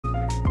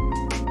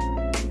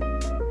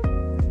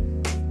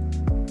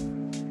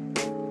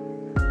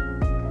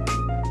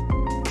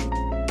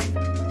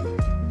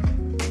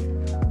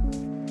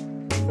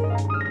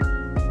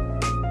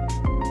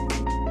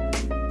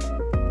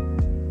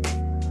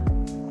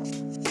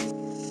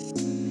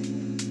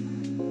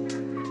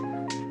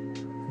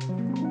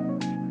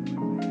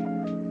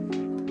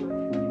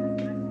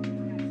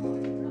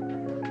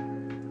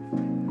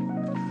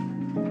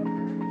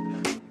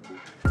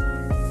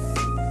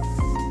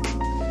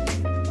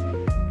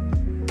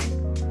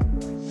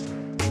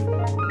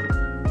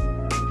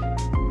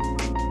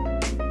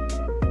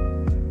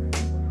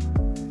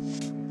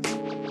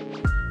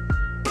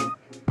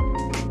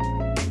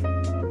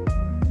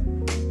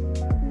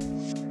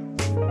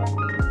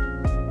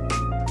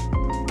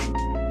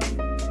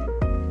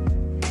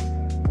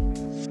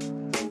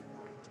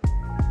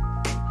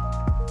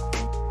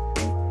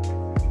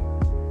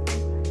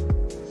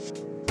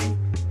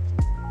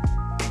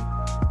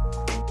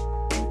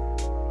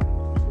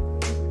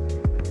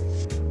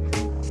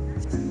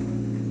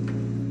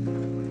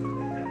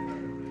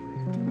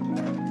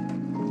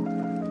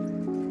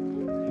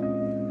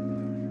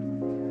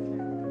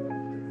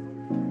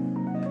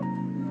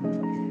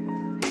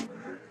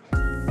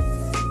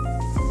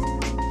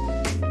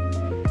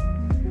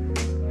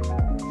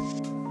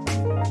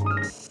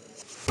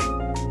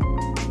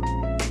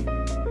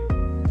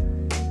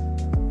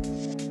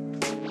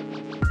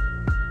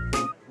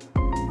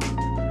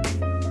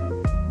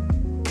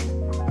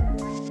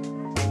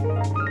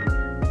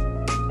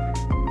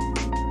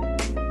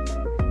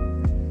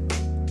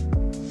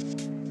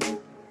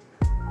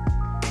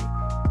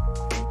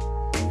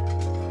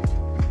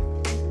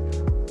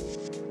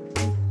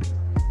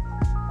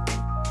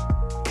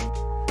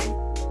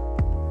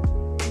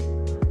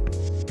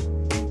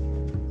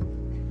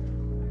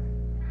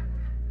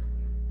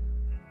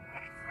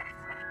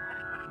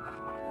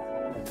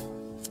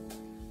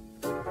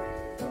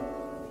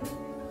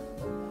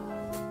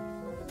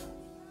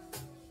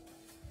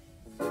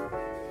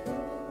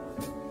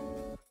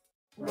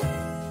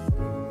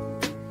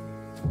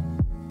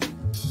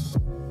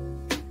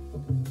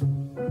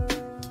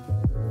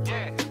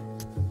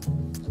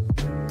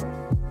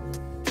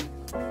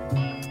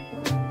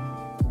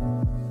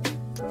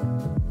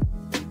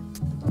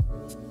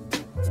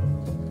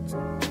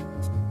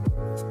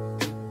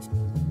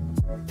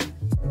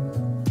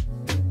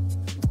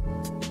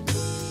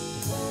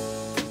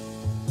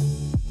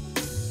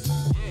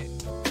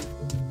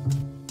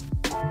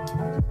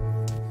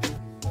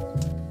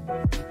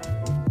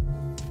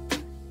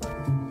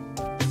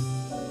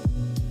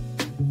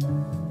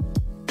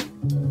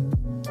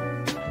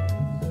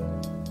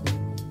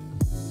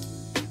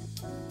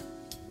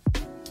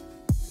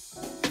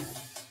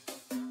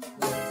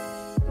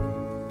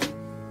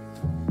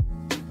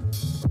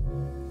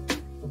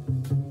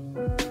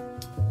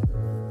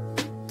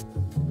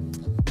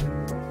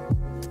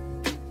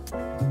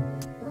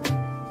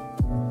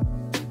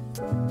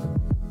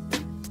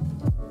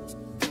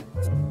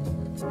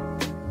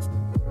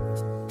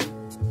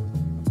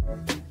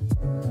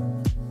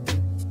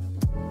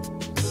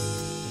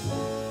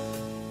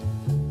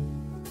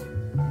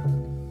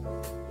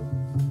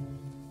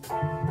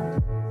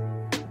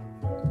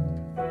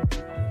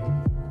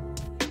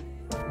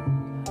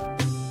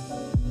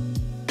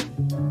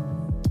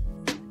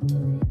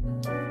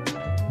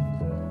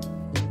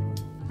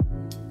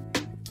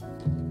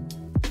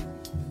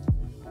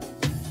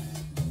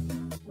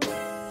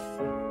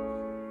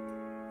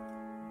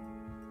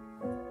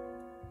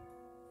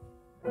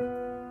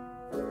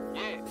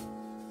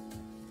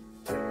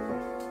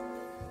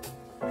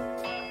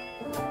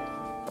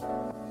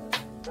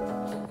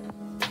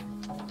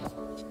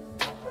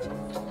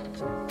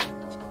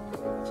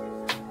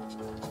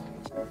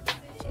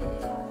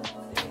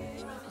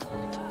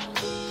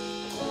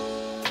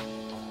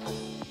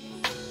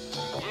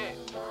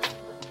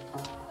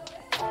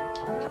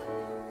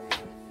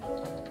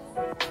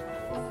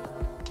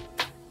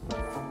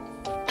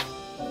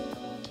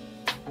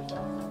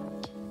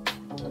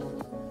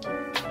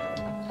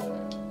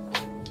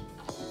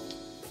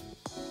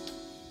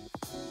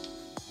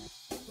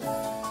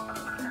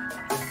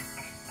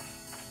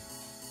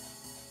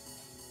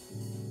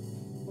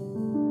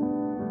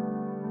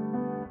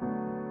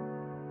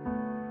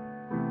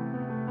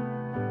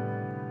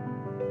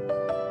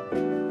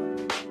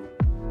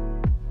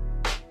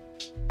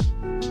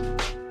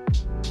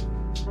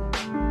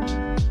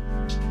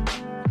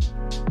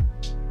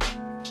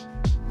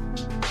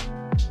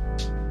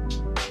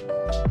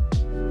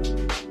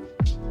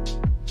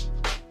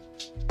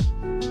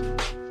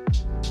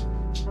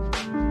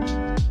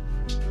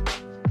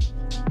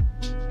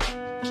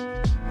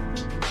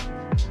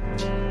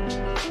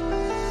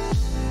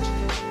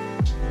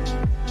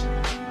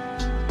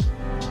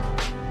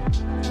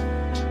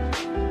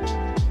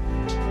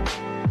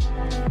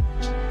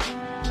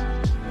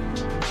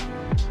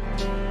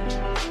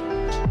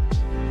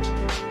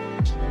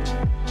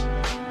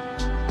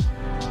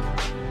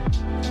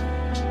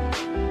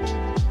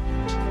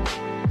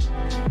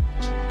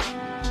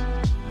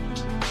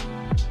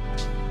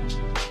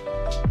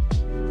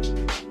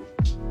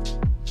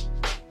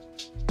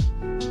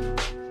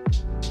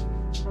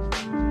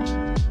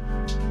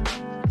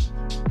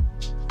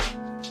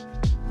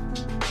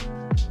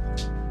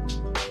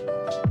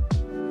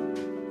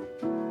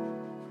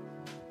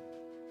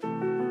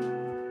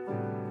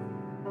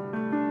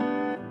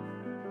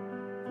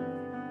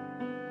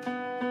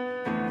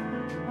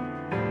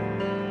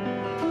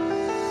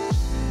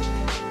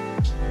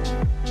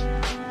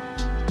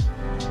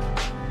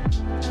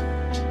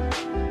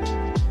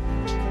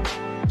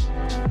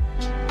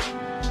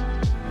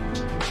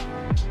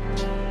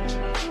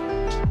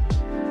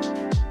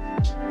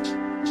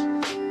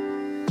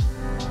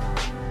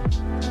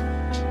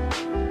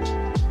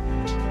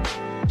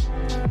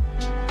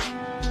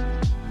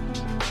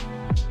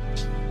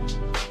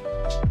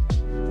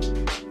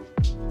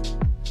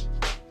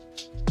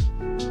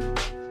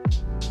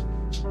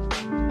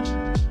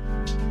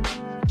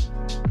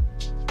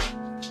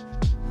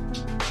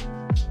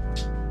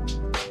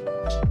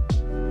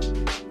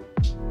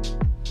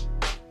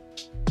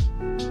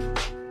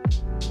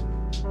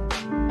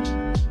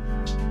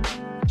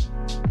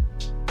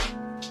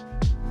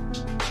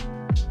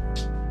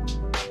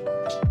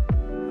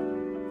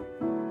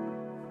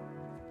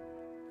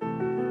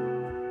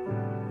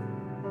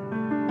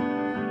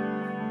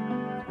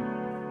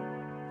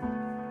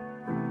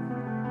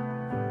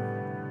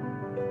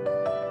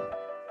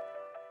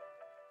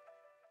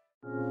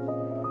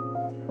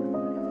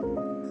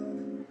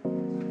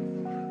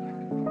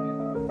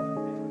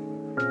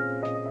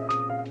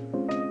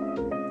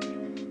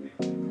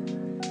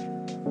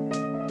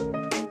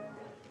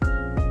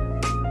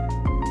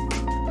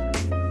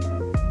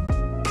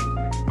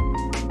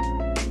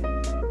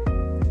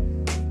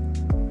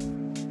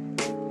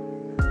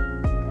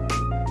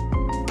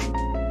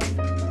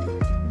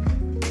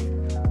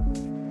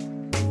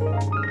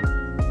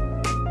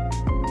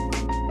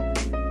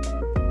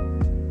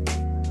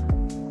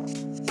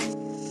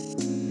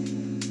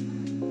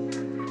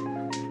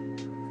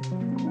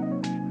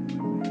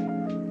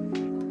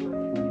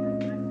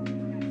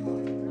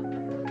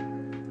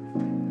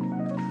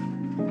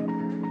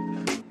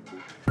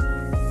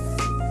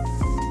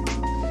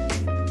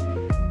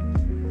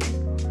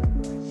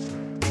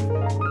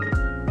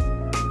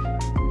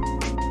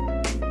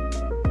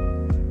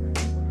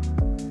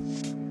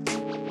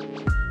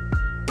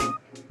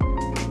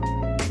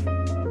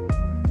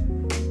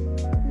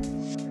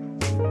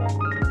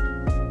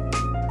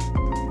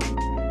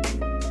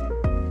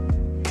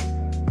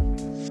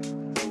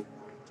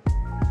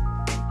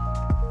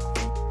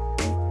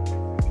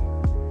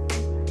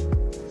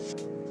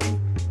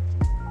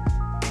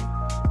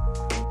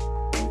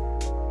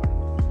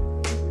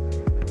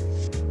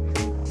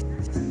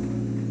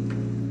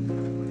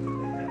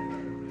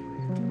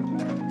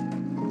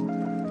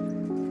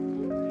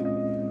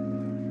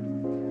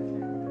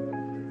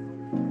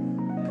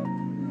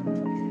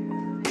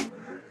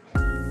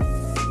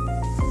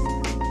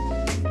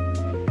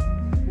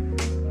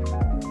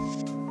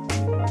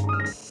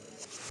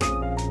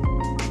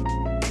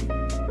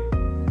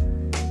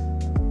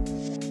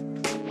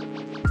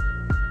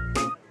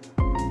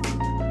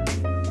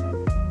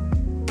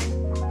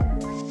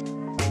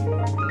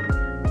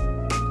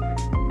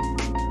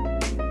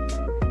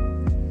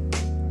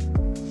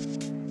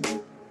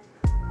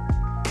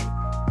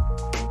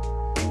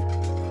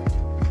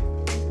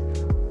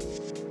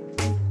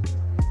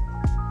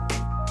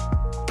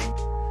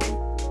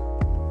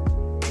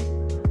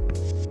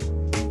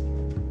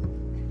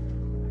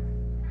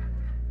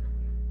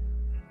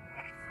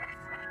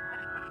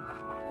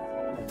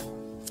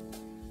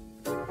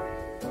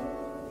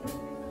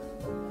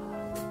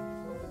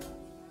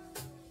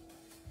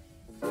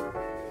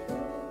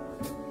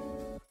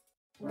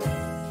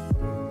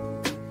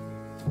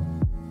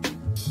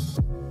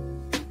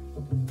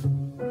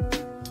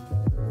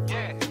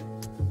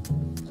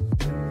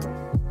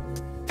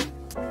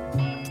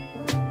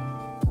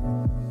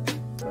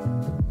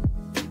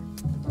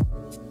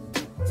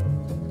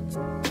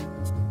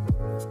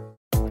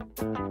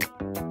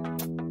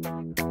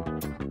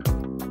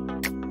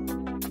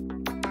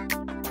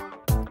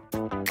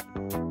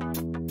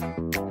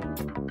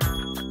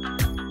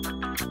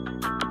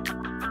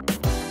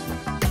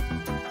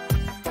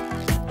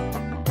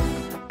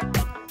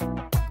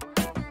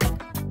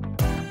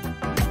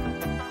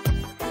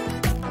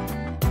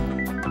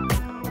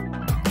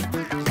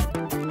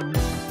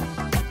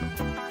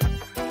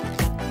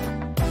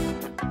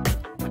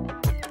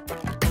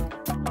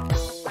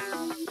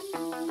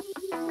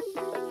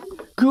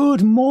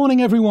Good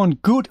morning, everyone.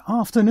 Good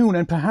afternoon,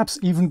 and perhaps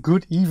even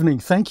good evening.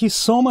 Thank you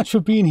so much for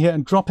being here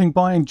and dropping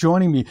by and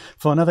joining me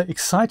for another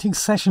exciting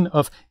session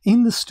of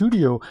In the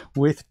Studio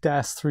with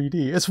Daz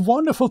 3D. It's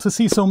wonderful to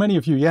see so many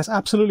of you. Yes,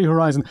 absolutely,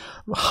 Horizon.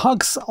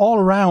 Hugs all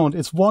around.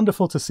 It's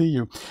wonderful to see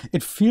you.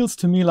 It feels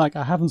to me like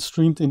I haven't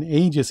streamed in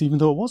ages, even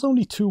though it was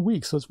only 2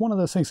 weeks. So it's one of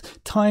those things.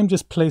 Time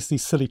just plays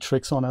these silly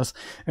tricks on us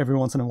every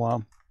once in a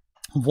while.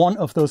 One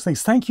of those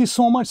things. Thank you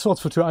so much,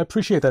 Swords for Two. I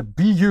appreciate that.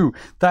 Be you.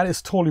 That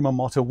is totally my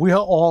motto. We are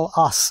all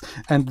us.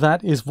 And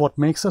that is what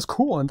makes us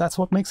cool. And that's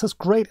what makes us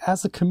great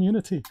as a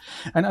community.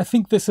 And I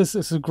think this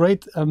is a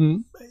great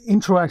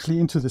intro actually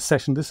into the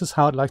session. This is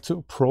how I'd like to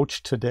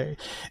approach today.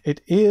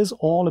 It is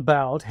all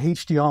about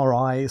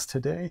HDRIs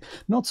today.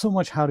 Not so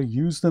much how to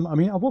use them. I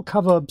mean, I will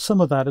cover some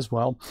of that as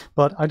well.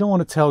 But I don't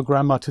want to tell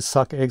grandma to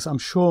suck eggs. I'm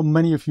sure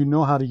many of you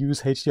know how to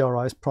use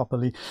HDRIs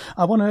properly.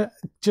 I want to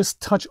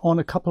just touch on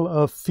a couple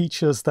of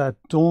features that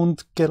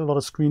don't get a lot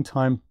of screen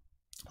time,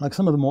 like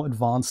some of the more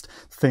advanced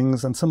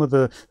things and some of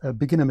the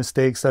beginner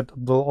mistakes that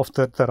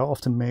are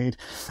often made.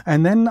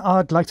 And then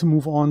I'd like to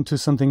move on to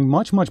something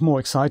much more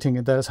exciting,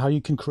 and that is how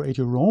you can create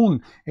your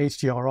own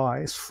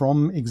HDRIs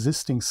from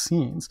existing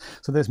scenes.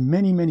 So there's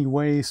many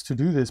ways to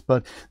do this,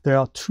 but there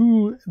are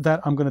two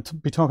that I'm going to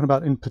be talking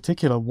about in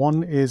particular.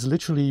 One is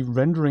literally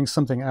rendering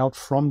something out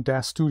from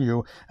Daz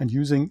Studio and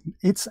using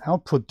its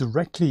output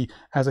directly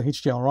as a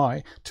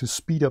HDRI to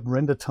speed up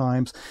render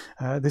times.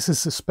 This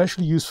is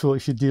especially useful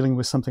if you're dealing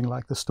with something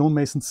like the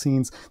stonemason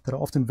scenes that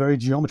are often very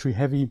geometry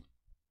heavy,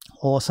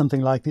 or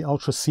something like the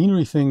ultra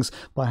scenery things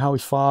by Howie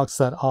Farks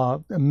that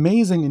are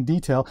amazing in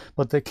detail,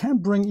 but they can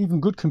bring even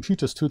good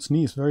computers to its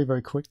knees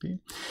very quickly.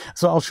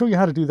 So I'll show you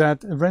how to do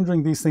that,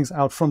 rendering these things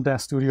out from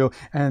Daz Studio,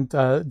 and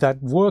that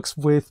works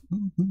with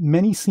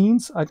many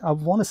scenes. I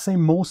want to say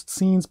most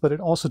scenes, but it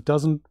also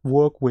doesn't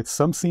work with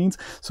some scenes.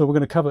 So we're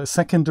going to cover a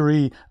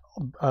secondary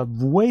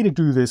way to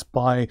do this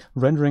by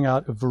rendering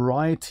out a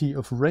variety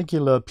of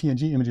regular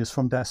PNG images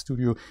from Daz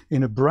Studio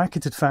in a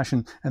bracketed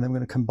fashion, and then we're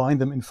going to combine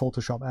them in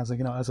Photoshop as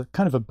a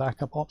kind of a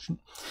backup option.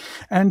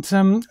 And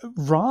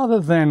rather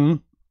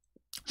than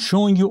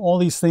showing you all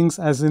these things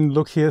as in,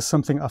 look, here's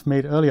something I've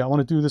made earlier, I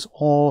want to do this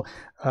all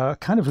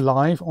kind of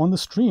live on the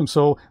stream.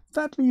 So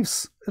that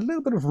leaves a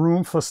little bit of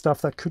room for stuff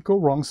that could go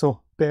wrong,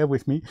 so bear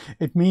with me.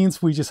 It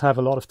means we just have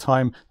a lot of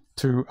time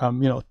to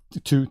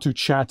to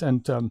chat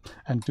and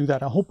do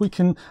that. I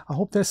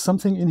hope there's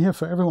something in here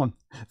for everyone.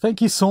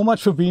 Thank you so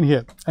much for being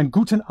here, and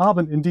guten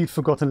Abend, indeed,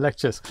 Forgotten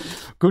Lectures.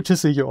 Good to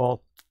see you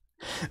all.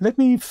 Let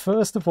me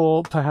first of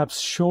all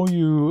perhaps show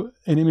you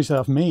an image that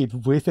I've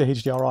made with a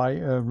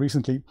HDRI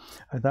recently.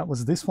 That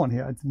was this one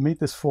here. I made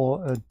this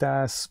for a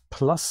Daz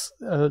Plus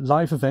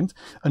live event,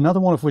 another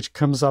one of which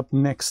comes up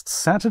next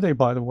Saturday,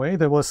 by the way.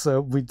 There was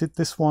we did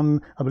this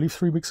one, I believe,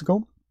 3 weeks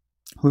ago.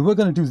 We were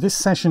going to do this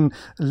session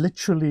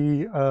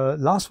literally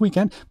last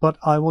weekend, but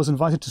I was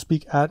invited to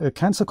speak at a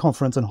cancer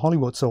conference in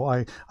Hollywood, so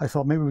I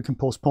thought maybe we can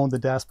postpone the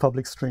Daz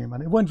public stream,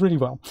 and it went really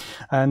well.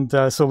 And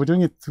so we're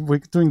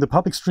doing the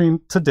public stream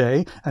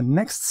today, and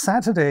next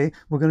Saturday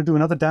we're going to do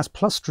another Daz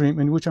Plus stream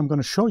in which I'm going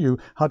to show you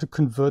how to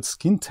convert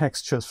skin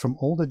textures from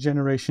older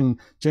generation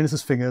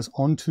Genesis figures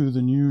onto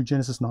the new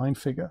Genesis 9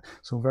 figure.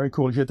 So very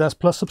cool. If you're a Daz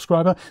Plus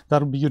subscriber,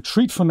 that'll be your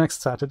treat for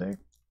next Saturday.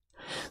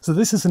 So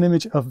this is an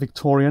image of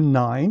Victoria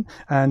 9,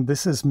 and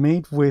this is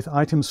made with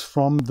items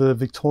from the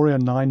Victoria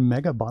 9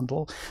 Mega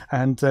Bundle,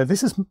 and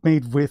this is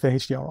made with a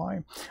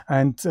HDRI.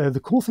 And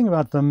the cool thing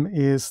about them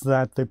is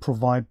that they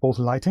provide both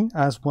lighting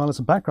as well as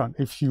a background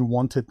if you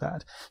wanted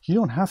that. You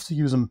don't have to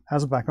use them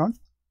as a background.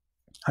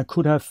 I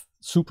could have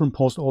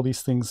superimposed all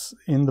these things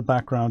in the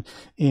background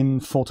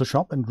in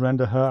Photoshop and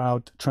render her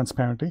out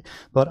transparently,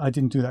 but I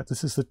didn't do that.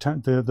 This is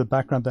the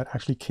background that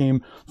actually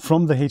came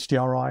from the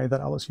HDRI that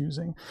I was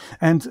using.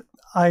 And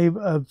I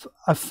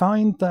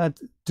find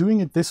that doing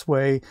it this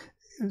way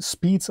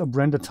speeds up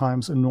render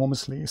times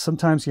enormously.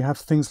 Sometimes you have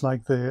things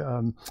like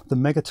the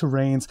mega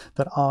terrains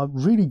that are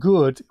really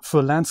good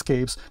for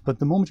landscapes, but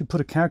the moment you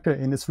put a character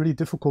in, it's really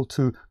difficult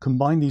to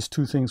combine these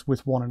two things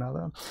with one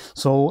another.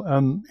 So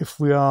if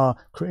we are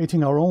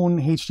creating our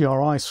own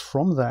HDRIs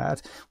from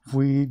that,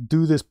 we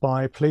do this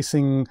by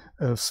placing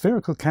a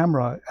spherical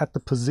camera at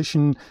the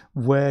position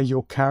where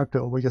your character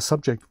or where your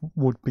subject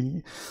would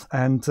be.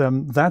 And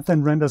that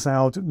then renders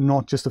out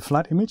not just a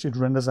flat image, it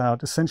renders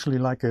out essentially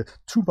like a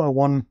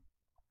 2x1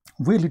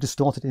 really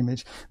distorted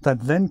image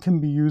that then can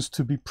be used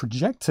to be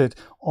projected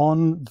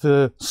on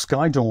the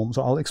sky dome.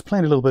 So I'll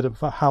explain a little bit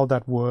about how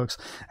that works,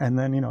 and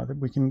then that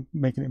we can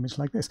make an image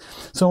like this.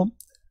 So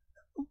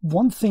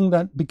one thing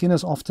that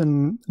beginners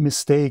often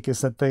mistake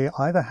is that they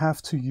either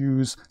have to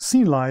use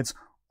scene lights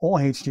or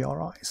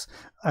HDRIs.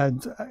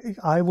 And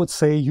I would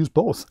say use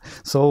both.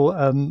 So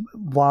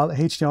while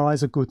HDRI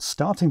is a good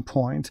starting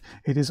point,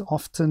 it is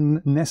often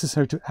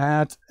necessary to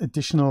add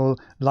additional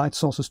light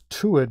sources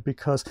to it,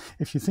 because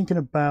if you're thinking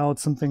about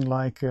something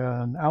like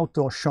an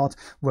outdoor shot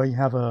where you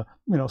have a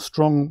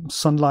strong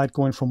sunlight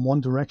going from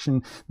one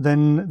direction,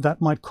 then that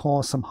might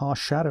cause some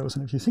harsh shadows.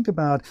 And if you think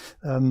about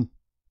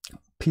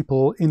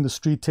people in the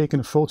street taking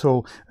a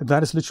photo,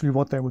 that is literally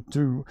what they would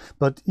do.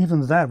 But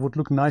even that would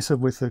look nicer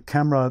with a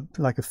camera,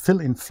 like a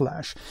fill-in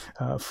flash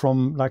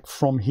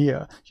from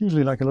here,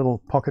 usually like a little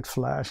pocket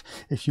flash.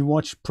 If you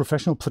watch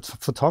professional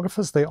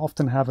photographers, they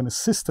often have an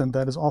assistant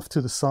that is off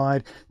to the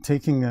side,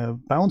 taking a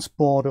bounce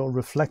board or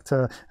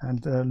reflector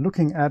and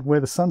looking at where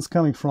the sun's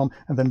coming from,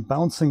 and then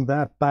bouncing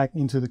that back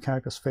into the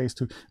character's face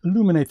to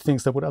illuminate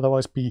things that would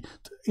otherwise be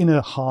in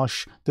a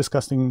harsh,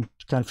 disgusting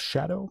kind of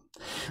shadow.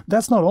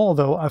 That's not all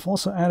though. I've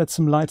also added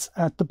some lights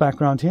at the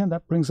background here, and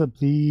that brings up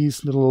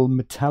these little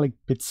metallic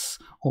bits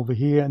over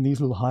here and these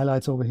little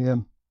highlights over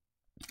here.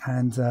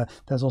 And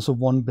there's also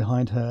one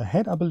behind her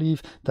head, I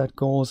believe, that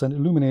goes and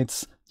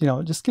illuminates, you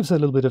know, just gives her a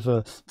little bit of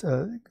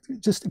a,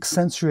 just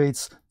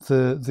accentuates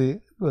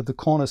the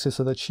corners here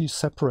so that she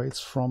separates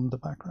from the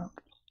background.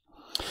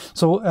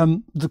 So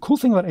the cool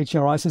thing about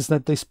HDRIs is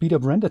that they speed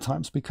up render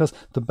times, because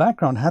the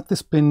background, had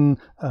this been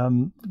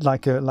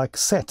like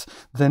set,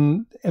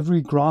 then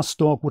every grass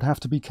stalk would have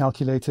to be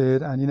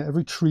calculated, and, you know,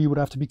 every tree would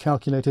have to be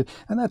calculated,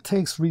 and that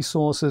takes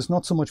resources,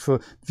 not so much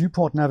for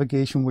viewport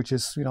navigation, which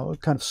is, you know,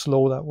 kind of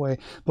slow that way,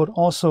 but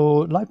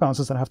also light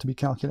balances that have to be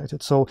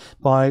calculated. So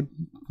by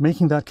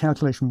making that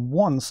calculation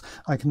once,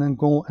 I can then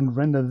go and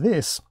render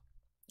this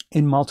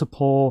in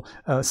multiple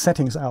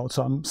settings out,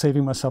 so I'm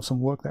saving myself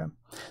some work there.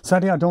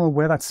 Sadly, I don't know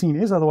where that scene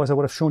is, otherwise I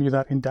would have shown you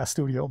that in Daz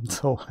Studio.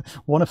 So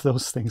one of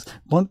those things.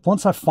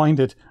 Once I find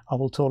it, I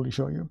will totally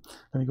show you.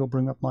 Let me go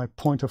bring up my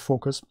pointer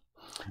focus.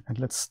 And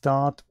let's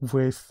start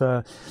with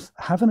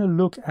having a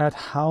look at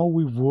how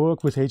we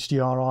work with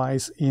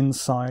HDRIs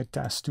inside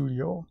Daz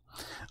Studio.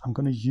 I'm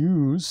going to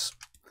use...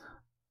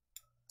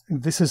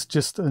 This is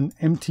just an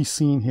empty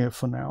scene here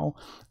for now.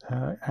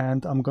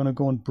 And I'm going to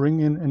go and bring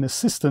in an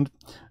assistant,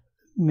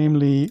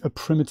 namely a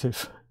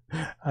primitive.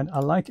 And I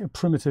like a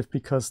primitive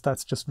because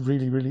that's just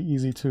really, really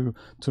easy to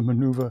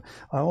maneuver.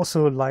 I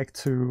also like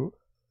to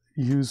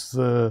use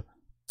the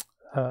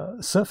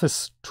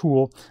surface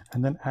tool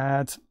and then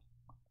add,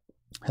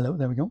 hello,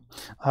 there we go.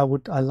 I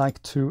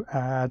like to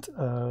add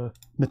a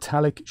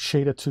metallic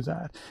shader to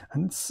that.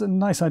 And it's a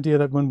nice idea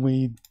that when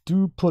we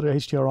do put a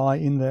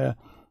HDRI in there,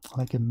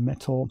 like a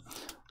metal,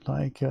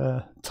 like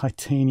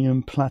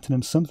titanium,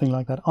 platinum, something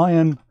like that,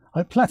 iron,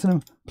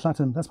 platinum,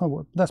 that's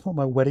what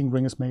my wedding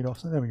ring is made of.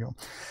 So there we go.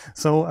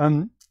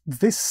 So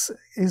this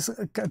is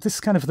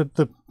kind of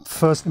the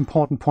first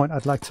important point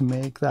I'd like to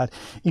make, that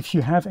if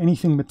you have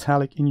anything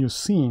metallic in your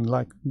scene,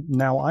 like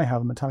now I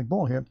have a metallic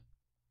ball here,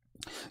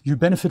 you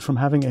benefit from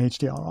having a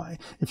HDRI.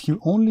 If you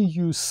only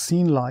use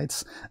scene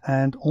lights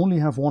and only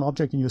have one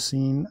object in your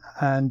scene,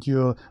 and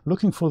you're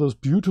looking for those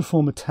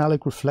beautiful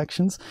metallic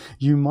reflections,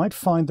 you might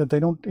find that they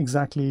don't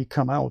exactly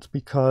come out,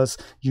 because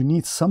you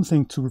need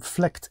something to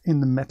reflect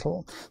in the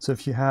metal. So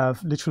if you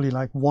have literally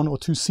like one or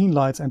two scene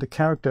lights and a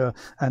character,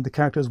 and the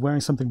character is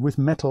wearing something with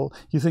metal,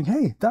 you think,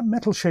 hey, that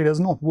metal shader is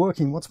not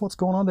working. What's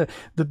going on there?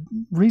 The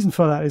reason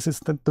for that is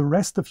that the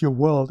rest of your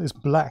world is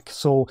black,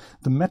 so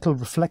the metal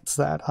reflects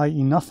that,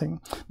 i.e. nothing.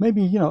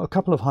 Maybe, you know, a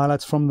couple of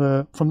highlights from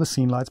the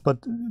scene lights, but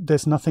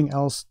there's nothing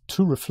else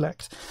to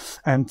reflect,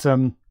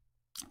 and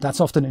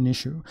that's often an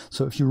issue.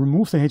 So if you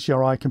remove the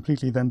HDRI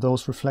completely, then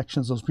those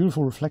reflections, those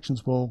beautiful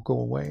reflections, will go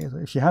away.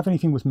 If you have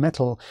anything with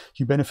metal,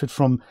 you benefit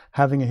from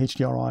having a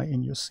HDRI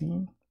in your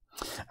scene.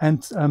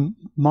 And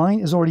mine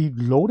is already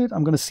loaded.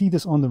 I'm going to see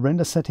this on the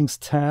render settings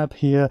tab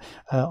here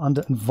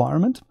under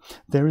environment.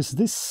 There is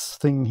this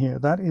thing here.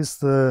 That is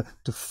the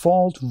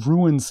default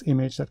ruins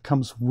image that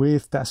comes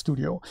with Daz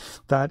Studio.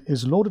 That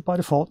is loaded by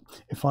default.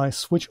 If I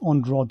switch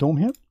on draw dome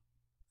here,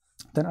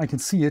 then I can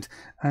see it,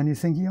 and you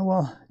think, yeah,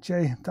 well,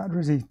 Jay, that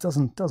really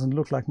doesn't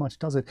look like much,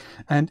 does it?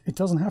 And it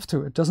doesn't have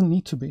to. It doesn't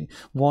need to be.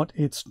 What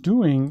it's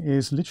doing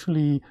is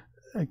literally,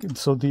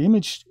 so the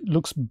image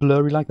looks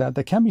blurry like that.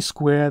 They can be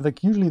square,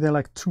 like usually they're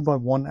like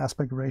 2:1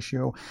 aspect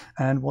ratio.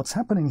 And what's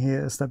happening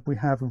here is that we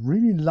have a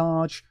really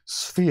large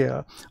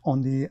sphere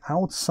on the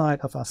outside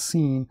of our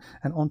scene,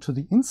 and onto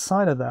the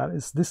inside of that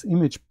is this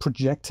image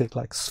projected,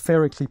 like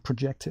spherically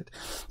projected.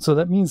 So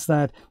that means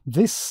that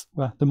this,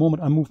 well, the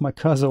moment I move my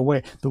cursor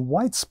away, the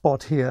white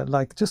spot here,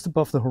 like just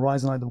above the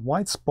horizon line, the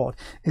white spot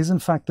is in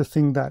fact the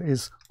thing that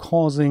is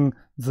causing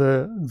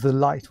the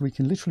light. We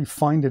can literally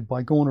find it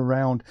by going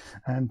around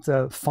and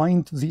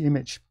find the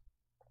image.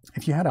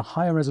 If you had a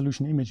higher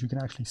resolution image, you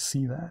can actually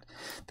see that.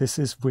 This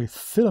is with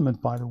filament,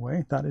 by the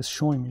way, that is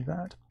showing me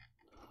that.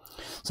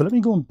 So let me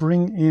go and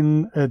bring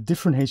in a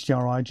different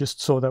HDRI just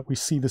so that we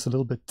see this a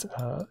little bit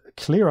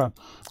clearer,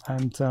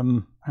 and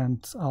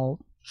I'll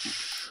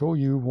show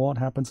you what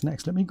happens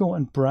next. Let me go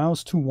and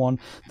browse to one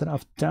that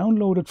I've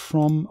downloaded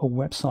from a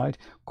website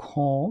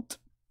called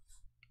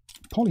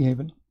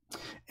Polyhaven.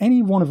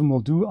 Any one of them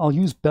will do. I'll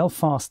use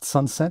Belfast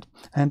Sunset,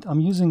 and I'm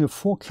using a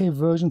 4K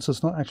version, so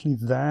it's not actually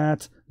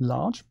that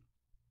large.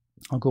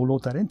 I'll go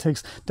load that in.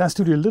 Takes Daz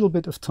Studio a little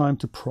bit of time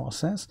to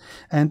process,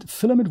 and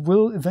Filament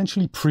will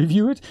eventually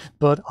preview it,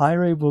 but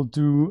Iray will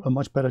do a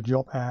much better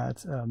job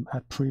at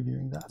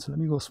previewing that. So let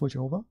me go switch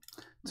over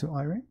to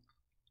Iray.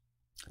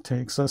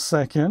 Takes a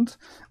second,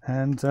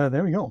 and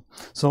there we go.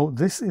 So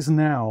this is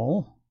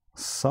now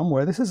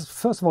somewhere. This is,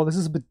 first of all, this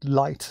is a bit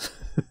light.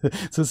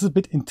 So this is a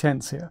bit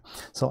intense here.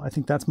 So I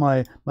think that's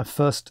my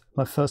first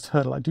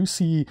hurdle. I do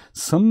see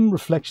some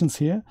reflections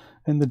here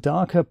in the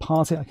darker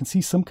parts here. I can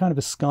see some kind of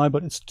a sky,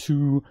 but it's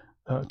too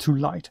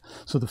light.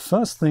 So the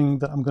first thing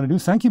that I'm going to do,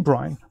 thank you,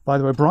 Brian. By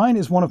the way, Brian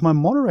is one of my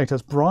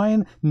moderators.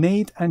 Brian,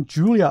 Nate, and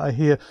Julia are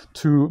here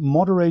to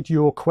moderate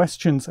your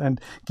questions and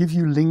give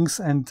you links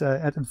and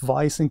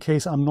advice in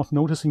case I'm not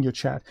noticing your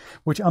chat,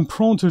 which I'm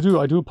prone to do.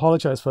 I do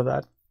apologize for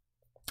that.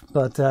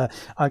 But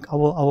I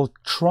will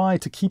try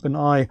to keep an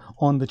eye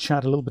on the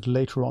chat a little bit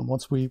later on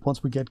once we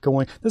get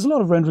going. There's a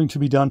lot of rendering to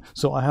be done,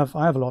 so I have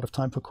a lot of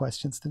time for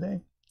questions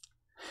today.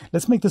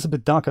 Let's make this a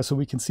bit darker so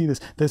we can see this.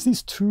 There's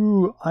these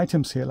two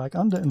items here, like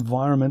under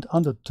environment,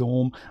 under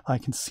dome, I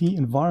can see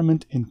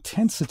environment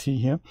intensity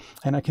here,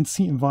 and I can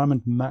see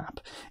environment map.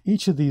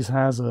 Each of these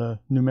has a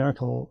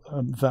numerical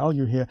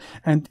value here,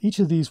 and each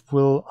of these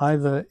will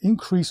either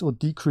increase or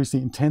decrease the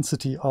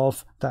intensity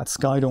of that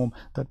sky dome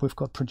that we've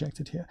got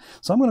projected here.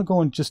 So I'm going to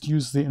go and just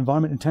use the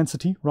environment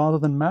intensity rather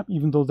than map,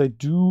 even though they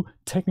do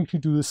technically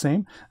do the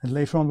same. And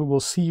later on we will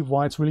see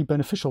why it's really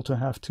beneficial to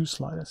have two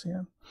sliders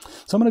here.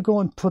 So I'm going to go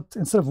and put,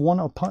 instead of 1,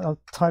 I'll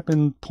type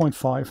in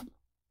 0.5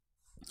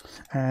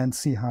 and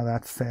see how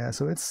that fares.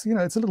 So it's, you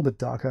know, it's a little bit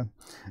darker.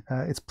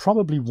 It's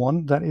probably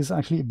 1 that is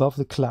actually above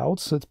the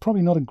clouds. So it's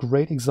probably not a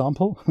great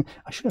example.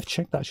 I should have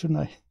checked that, shouldn't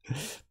I?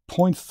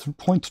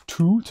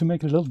 0.2 to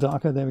make it a little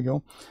darker. There we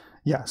go.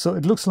 Yeah, so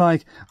it looks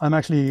like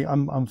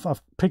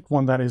I've picked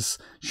one that is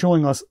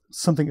showing us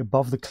something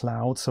above the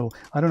cloud, so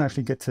I don't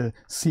actually get to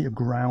see a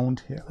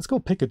ground here. Let's go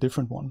pick a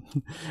different one.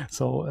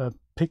 So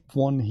pick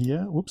one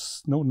here.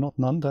 Oops, no, not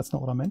none. That's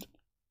not what I meant.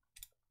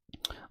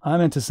 I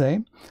meant to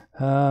say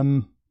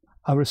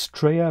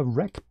Aristrea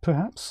Rec,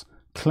 perhaps.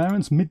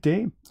 Clarence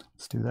Midday.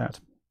 Let's do that.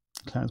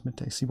 Clarence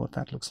Midday, see what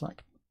that looks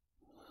like.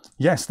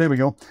 Yes, there we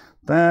go.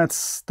 That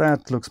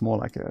looks more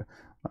like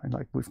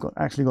we've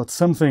actually got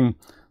something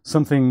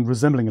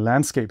resembling a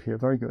landscape here.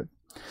 Very good.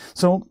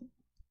 So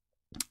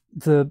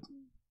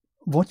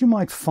what you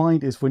might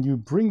find is when you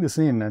bring this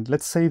in, and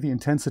let's say the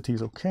intensity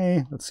is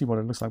okay. Let's see what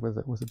it looks like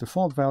with the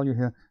default value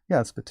here. Yeah,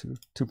 it's a bit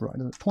too bright.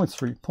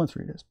 0.3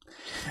 it is.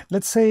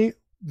 Let's say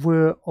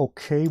we're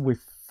okay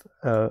with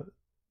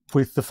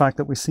the fact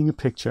that we're seeing a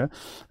picture.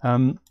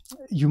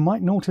 You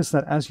might notice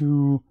that as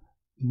you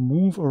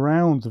move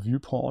around the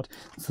viewport,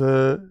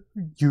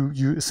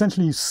 you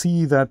essentially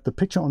see that the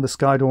picture on the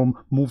sky dome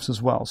moves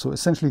as well. So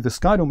essentially the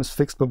sky dome is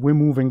fixed, but we're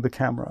moving the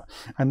camera,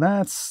 and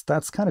that's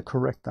kind of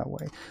correct that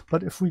way.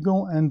 But if we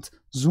go and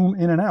zoom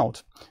in and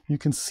out, you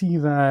can see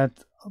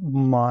that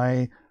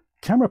my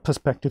camera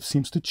perspective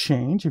seems to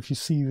change. If you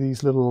see these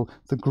the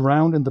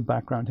ground in the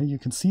background here, you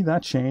can see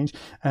that change,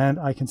 and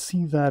I can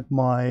see that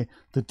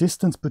the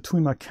distance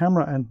between my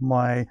camera and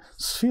my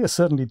sphere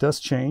certainly does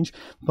change,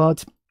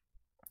 but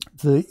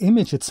the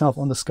image itself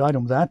on the sky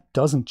dome, that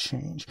doesn't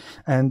change.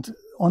 And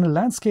on a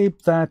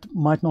landscape, that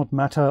might not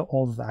matter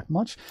all that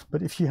much,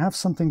 but if you have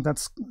something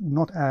that's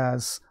not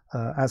as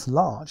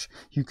large,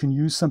 you can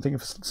use something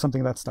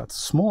that's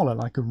smaller,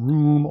 like a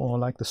room, or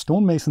like the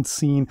stonemason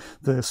scene,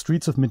 the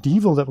streets of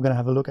medieval that we're going to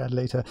have a look at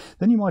later.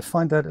 Then you might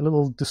find that a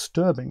little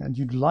disturbing, and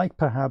you'd like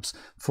perhaps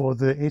for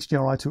the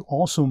HDRI to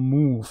also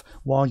move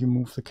while you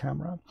move the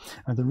camera.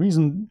 And the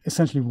reason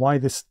essentially why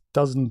this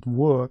doesn't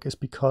work is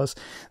because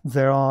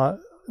there are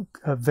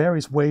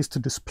various ways to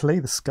display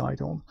the sky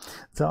dome.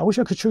 So I wish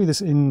I could show you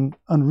this in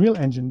Unreal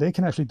Engine. They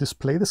can actually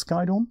display the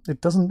sky dome.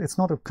 It's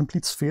not a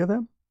complete sphere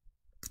there.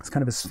 It's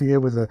kind of a sphere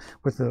with a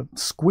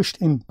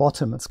squished in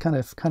bottom. It's kind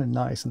of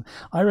nice, and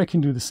Iray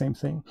can do the same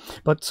thing.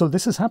 But so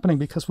this is happening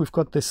because we've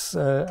got this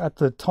at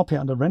the top here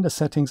under render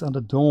settings, under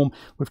dome,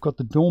 we've got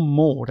the dome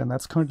mode, and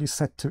that's currently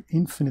set to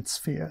infinite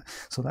sphere.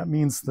 So that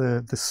means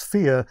the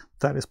sphere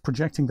that is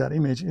projecting that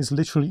image is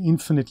literally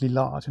infinitely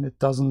large, and it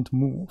doesn't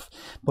move.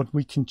 But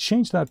we can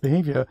change that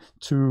behavior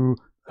to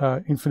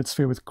infinite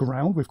sphere with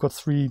ground. We've got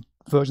 3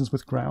 versions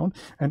with ground,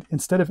 and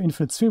instead of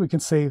infinite sphere, we can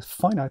say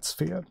finite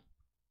sphere.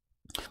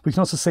 We can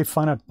also say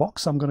finite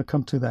box. I'm going to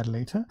come to that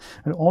later.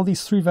 And all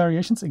these 3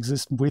 variations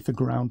exist with the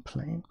ground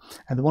plane.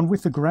 And the one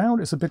with the ground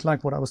is a bit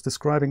like what I was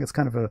describing. It's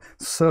kind of a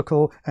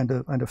circle and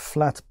a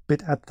flat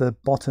bit at the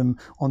bottom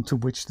onto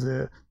which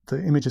the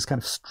image is kind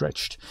of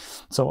stretched.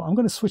 So I'm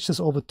going to switch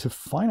this over to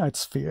finite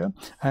sphere,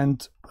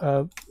 and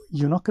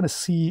you're not going to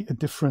see a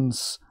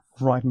difference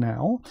right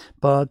now,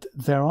 but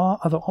there are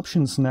other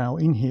options now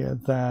in here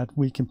that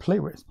we can play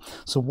with.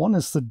 So one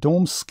is the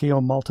dome scale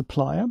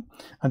multiplier,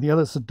 and the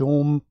other is the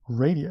dome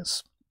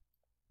radius.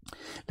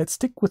 Let's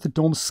stick with the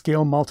dome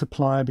scale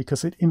multiplier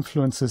because it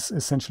influences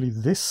essentially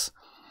this.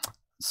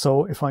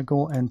 So if I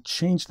go and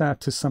change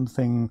that to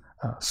something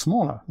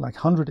smaller, like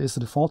 100 is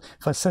the default.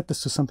 If I set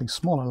this to something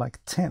smaller, like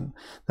 10,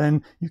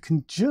 then you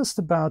can just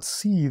about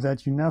see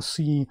that you now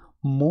see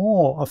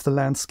more of the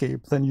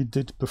landscape than you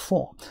did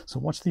before. So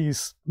watch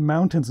these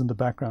mountains in the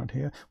background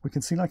here. We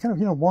can see like kind of,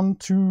 you know, 1,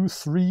 2,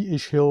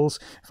 3-ish hills.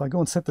 If I go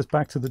and set this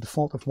back to the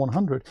default of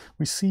 100,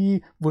 we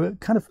see we're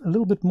kind of a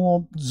little bit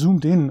more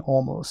zoomed in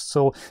almost.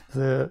 So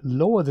the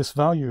lower this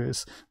value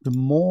is, the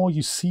more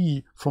you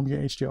see from your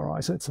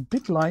HDRI. So it's a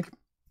bit like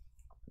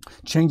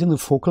changing the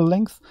focal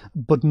length,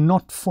 but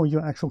not for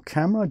your actual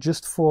camera,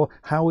 just for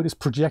how it is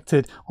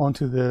projected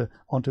onto the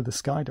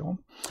sky dome.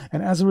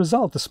 And as a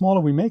result, the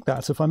smaller we make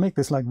that, so if I make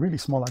this like really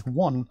small, like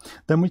 1,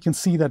 then we can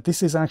see that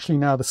this is actually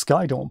now the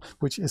sky dome,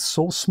 which is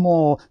so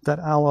small that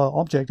our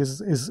object is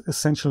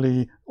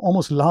essentially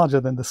almost larger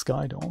than the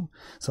sky dome.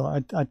 So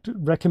I'd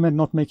recommend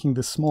not making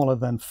this smaller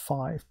than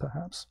 5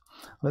 perhaps.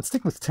 Let's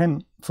stick with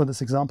 10 for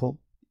this example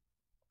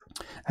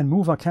and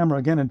move our camera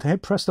again, and hey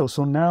presto,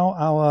 so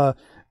now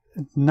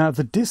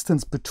the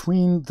distance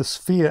between the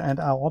sphere and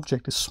our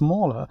object is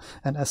smaller,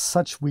 and as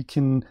such we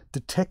can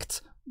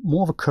detect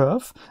more of a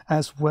curve,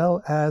 as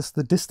well as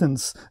the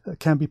distance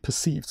can be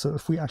perceived. So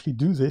if we actually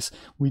do this,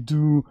 we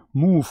do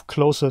move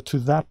closer to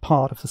that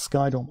part of the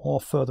sky dome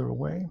or further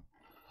away.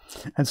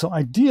 And so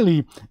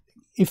ideally,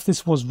 if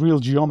this was real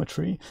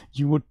geometry,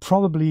 you would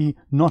probably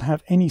not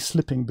have any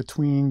slipping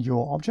between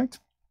your object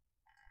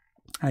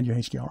and your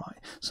HDRI.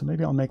 So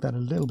maybe I'll make that a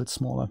little bit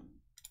smaller.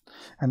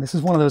 And this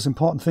is one of those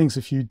important things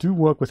if you do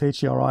work with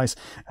HDRIs,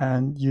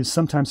 and you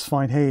sometimes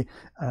find, hey,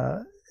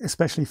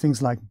 especially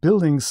things like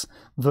buildings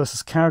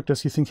versus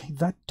characters, you think, hey,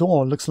 that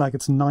door looks like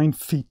it's 9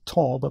 feet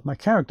tall, but my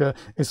character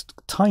is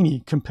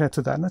tiny compared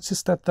to that. And that's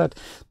just that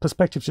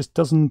perspective just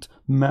doesn't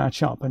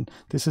match up. And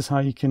this is how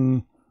you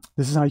can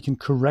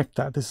correct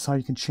that. This is how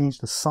you can change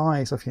the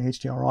size of your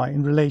HDRI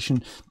in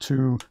relation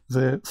to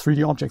the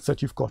 3D objects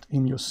that you've got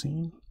in your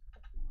scene.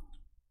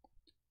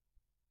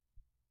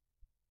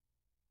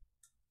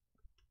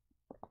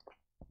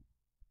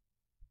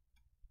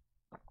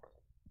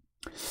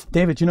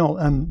 David, you know,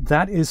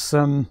 that is...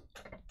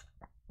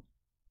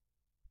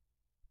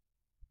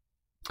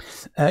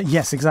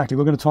 yes, exactly.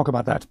 We're going to talk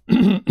about that.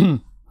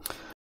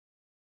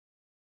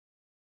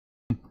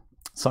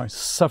 Sorry,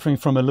 suffering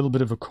from a little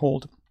bit of a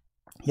cold.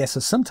 Yes,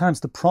 so sometimes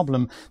the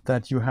problem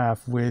that you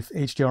have with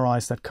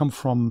HDRIs that come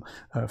from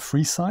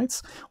free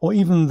sites, or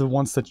even the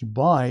ones that you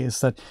buy, is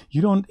that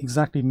you don't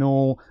exactly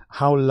know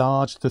how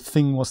large the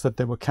thing was that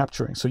they were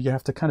capturing. So you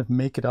have to kind of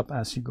make it up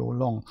as you go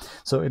along.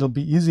 So it'll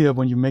be easier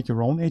when you make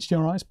your own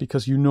HDRIs,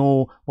 because you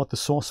know what the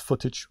source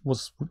footage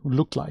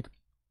looked like.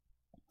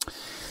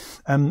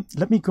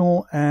 Let me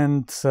go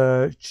and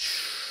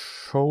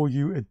show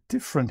you a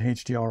different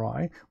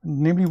HDRI,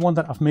 namely one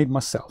that I've made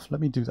myself.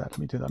 Let me do that.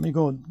 Let me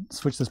go and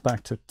switch this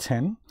back to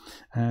 10,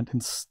 and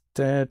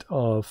instead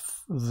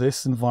of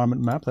this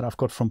environment map that I've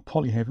got from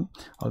Polyhaven,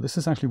 this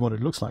is actually what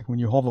it looks like when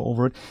you hover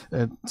over it.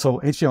 So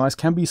HDRIs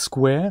can be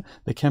square,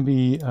 they can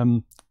be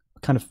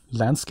kind of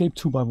landscape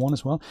 2x1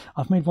 as well.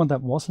 I've made one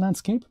that was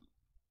landscape,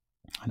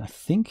 and I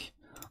think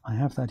I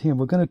have that here.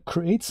 We're going to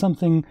create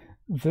something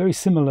very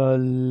similar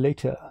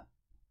later.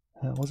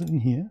 Was it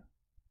in here?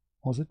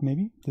 Was it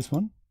maybe this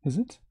one? Is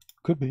it?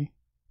 Could be.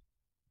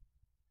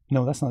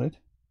 No, that's not it.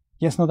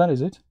 Yes, no, that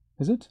is it.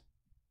 Is it?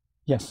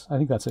 Yes, I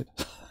think that's it.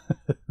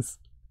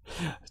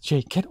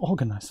 Jay, get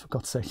organized, for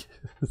God's sake.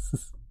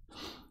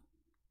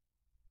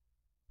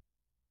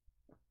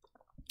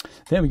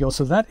 There we go.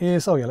 So that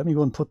is, oh yeah, let me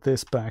go and put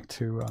this back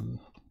to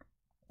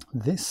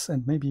this,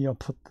 and maybe I'll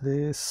put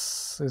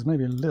this, is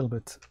maybe a little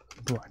bit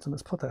bright. So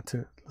let's put that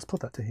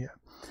to here.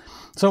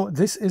 So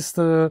this is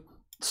the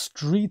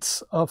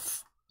Streets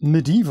of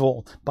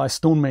Medieval by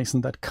Stonemason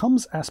that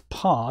comes as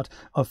part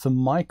of the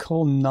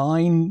Micheal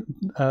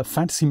 9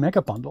 Fantasy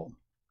Mega Bundle.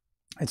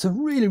 It's a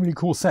really, really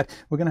cool set.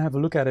 We're going to have a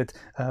look at it,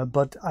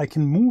 but I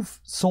can move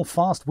so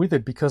fast with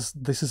it because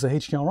this is a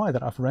HDRI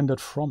that I've rendered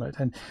from it.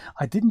 And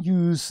I didn't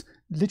use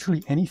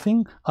literally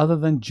anything other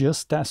than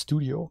just Daz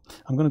Studio.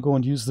 I'm going to go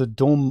and use the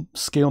dome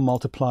scale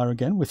multiplier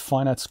again with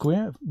finite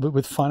sphere,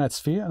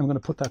 and I'm going to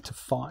put that to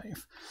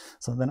 5.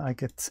 So then I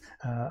get,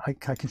 I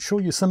can show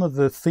you some of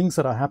the things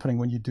that are happening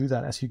when you do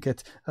that as you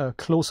get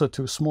closer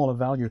to a smaller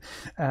value.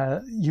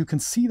 You can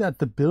see that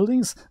the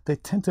buildings, they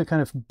tend to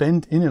kind of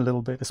bend in a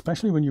little bit,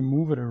 especially when you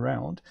move it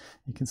around.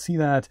 You can see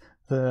that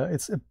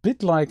it's a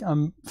bit like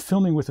I'm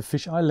filming with a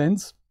fisheye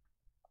lens,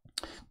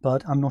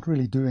 but I'm not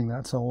really doing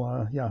that.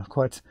 So yeah,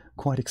 quite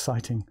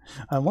exciting.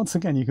 Once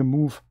again, you can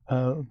move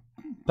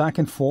back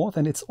and forth,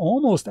 and it's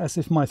almost as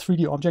if my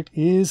 3D object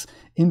is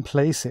in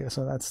place here.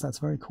 So that's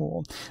very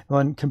cool.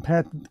 When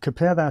compare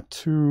that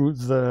to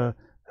the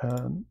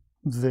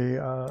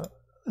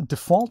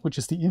default, which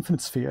is the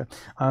infinite sphere,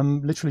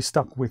 I'm literally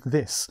stuck with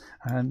this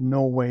and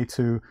no way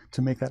to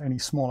make that any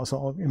smaller.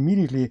 So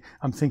immediately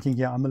I'm thinking,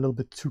 yeah, I'm a little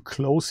bit too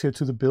close here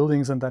to the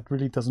buildings, and that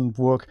really doesn't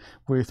work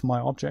with my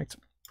object.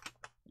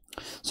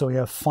 So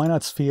yeah,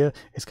 finite sphere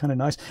is kind of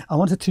nice. I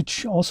wanted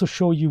to also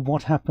show you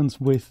what happens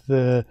with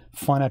the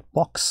finite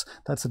box.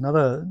 That's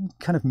another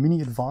kind of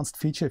mini advanced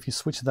feature. If you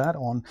switch that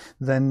on,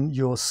 then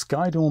your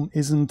sky dome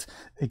isn't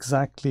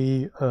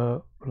exactly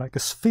like a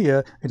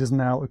sphere, it is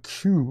now a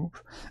cube,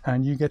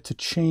 and you get to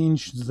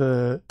change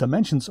the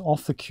dimensions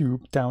of the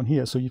cube down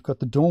here. So you've got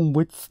the dome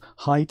width,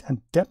 height,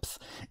 and depth.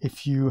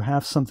 If you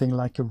have something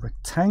like a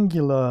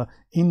rectangular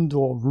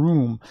indoor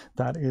room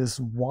that is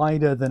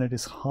wider than it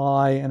is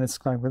high, and it's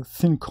kind of a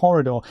thin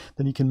corridor,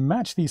 then you can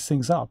match these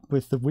things up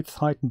with the width,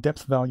 height, and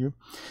depth value,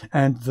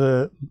 and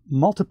the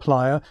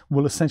multiplier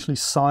will essentially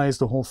size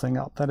the whole thing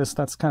up.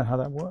 That's kind of how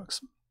that works.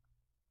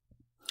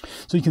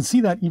 So you can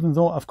see that even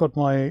though I've got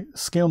my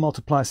scale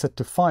multiplier set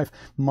to 5,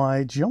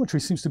 my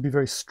geometry seems to be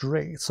very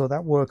straight. So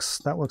that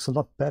works a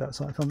lot better.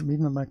 So if I'm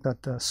even make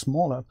that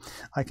smaller,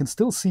 I can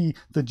still see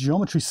the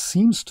geometry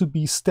seems to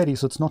be steady,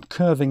 so it's not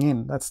curving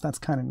in. That's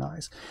kind of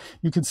nice.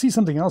 You can see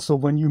something else. So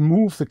when you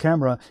move the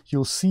camera,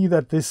 you'll see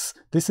that this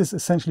is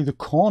essentially the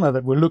corner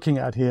that we're looking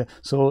at here.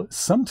 So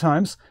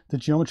sometimes the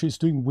geometry is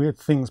doing weird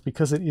things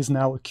because it is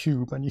now a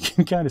cube, and you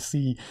can kind of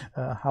see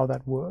how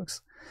that works.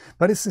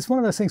 But it's one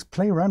of those things,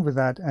 play around with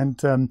that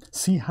and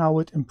see how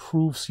it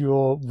improves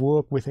your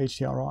work with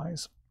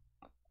HDRIs.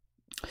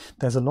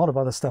 There's a lot of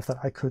other stuff that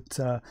I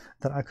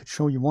could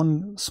show you.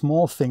 One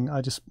small thing I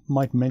just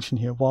might mention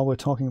here while we're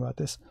talking about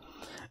this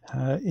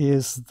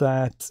is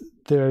that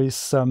there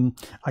is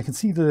I can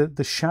see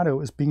the shadow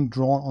is being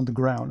drawn on the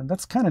ground, and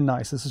that's kind of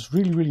nice. This is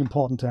really, really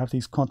important to have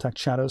these contact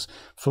shadows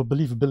for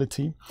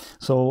believability.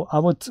 So I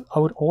would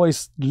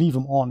always leave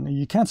them on.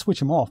 You can't switch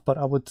them off, but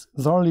I would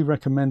thoroughly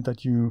recommend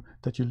that you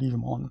leave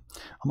them on.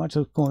 I might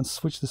just go and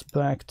switch this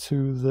back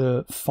to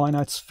the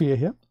finite sphere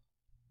here.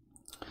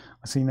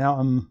 I see now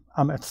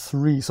I'm at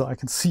 3, so I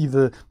can see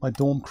my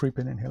dome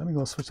creeping in here. Let me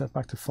go switch that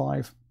back to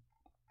 5.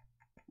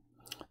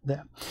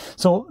 There.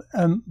 So,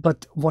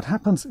 but what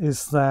happens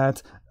is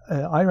that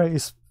Iray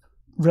is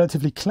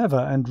relatively clever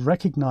and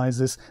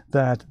recognizes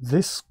that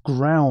this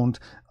ground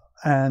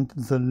and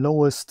the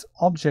lowest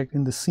object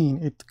in the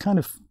scene, it kind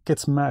of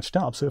gets matched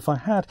up. So if I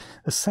had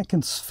a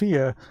second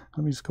sphere,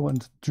 let me just go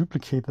and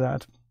duplicate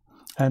that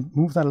and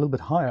move that a little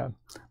bit higher.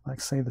 Like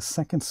say the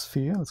second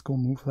sphere, let's go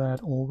move that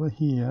over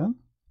here.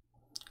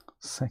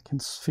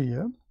 Second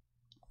sphere.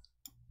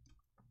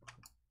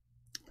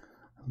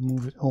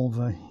 Move it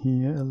over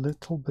here a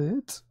little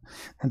bit,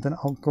 and then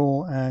I'll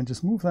go and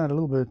just move that a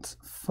little bit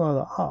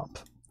further up.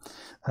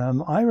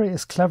 Iray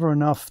is clever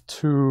enough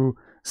to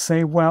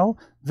say, well,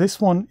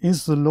 this one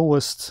is the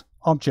lowest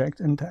object,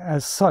 and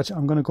as such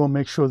I'm going to go and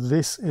make sure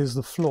this is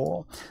the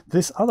floor.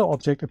 This other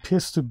object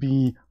appears to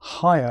be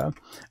higher,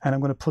 and I'm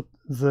going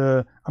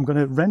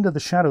to render the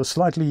shadow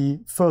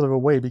slightly further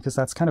away, because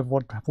that's kind of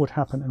what would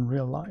happen in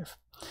real life.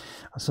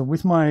 So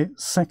with my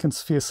second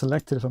sphere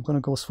selected, if I'm going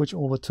to go switch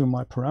over to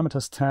my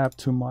parameters tab,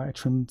 to my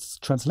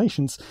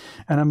translations,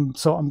 and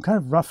I'm kind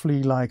of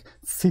roughly like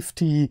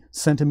 50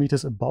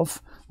 centimeters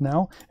above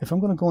now. If I'm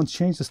going to go and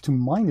change this to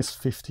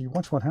 -50,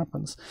 watch what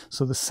happens.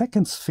 So the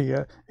second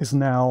sphere is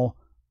now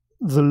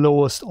the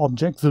lowest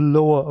object, the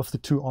lower of the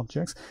two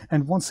objects.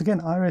 And once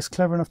again, Iray is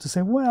clever enough to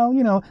say, well,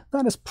 you know,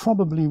 that is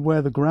probably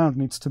where the ground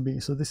needs to be.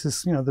 So this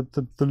is, you know,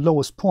 the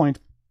lowest point.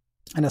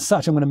 And as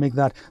such, I'm going to make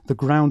that the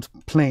ground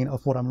plane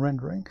of what I'm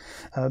rendering,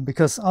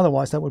 because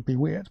otherwise that would be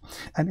weird.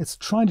 And it's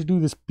trying to do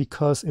this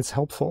because it's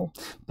helpful.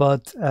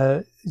 But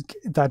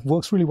that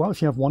works really well.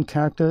 If you have one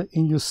character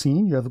in your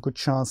scene, you have a good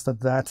chance that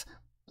that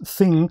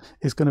thing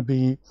is going to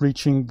be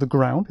reaching the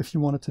ground if you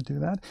wanted to do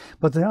that.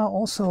 But there are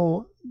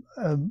also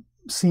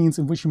scenes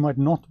in which you might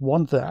not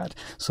want that.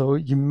 So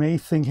you may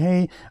think,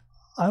 hey,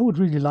 I would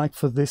really like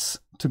for this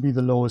to be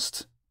the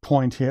lowest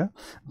point here,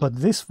 but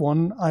this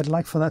one I'd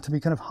like for that to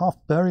be kind of half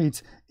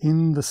buried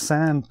in the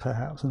sand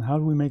perhaps. And how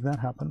do we make that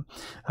happen?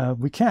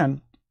 We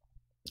can.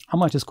 I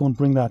might just go and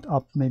bring that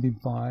up maybe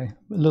by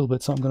a little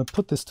bit. So I'm going to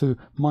put this to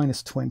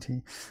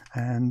 -20,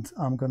 and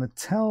I'm going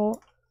to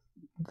tell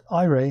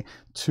Iray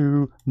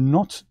to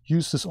not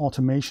use this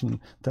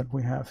automation that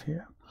we have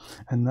here.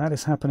 And that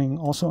is happening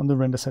also on the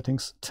render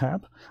settings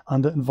tab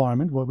under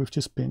environment, where we've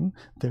just been.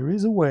 There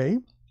is a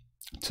way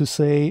to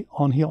say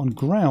on here on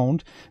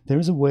ground, there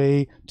is a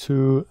way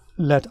to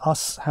let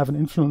us have an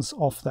influence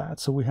of that.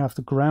 So we have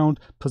the ground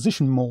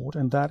position mode,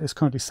 and that is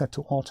currently set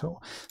to auto.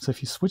 So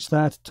if you switch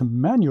that to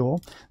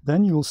manual,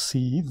 then you'll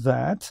see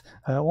that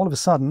all of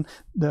a sudden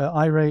the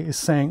Iray is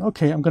saying,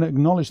 okay, I'm going to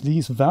acknowledge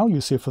these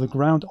values here for the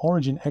ground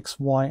origin X,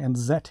 Y, and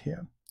Z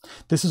here.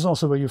 This is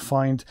also where you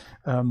find,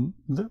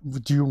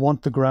 do you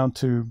want the ground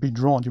to be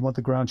drawn? Do you want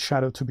the ground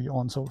shadow to be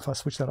on? So if I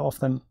switch that off,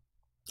 then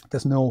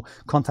there's no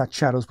contact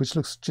shadows, which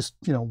looks just,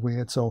 you know,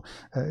 weird. So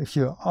if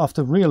you're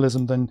after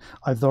realism, then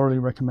I thoroughly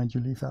recommend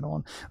you leave that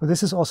on. But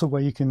this is also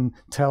where you can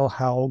tell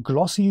how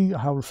glossy,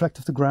 how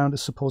reflective the ground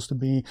is supposed to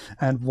be,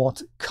 and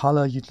what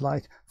color you'd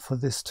like for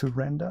this to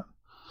render.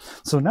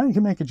 So now you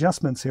can make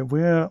adjustments here.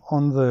 We're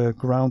on the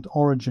ground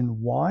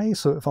origin Y.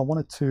 So if I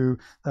wanted to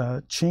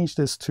change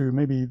this to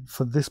maybe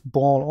for this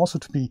ball also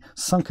to be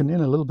sunken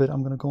in a little bit,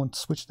 I'm going to go and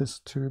switch this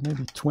to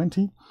maybe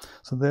 20.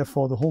 So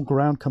therefore the whole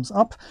ground comes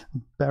up,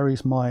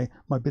 buries my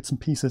bits and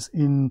pieces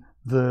in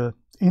the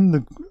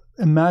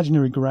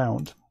imaginary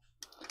ground.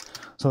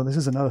 So this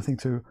is another thing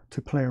to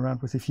play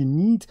around with. If you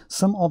need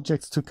some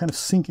objects to kind of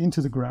sink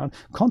into the ground,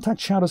 contact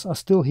shadows are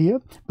still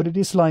here, but it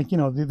is like, you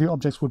know, the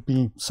objects would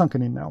be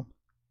sunken in now.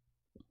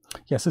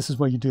 Yes, this is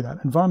where you do that.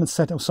 Environment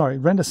set, oh, sorry,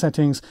 render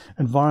settings,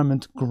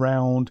 environment,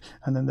 ground,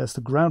 and then there's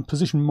the ground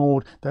position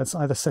mode that's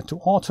either set to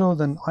auto,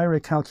 then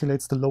Iray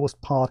calculates the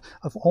lowest part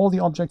of all the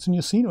objects in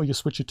your scene, or you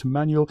switch it to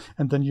manual,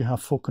 and then you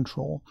have full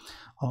control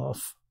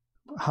of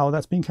how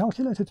that's being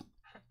calculated.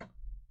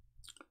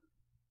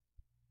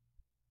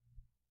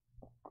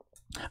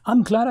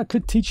 I'm glad I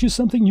could teach you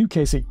something new,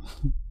 Casey.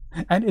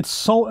 And it's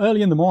so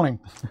early in the morning.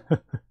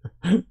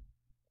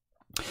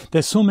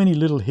 There's so many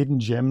little hidden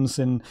gems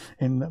in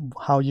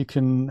how you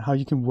can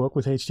work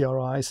with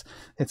HDRIs.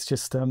 It's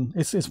just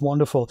it's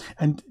wonderful.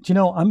 And you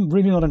know, I'm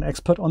really not an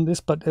expert on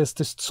this, but there's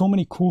just so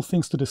many cool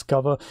things to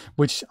discover,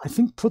 which I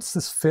think puts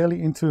this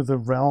fairly into the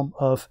realm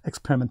of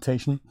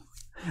experimentation.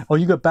 Oh,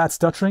 you got bad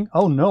stuttering?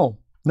 Oh no,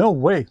 no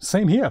way.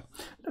 Same here.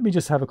 Let me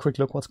just have a quick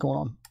look what's going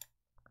on.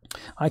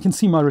 I can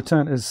see my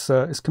return is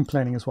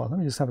complaining as well. Let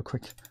me just have a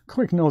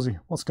quick nosy.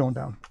 What's going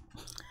down?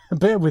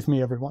 Bear with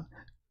me, everyone.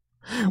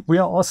 We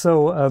are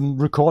also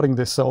recording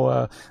this,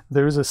 so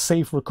there is a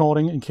safe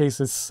recording in case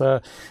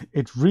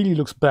it really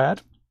looks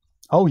bad.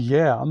 Oh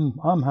yeah,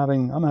 I'm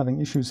having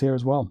issues here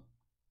as well.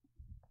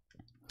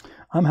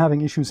 I'm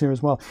having issues here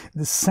as well.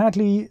 There's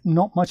sadly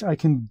not much I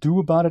can do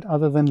about it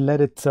other than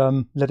let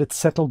it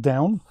settle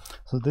down.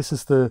 So this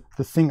is the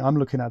thing I'm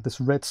looking at,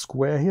 this red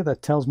square here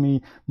that tells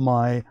me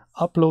my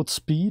upload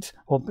speed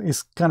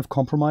is kind of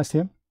compromised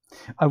here.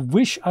 I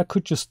wish I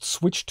could just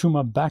switch to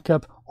my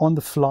backup on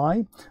the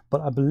fly,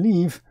 but I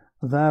believe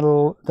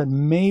that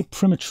may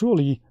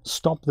prematurely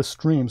stop the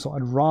stream. So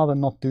I'd rather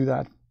not do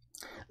that.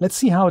 Let's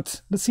see how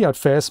it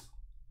fares.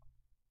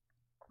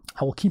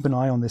 I will keep an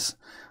eye on this,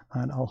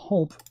 and I'll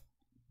hope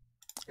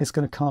it's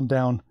going to calm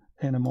down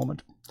in a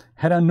moment.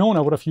 Had I known,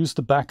 I would have used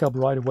the backup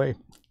right away.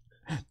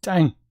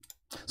 Dang.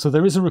 So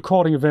there is a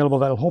recording available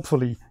that'll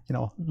hopefully, you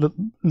know,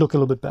 look a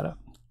little bit better.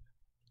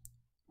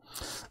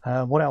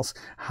 What else?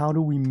 How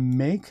do we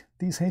make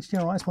these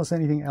HDRIs? Was there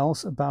anything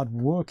else about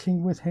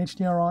working with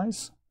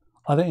HDRIs?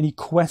 Are there any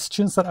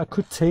questions that I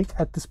could take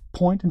at this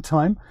point in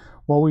time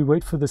while we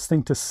wait for this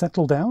thing to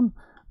settle down?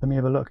 Let me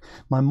have a look.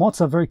 My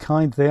mods are very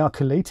kind. They are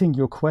collating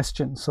your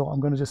questions. So I'm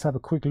going to just have a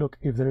quick look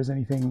if there is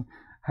anything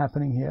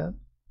happening here.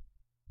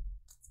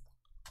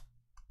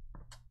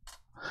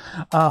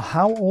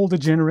 How old a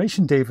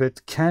generation,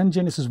 David? Can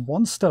Genesis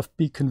 1 stuff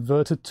be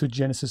converted to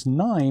Genesis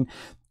 9?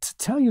 To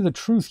tell you the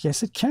truth,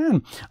 yes, it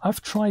can.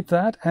 I've tried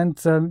that, and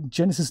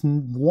Genesis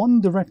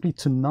 1 directly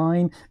to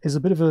 9 is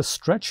a bit of a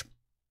stretch,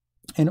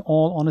 in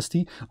all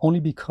honesty, only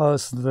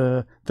because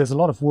there's a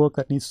lot of work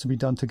that needs to be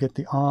done to get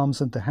the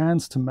arms and the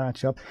hands to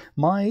match up.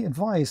 My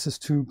advice is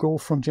to go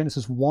from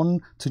Genesis 1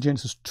 to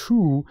Genesis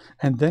 2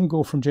 and then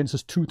go from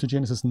Genesis 2 to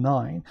Genesis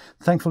 9.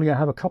 Thankfully, I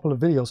have a couple of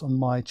videos on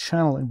my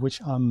channel in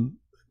which I'm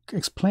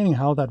explaining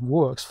how that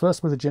works,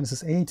 first with the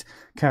Genesis 8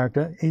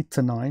 character, 8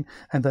 to 9,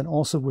 and then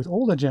also with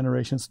older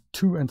generations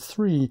 2 and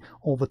 3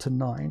 over to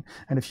 9.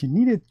 And if you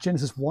needed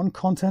Genesis 1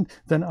 content,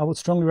 then I would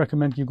strongly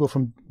recommend you go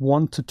from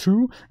 1 to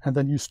 2 and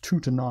then use 2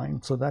 to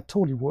 9. So that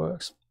totally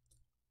works.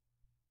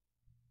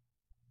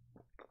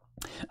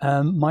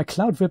 My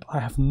Cloud VIP, I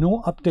have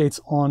no updates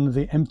on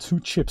the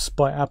M2 chips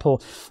by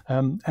Apple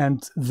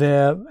and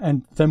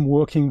them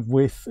working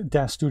with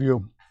Daz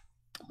Studio.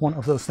 One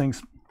of those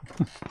things.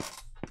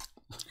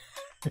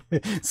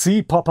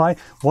 See, Popeye,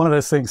 one of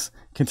those things.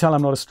 Can tell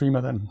I'm not a streamer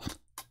then.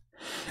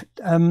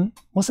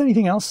 Was there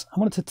anything else I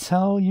wanted to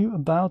tell you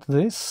about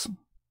this?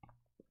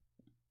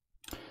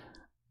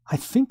 I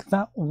think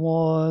that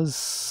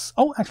was...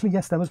 Oh, actually,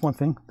 yes, there was one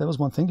thing. There was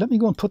one thing. Let me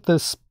go and put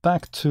this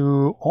back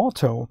to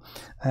auto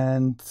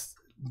and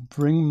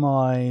bring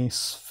my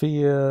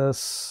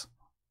spheres...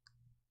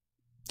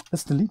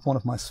 Let's delete one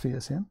of my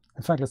spheres here.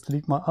 In fact, let's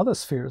delete my other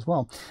sphere as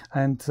well,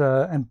 and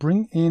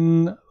bring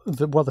in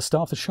the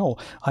star of the show.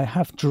 I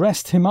have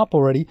dressed him up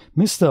already,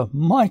 Mr.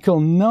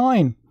 Micheal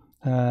 9.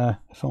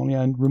 If only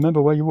I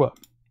remember where you were.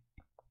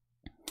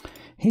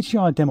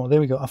 HDRI demo. There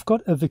we go. I've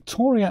got a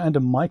Victoria and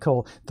a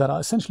Micheal that are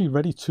essentially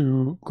ready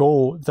to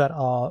go, that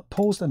are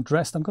posed and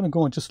dressed. I'm going to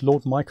go and just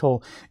load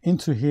Micheal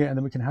into here, and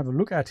then we can have a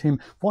look at him,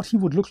 what he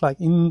would look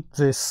like in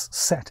this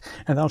set.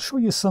 And I'll show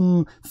you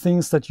some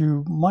things that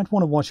you might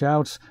want to watch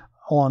out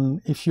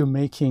on if you're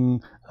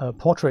making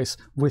portraits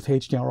with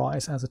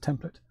HDRIs as a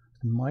template.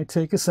 It might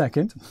take a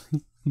second.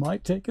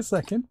 Might take a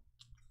second.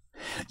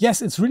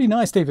 Yes, it's really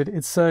nice, David.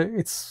 It's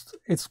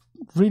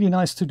really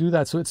nice to do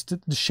that. So it's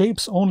the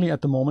shapes only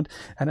at the moment.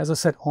 And as I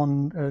said,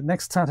 on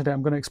next Saturday,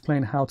 I'm going to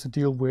explain how to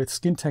deal with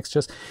skin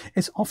textures.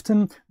 It's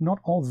often not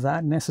all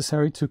that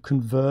necessary to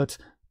convert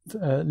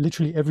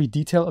literally every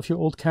detail of your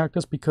old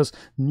characters, because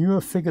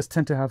newer figures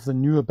tend to have the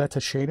newer, better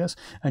shaders,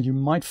 and you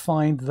might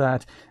find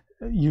that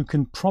you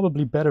can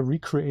probably better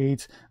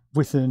recreate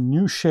with a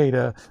new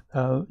shader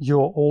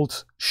your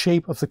old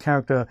shape of the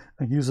character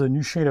and use a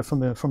new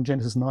shader from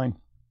Genesis 9.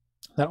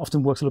 That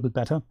often works a little bit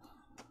better.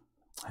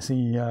 I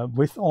see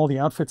with all the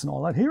outfits and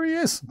all that. Here he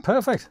is.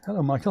 Perfect.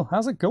 Hello, Michael.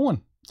 How's it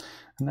going?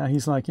 And now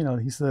he's like, you know,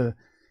 he's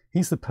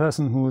the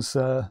person who's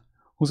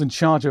in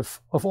charge of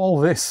all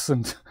this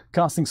and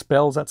casting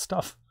spells, that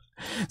stuff.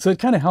 So it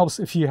kind of helps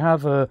if you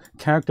have a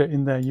character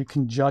in there, you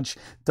can judge,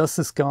 does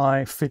this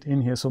guy fit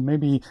in here? So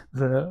maybe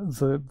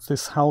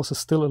this house is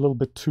still a little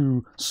bit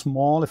too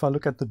small. If I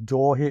look at the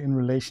door here in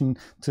relation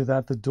to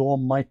that, the door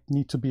might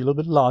need to be a little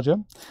bit larger.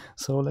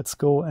 So let's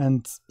go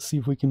and see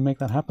if we can make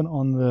that happen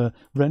on the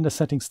render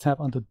settings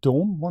tab under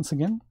dome once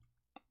again.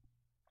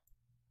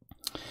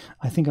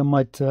 I think I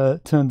might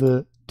turn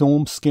the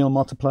dome scale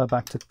multiplier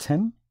back to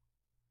 10.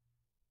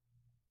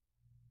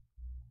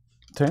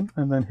 10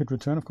 and then hit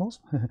return, of course.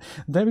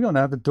 There we go.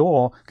 Now the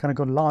door kind of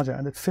got larger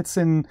and it fits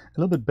in a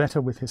little bit better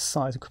with his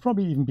size. It could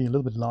probably even be a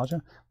little bit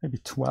larger, maybe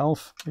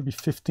 12, maybe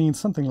 15,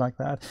 something like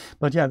that.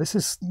 But yeah, this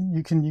is,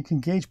 you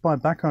can gauge by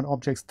background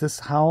objects,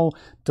 this, how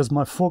does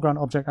my foreground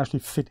object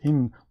actually fit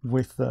in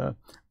with the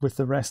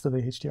rest of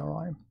the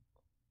HDRI.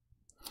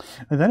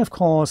 And then, of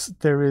course,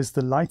 there is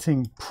the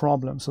lighting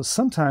problem. So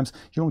sometimes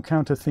you'll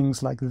encounter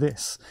things like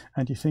this,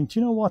 and you think,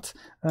 you know what,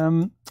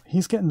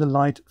 he's getting the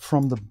light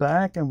from the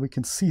back, and we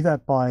can see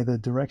that by the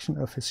direction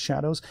of his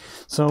shadows.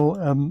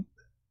 So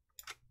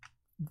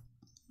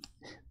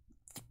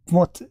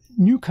what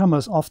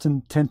newcomers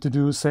often tend to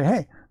do is say,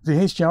 hey, the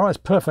HDRI is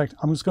perfect.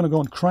 I'm just going to go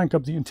and crank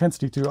up the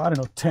intensity to, I don't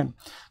know, 10.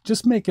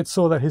 Just make it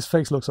so that his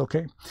face looks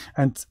okay.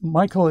 And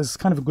Micheal is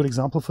kind of a good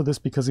example for this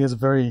because he has a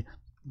very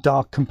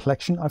dark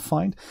complexion, I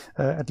find,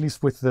 at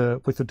least with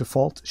the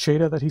default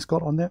shader that he's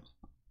got on there.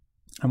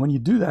 And when you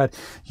do that,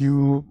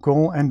 you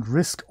go and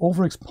risk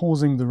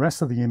overexposing the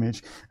rest of the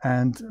image,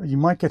 and you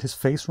might get his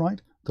face right.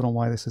 Don't know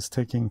why this is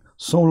taking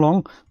so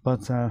long,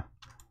 but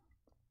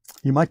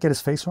you might get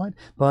his face right,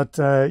 but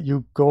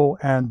you go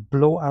and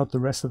blow out the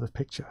rest of the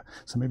picture.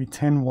 So maybe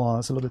 10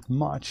 was a little bit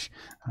much.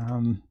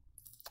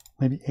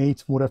 Maybe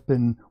 8 would have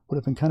been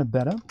kind of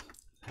better,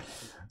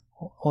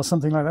 or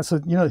something like that. So,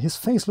 you know, his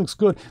face looks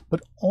good, but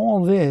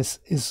all this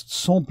is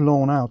so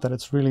blown out that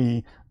it's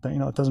really, that, you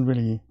know, it doesn't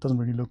really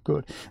look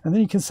good. And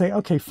then you can say,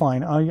 okay,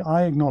 fine,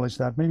 I acknowledge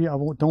that. Maybe I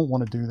don't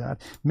want to do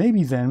that.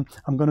 Maybe then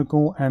I'm going to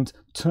go and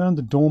turn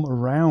the dome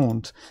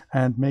around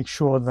and make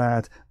sure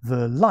that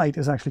the light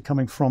is actually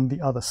coming from the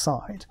other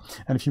side.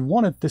 And if you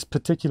wanted this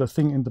particular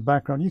thing in the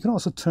background, you can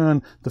also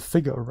turn the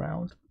figure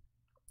around.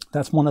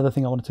 That's one other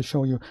thing I wanted to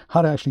show you,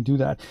 how to actually do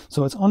that.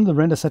 So it's on the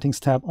render settings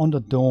tab under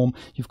dome.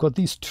 You've got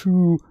these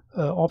two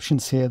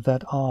options here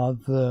that are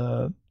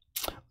the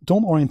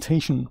dome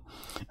orientation.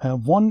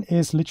 One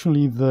is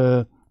literally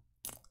the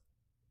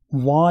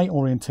Y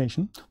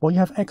orientation. Well, you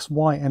have X,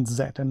 Y, and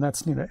Z, and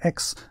that's, you know,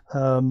 X,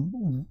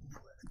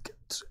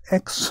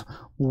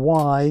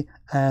 Y,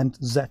 and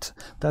Z.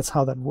 That's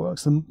how that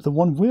works. And the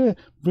one we're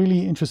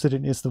really interested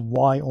in is the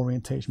Y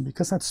orientation,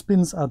 because that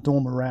spins our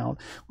dome around.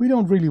 We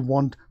don't really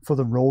want for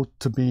the road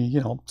to be,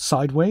 you know,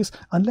 sideways,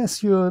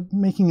 unless you're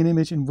making an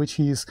image in which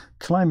he's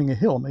climbing a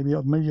hill. Maybe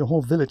your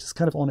whole village is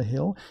kind of on a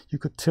hill. You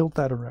could tilt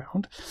that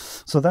around.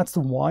 So that's the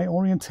Y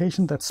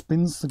orientation that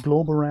spins the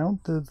globe around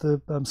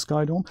the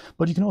sky dome.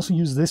 But you can also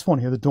use this one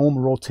here, the dome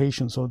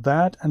rotation. So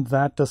that and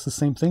that does the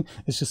same thing.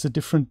 It's just a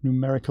different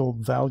numerical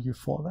value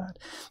for that.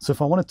 So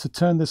if I wanted to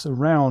turn this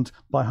around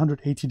by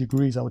 180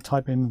 degrees, I would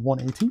type in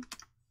 180.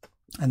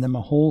 And then my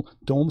whole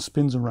dome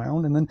spins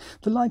around, and then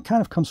the light kind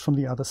of comes from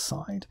the other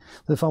side.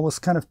 So if I was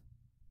kind of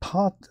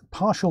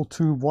partial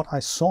to what I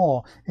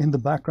saw in the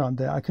background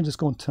there, I can just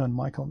go and turn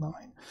Micheal 9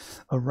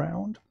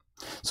 around.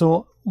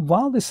 So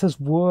while this has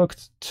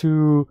worked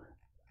to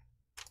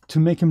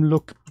make him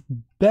look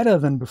better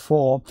than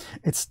before,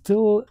 it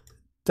still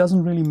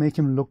doesn't really make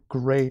him look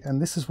great. And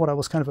this is what I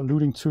was kind of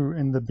alluding to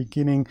in the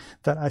beginning,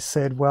 that I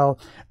said, well,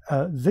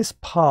 this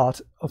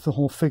part of the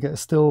whole figure is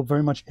still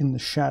very much in the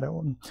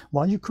shadow. And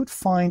while you could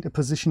find a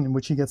position in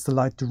which he gets the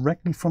light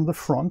directly from the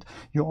front,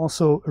 you're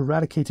also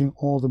eradicating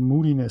all the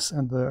moodiness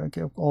and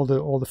all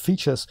the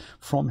features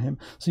from him.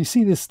 So you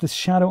see this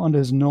shadow under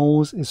his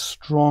nose is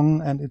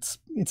strong and it's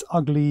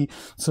ugly.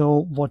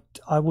 So what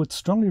I would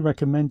strongly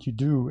recommend you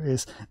do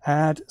is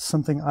add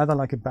something either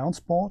like a bounce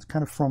board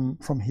kind of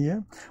from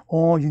here,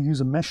 or you use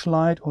a mesh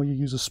light, or you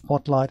use a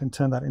spotlight and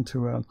turn that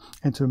into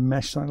a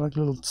mesh, like a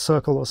little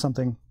circle or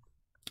something,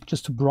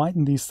 just to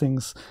brighten these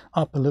things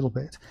up a little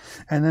bit.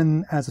 And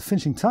then as a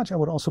finishing touch, I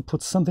would also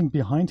put something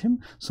behind him,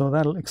 so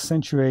that'll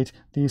accentuate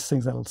these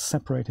things, that'll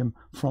separate him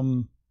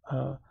from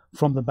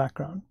the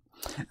background.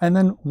 And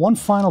then one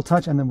final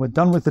touch, and then we're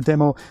done with the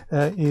demo,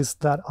 is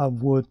that I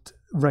would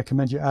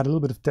recommend you add a little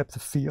bit of depth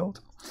of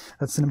field.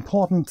 That's an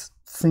important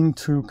thing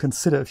to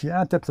consider. If you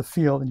add depth of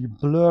field and you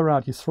blur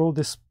out, you throw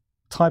this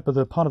type of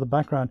the part of the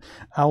background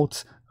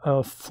out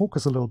of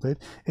focus a little bit,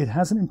 it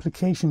has an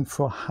implication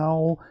for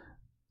how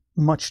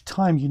much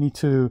time you need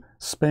to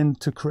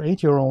spend to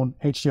create your own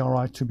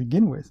HDRI to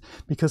begin with.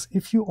 Because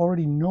if you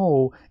already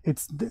know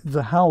it's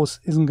the house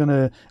isn't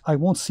gonna, I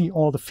won't see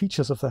all the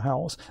features of the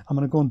house, I'm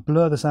gonna go and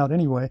blur this out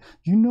anyway,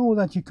 you know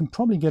that you can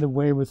probably get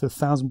away with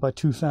 1000 by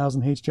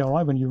 2000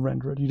 HDRI when you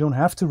render it. You don't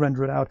have to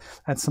render it out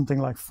at something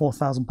like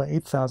 4000 by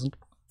 8000.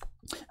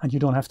 And you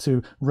don't have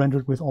to render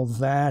it with all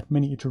that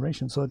many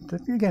iterations. So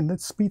again,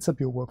 that speeds up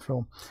your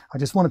workflow. I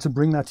just wanted to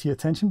bring that to your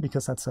attention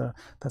because that's an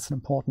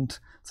important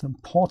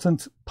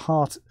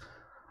part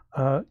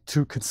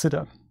to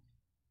consider.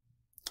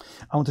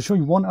 I want to show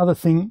you one other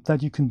thing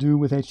that you can do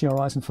with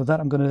HDRIs, and for that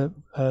I'm going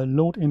to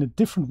load in a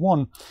different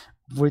one,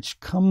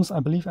 which comes, I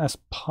believe, as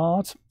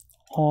part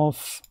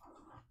of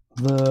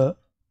the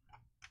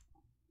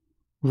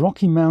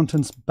Rocky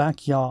Mountains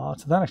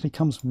backyard. That actually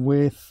comes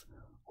with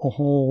a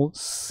whole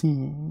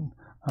scene.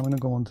 I'm going to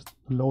go and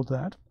load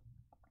that.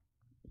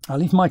 I'll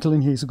leave Micheal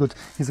in here.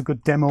 He's a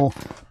good demo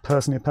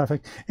person here.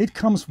 Perfect. It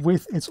comes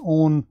with its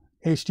own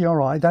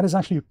HDRI. That is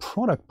actually a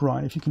product,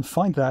 Brian, if you can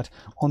find that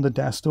on the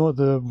Daz Store.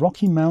 The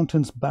Rocky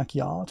Mountains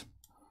backyard.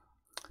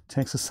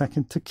 Takes a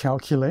second to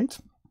calculate.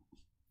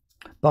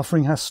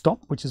 Buffering has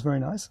stopped, which is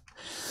very nice.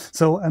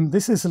 So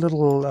this is a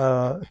little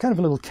kind of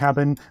a little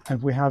cabin,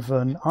 and we have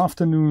an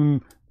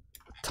afternoon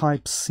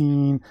type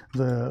scene.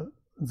 The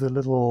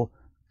little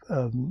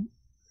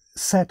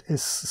set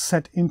is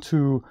set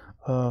into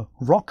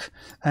rock,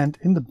 and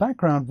in the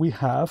background we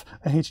have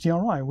a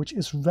HDRI, which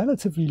is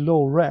relatively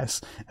low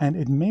res, and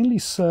it mainly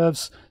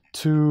serves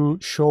to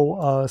show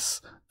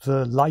us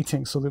the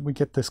lighting so that we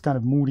get this kind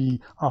of moody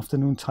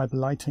afternoon type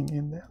lighting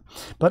in there.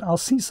 But I'll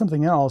see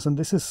something else, and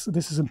this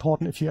is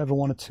important if you ever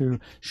wanted to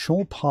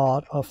show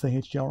part of the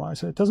HDRI.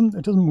 So it doesn't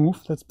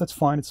move. That's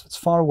fine. It's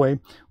far away.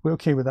 We're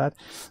okay with that.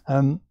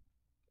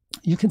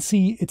 You can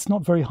see it's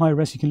not very high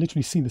res. You can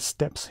literally see the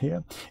steps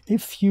here.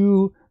 If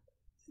you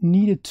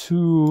needed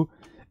to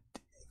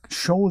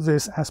show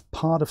this as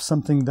part of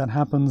something that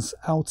happens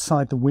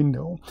outside the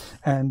window,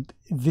 and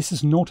this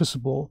is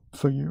noticeable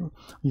for you,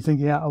 you think,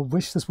 yeah, I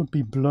wish this would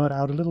be blurred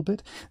out a little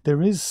bit.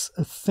 There is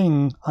a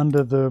thing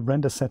under the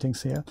render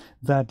settings here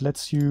that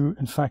lets you,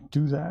 in fact,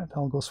 do that.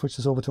 I'll go switch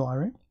this over to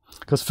Iray,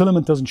 because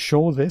Filament doesn't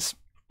show this.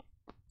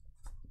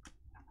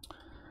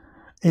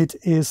 It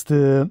is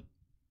the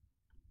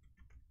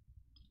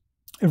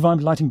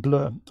environment lighting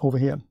blur over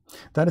here.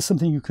 That is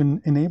something you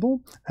can enable,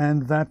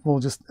 and that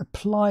will just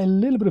apply a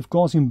little bit of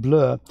Gaussian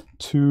blur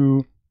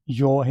to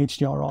your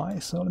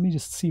HDRI. So let me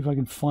just see if I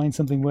can find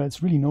something where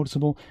it's really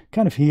noticeable.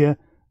 Kind of here,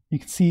 you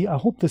can see, I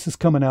hope this is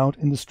coming out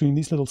in the stream,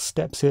 these little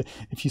steps here.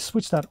 If you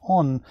switch that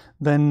on,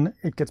 then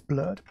it gets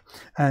blurred.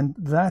 And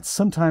that's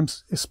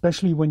sometimes,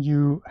 especially when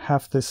you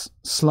have this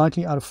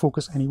slightly out of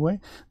focus anyway,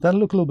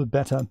 that'll look a little bit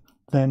better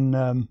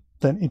than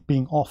it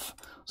being off.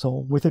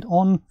 So with it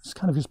on, it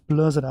kind of just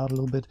blurs it out a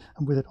little bit,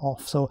 and with it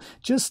off. So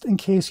just in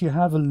case you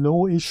have a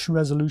low-ish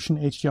resolution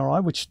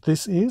HDRI, which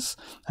this is,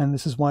 and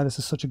this is why this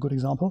is such a good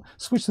example,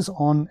 switch this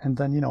on, and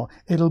then, you know,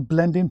 it'll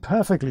blend in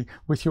perfectly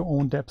with your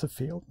own depth of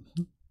field.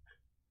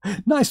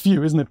 Nice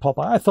view, isn't it,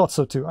 Popeye? I thought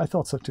so too. I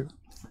thought so too.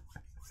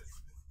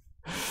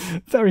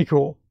 Very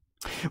cool.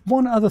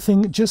 One other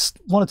thing,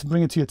 just wanted to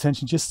bring it to your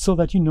attention, just so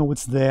that you know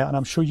it's there, and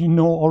I'm sure you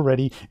know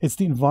already, it's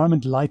the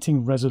environment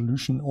lighting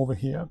resolution over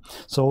here.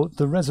 So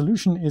the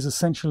resolution is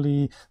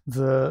essentially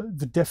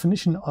the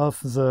definition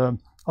of the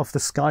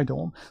sky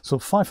dome. So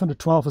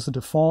 512 is the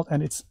default,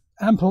 and it's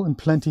ample and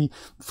plenty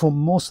for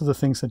most of the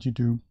things that you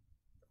do.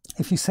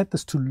 If you set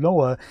this to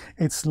lower,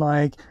 it's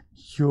like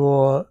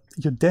you're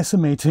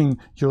decimating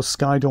your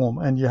sky dome,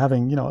 and you're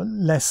having, you know,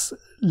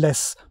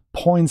 less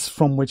points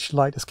from which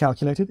light is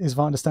calculated, if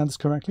I understand this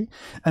correctly.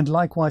 And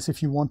likewise,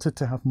 if you wanted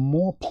to have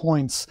more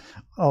points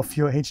of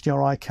your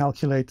HDRI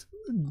calculate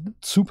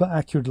super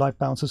accurate light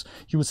bounces,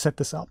 you would set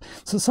this up.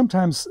 So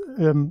sometimes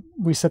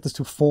we set this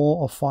to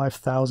 4,000 or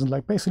 5,000,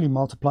 like basically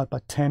multiplied by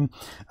 10.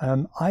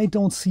 I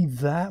don't see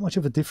that much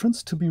of a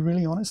difference, to be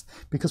really honest,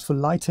 because for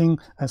lighting,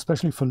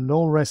 especially for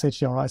low res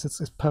HDRIs,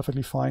 it's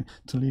perfectly fine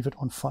to leave it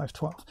on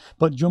 512.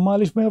 But your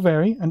mileage may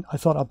vary, and I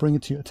thought I'll bring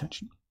it to your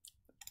attention.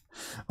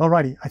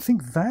 Alrighty, I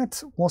think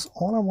that was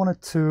all I wanted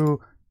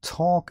to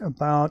talk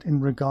about in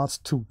regards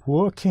to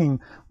working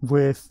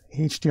with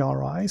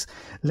HDRIs.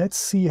 Let's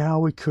see how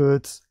we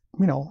could,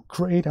 you know,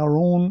 create our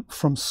own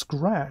from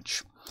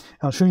scratch.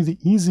 I'll show you the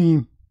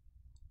easy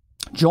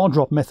jaw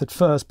drop method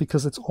first,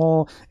 because it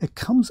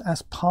comes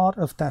as part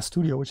of Daz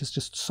Studio, which is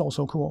just so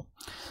cool.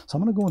 So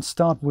I'm going to go and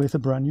start with a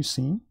brand new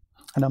scene.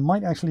 And I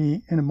might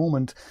actually, in a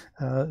moment,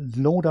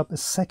 load up a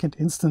second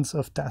instance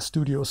of Daz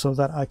Studio so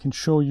that I can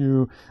show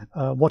you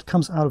what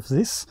comes out of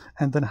this,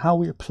 and then how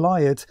we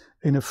apply it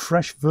in a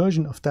fresh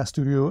version of Daz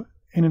Studio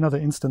in another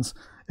instance,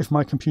 if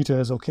my computer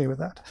is okay with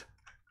that.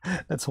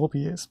 Let's hope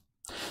he is.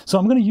 So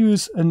I'm going to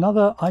use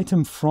another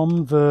item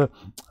from the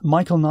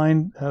Micheal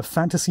 9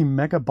 Fantasy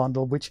Mega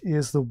Bundle, which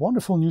is the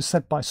wonderful new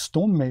set by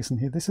Stonemason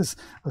here. This is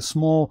a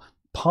small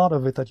part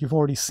of it that you've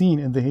already seen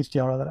in the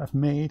HDRI that I've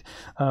made.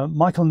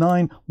 Micheal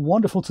 9,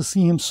 wonderful to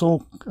see him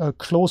so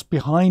close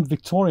behind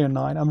Victoria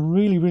 9. I'm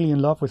really, really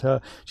in love with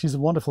her. She's a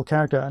wonderful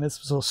character, and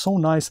it's so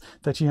nice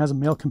that she has a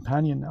male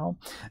companion now.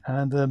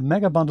 And the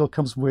mega bundle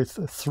comes with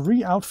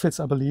 3 outfits,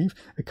 I believe.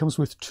 It comes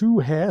with 2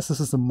 hairs. This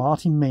is the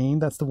Marty mane.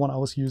 That's the one I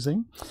was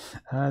using.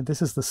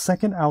 This is the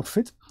second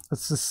outfit.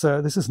 This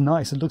is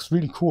nice. It looks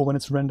really cool when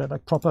it's rendered,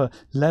 like proper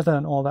leather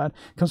and all that.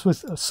 It comes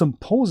with some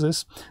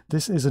poses.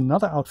 This is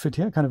another outfit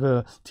here, kind of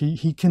a,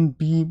 he can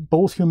be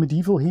both your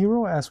medieval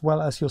hero as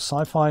well as your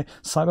sci-fi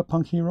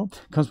cyberpunk hero.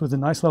 It comes with a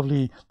nice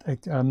lovely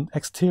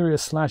exterior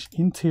 /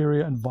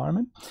 interior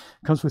environment.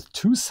 It comes with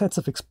 2 sets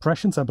of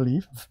expressions, I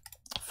believe.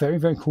 Very,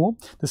 very cool.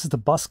 This is the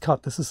buzz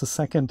cut. This is the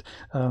second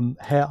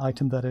hair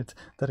item that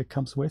it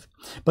comes with.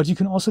 But you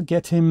can also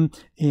get him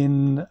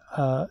in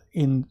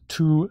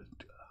 2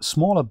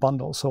 smaller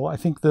bundles. So I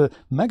think the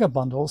mega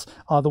bundles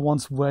are the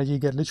ones where you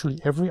get literally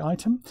every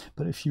item.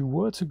 But if you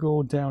were to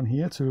go down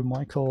here to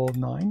Micheal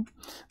 9,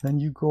 then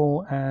you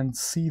go and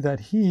see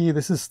that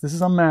this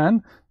is our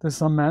man. This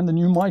is our man, the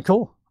new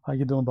Micheal. How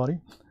you doing,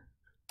 buddy?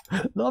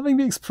 Loving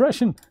the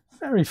expression.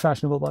 Very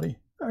fashionable, buddy.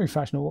 Very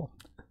fashionable.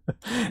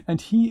 And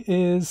he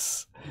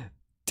is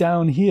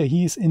down here.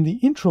 He is in the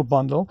intro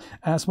bundle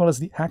as well as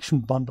the action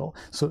bundle.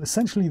 So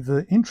essentially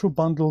the intro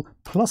bundle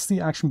plus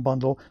the action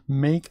bundle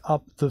make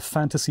up the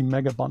fantasy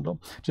mega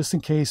bundle. Just in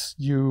case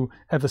you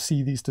ever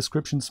see these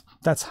descriptions,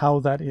 that's how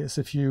that is.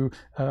 If you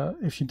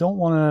don't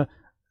want to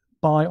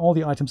buy all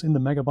the items in the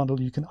mega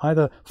bundle, you can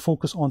either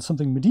focus on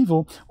something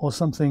medieval or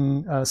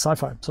something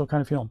sci-fi. So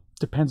kind of,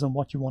 depends on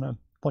what you want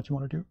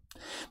to do.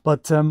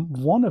 But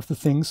one of the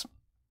things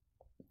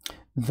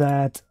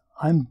that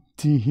I'm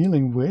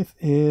dealing with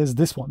is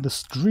this one, the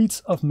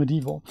Streets of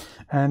Medieval.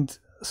 And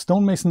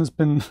Stonemason has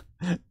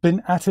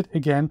been at it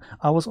again.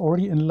 I was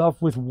already in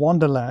love with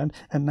Wonderland,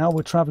 and now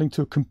we're traveling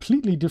to a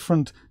completely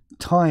different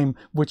time,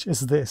 which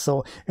is this.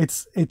 So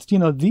it's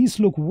these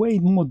look way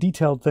more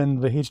detailed than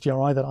the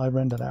HDRI that I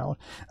rendered out.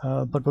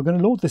 But we're going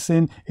to load this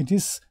in. It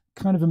is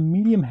kind of a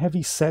medium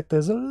heavy set.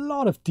 There's a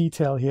lot of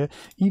detail here,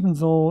 even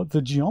though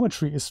the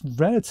geometry is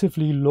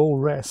relatively low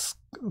res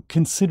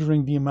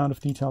considering the amount of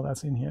detail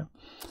that's in here.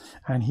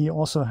 And he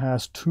also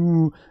has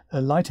 2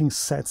 lighting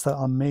sets that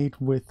are made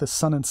with the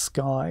sun and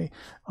sky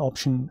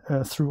option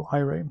through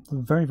Iray.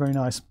 Very, very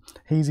nice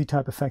hazy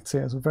type effects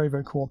here. So very,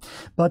 very cool.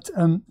 But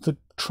the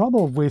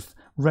trouble with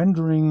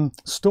rendering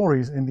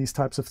stories in these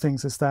types of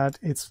things is that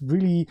it's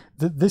really,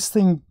 this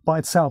thing by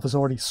itself is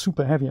already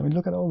super heavy. I mean,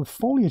 look at all the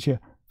foliage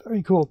here.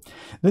 Very cool.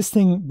 This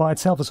thing by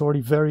itself is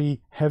already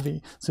very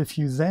heavy. So if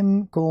you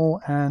then go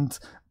and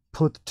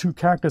put 2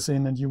 characters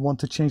in and you want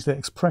to change their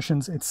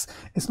expressions, it's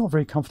not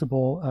very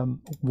comfortable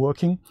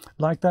working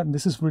like that. And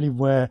this is really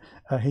where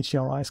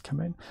HDRIs come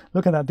in.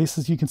 Look at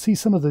that. You can see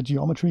some of the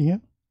geometry here,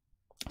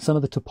 some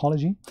of the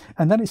topology,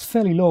 and that is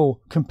fairly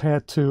low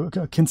compared to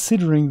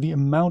considering the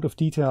amount of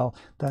detail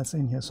that's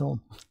in here. So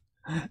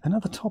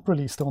another top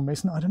release,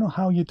 Stonemason. I don't know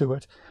how you do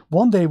it.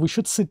 One day we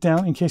should sit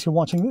down, in case you're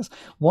watching this,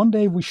 one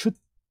day we should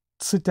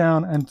sit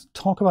down and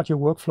talk about your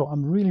workflow.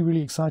 I'm really,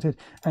 really excited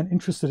and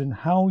interested in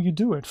how you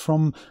do it,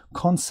 from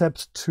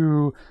concept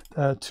to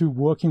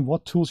working,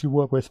 what tools you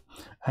work with,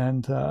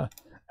 and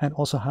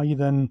also how you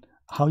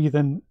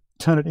then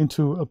turn it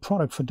into a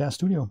product for Daz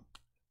Studio.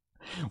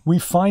 We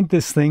find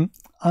this thing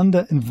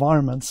under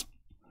environments.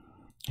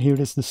 Here it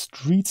is, the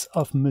Streets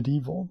of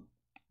Medieval.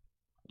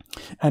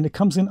 And it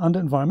comes in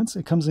under environments.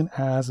 It comes in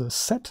as a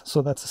set,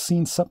 so that's a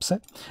scene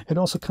subset. It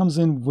also comes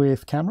in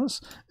with cameras.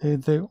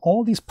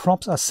 All these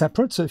props are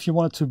separate, so if you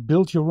wanted to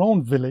build your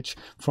own village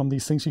from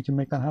these things, you can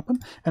make that happen.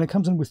 And it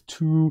comes in with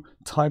 2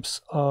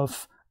 types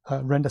of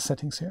render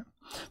settings here.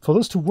 For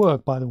those to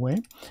work, by the way,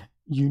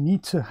 you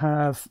need to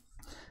have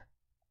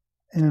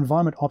an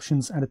environment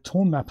options and a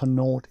tone mapper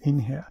node in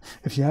here.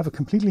 If you have a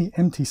completely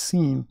empty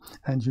scene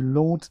and you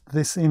load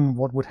this in,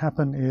 what would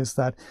happen is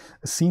that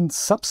a scene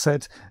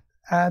subset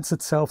adds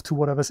itself to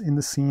whatever's in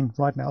the scene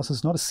right now. So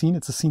it's not a scene,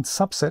 it's a scene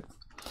subset,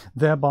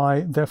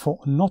 therefore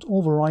not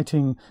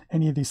overwriting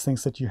any of these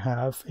things that you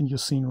have in your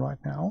scene right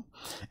now.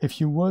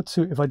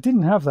 If I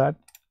didn't have that,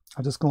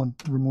 I'll just go and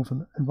remove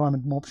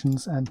environment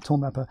options and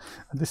tone mapper.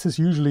 And this is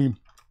usually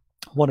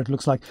what it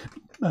looks like.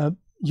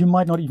 You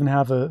might not even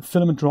have a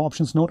filament draw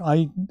options node.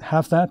 I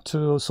have that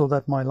so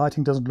that my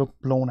lighting doesn't look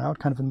blown out,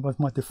 kind of with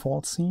my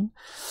default scene.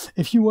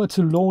 If you were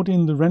to load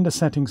in the render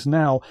settings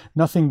now,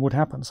 nothing would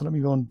happen. So let me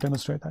go and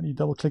demonstrate that. You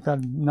double click that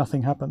and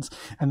nothing happens.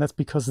 And that's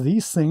because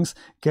these things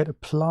get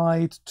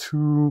applied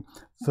to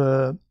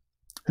the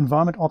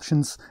environment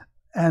options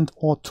and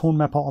or tone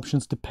mapper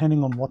options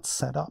depending on what's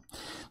set up.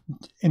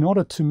 In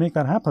order to make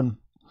that happen,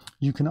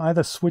 you can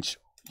either switch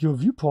your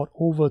viewport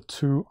over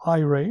to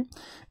Iray,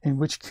 in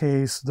which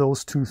case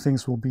those 2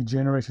 things will be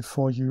generated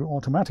for you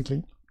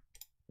automatically.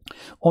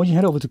 Or you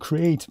head over to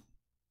create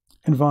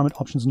environment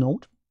options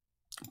node,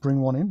 bring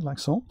one in like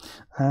so,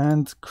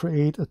 and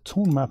create a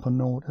tone mapper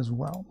node as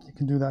well. You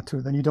can do that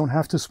too. Then you don't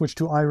have to switch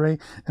to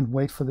Iray and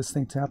wait for this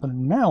thing to happen.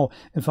 And now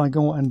if I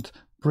go and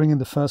bring in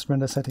the first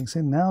render settings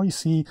in, now you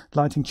see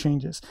lighting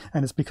changes.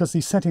 And it's because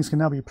these settings can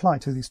now be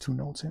applied to these two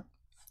nodes here.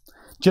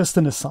 Just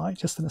an aside,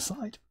 just an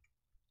aside.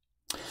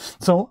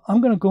 So I'm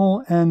going to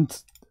go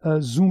and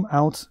zoom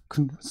out,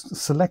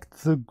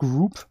 select the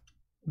group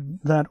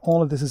that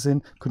all of this is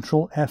in,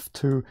 Control F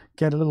to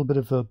get a little bit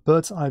of a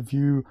bird's eye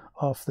view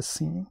of the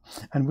scene.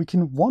 And we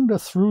can wander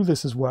through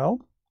this as well.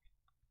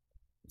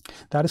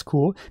 That is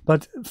cool.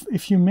 But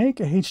if you make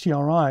a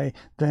HDRI,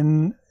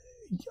 then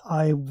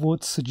I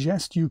would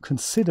suggest you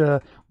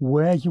consider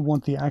where you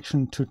want the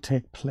action to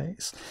take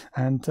place.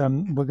 And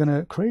we're going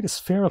to create a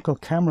spherical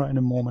camera in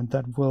a moment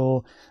that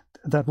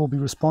will be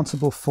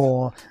responsible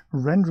for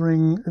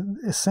rendering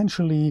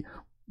essentially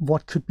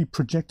what could be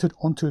projected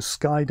onto a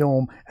sky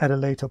dome at a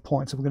later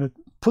point. So we're going to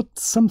put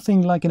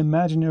something like an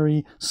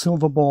imaginary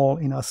silver ball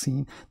in our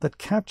scene that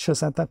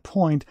captures at that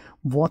point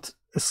what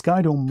a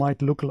sky dome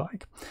might look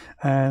like.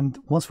 And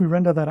once we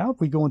render that out,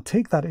 we go and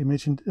take that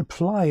image and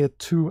apply it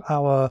to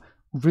our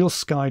real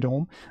sky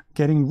dome,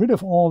 getting rid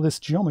of all this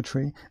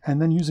geometry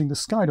and then using the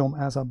sky dome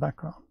as our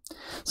background.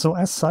 So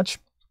as such,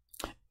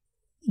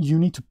 you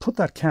need to put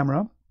that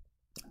camera,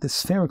 the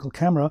spherical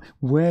camera,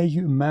 where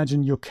you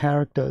imagine your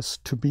characters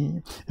to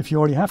be. If you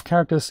already have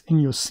characters in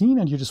your scene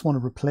and you just want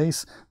to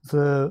replace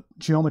the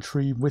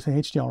geometry with a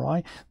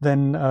HDRI,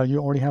 then you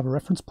already have a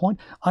reference point.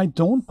 I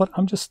don't, but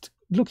I'm just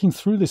looking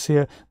through this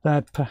here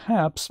that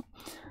perhaps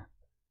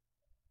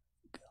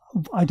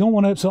I don't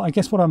want to. So I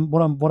guess what I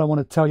want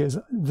to tell you is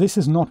this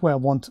is not where I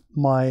want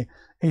my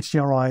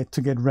HDRI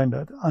to get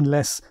rendered,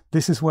 unless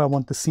this is where I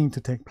want the scene to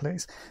take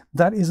place.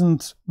 That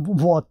isn't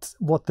what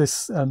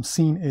this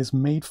scene is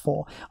made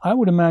for. I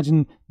would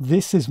imagine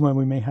this is when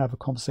we may have a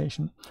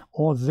conversation,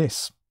 or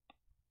this,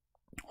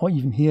 or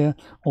even here,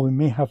 or we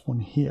may have one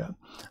here,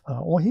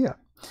 or here.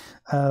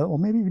 Or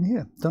maybe even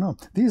here, don't know.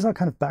 These are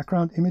kind of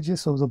background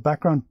images, so the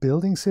background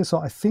buildings here. So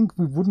I think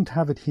we wouldn't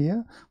have it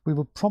here. We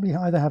will probably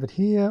either have it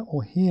here,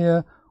 or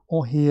here,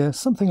 or here,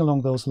 something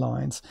along those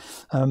lines.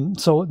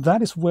 So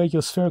that is where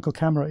your spherical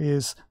camera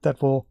is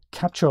that will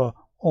capture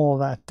all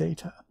that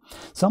data.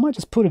 So I might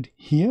just put it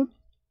here,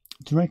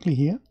 directly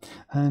here.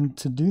 And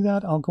to do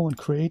that, I'll go and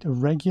create a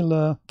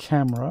regular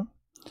camera.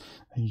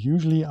 And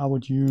usually I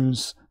would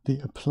use the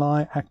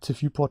apply active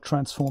viewport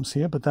transforms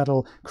here, but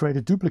that'll create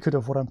a duplicate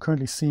of what I'm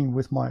currently seeing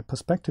with my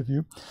perspective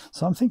view.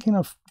 So I'm thinking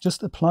of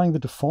just applying the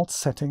default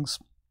settings,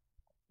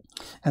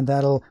 and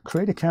that'll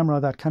create a camera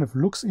that kind of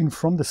looks in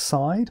from the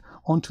side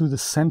onto the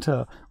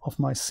center of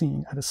my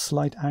scene at a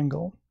slight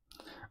angle.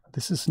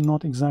 This is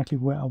not exactly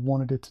where I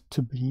wanted it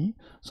to be,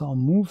 so I'll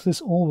move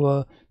this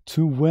over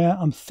to where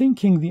I'm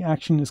thinking the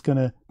action is going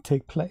to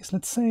take place.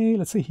 Let's say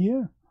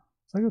here.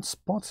 Is that a good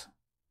spot?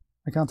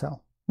 I can't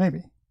tell.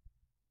 Maybe.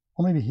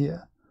 Or maybe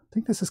here. I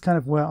think this is kind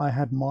of where I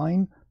had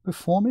mine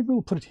before. Maybe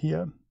we'll put it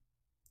here.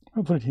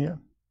 We'll put it here.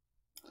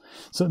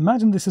 So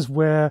imagine this is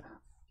where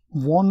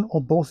one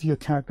or both of your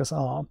characters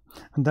are,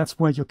 and that's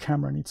where your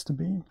camera needs to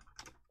be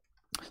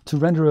to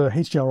render a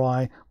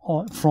HDRI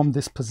from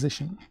this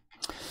position.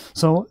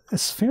 So a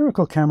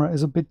spherical camera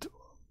is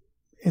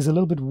a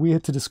little bit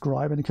weird to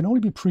describe, and it can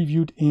only be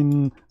previewed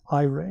in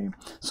Iray.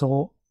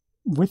 So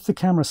with the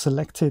camera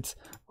selected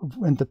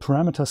and the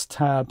parameters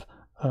tab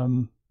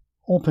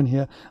open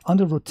here,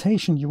 under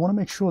rotation, you want to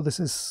make sure this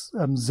is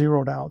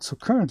zeroed out. So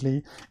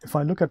currently, if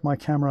I look at my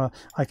camera,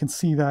 I can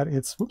see that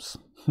it's, whoops,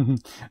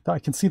 I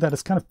can see that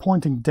it's kind of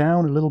pointing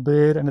down a little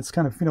bit, and it's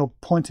kind of,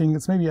 pointing,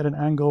 it's maybe at an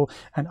angle,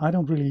 and I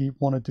don't really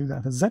want to do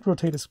that. The Z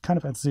rotate is kind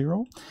of at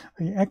 0.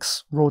 The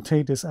X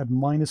rotate is at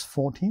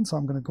 -14, so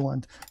I'm going to go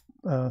and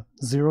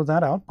zero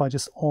that out by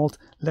just Alt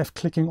left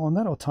clicking on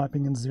that or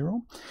typing in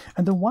 0.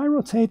 And the Y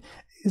rotate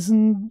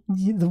isn't,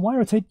 the Y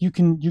rotate you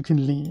can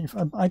leave.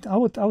 I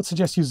would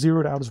suggest you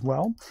zero it out as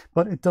well,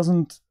 but it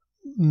doesn't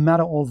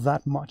matter all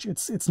that much.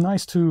 It's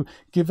nice to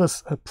give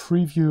us a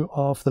preview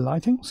of the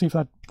lighting, see if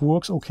that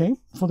works okay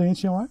for the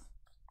HDRI.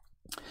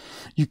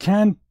 You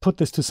can put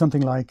this to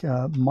something like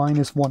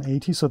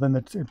 -180, so then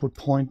it would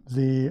point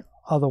the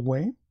other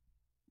way.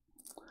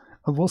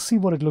 We'll see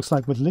what it looks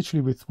like with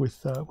literally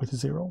with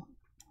 0.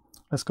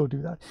 Let's go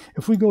do that.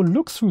 If we go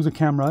look through the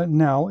camera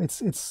now,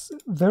 it's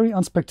very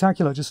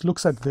unspectacular. It just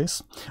looks at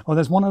this. Oh,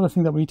 there's one other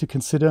thing that we need to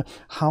consider: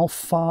 how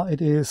far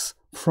it is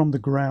from the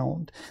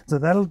ground. So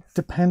that'll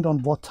depend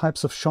on what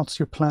types of shots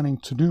you're planning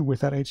to do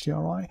with that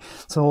HDRI.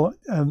 So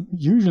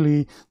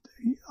usually,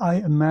 I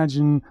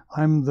imagine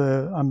I'm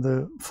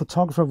the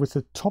photographer with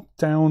the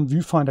top-down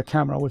viewfinder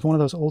camera with one of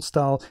those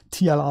old-style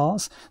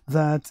TLRs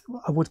that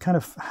I would kind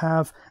of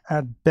have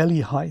at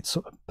belly height,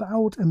 so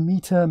about a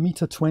meter,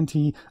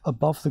 1.20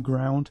 above the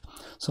ground.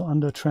 So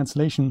under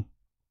translation,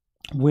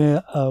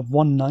 we're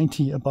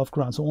 190 above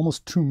ground, so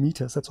almost 2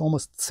 meters. That's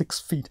almost 6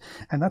 feet,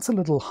 and that's a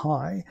little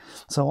high.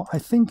 So I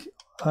think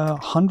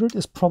 100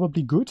 is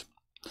probably good.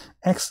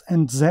 X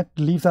and Z,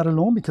 leave that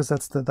alone because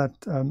that's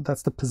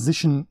the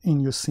position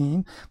in your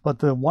scene. But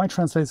the Y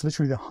translate is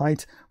literally the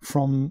height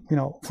from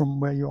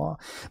from where you are.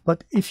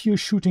 But if you're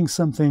shooting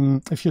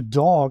something, if your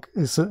dog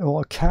is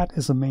or a cat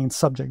is a main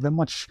subject, they're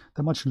much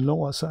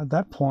lower. So at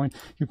that point,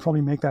 you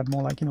probably make that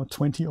more like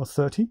 20 or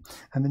 30,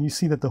 and then you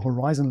see that the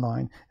horizon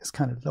line is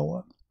kind of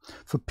lower.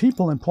 For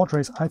people and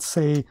portraits, I'd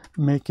say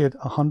make it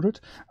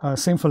 100.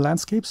 Same for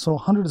landscapes. So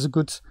 100 is a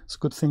good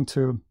thing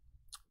to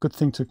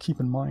keep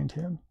in mind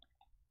here.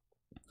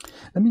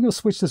 Let me go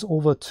switch this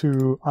over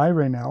to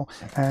Iray now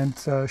and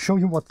show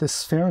you what this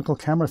spherical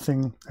camera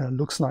thing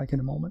looks like in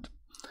a moment.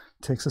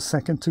 Takes a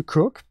second to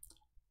cook.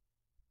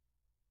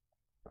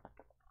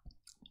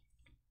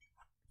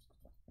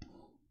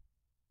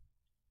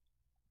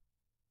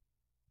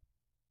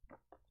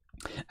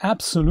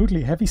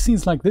 Absolutely. Heavy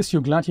scenes like this,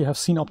 you're glad you have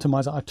Scene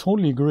Optimizer. I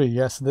totally agree.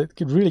 Yes, that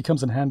it really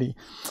comes in handy,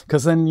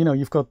 because then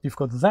you've got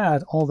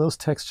that, all those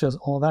textures,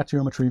 all that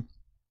geometry.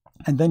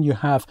 And then you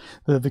have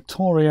the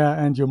Victoria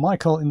and your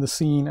Micheal in the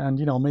scene, and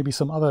maybe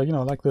some other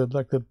like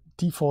the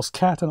D-Force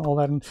cat and all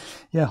that, and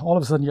yeah, all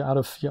of a sudden you're out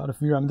of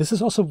view. I mean, this is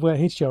also where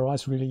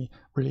HDRIs really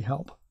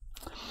help.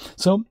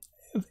 So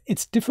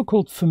it's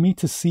difficult for me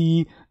to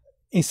see,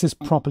 is this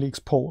properly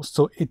exposed?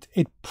 So it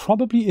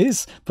probably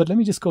is, but let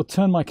me just go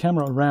turn my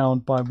camera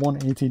around by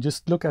 180.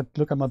 Just look at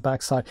my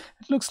backside.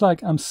 It looks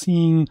like I'm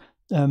seeing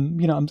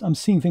I'm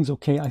seeing things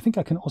okay. I think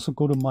I can also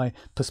go to my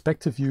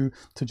perspective view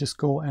to just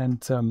go and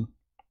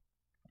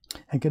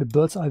get a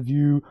bird's eye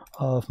view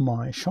of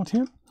my shot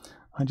here,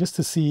 and just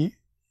to see,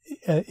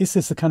 is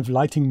this the kind of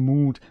lighting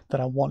mood that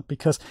I want?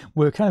 Because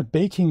we're kind of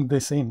baking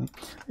this into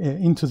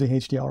the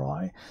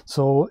HDRI.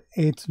 So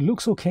it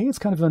looks okay. It's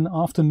kind of an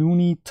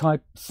afternoony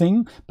type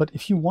thing. But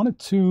if you wanted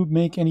to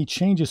make any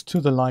changes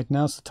to the light,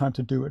 now's the time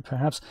to do it,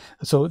 perhaps.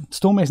 So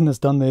Stonemason has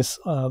done this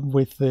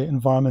with the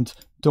environment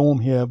dome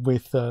here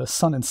with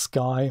sun and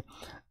sky,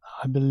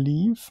 I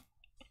believe.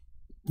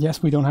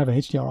 Yes, we don't have a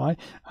HDRI,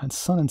 and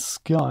sun and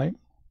sky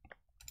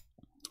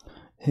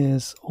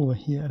is over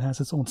here. It has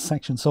its own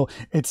section. So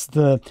it's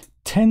the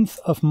 10th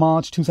of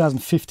March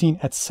 2015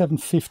 at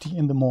 7:50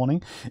 in the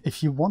morning.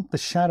 If you want the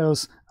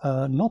shadows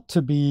not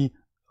to be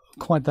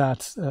quite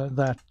that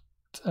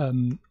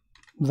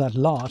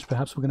large,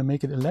 perhaps we're going to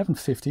make it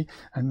 11:50,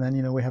 and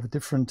then we have a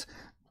different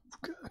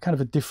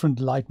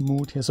light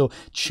mood here. So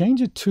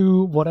change it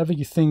to whatever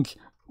you think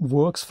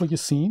works for your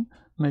scene.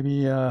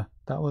 Maybe that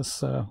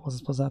was I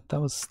was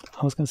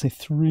going to say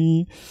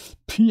 3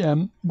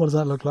 p.m. What does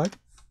that look like?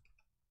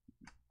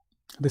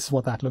 This is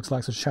what that looks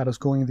like. So shadows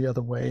going the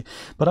other way.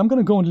 But I'm going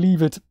to go and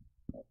leave it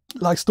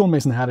like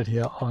Stonemason had it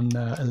here on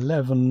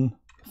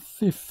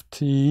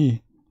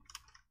 11:50.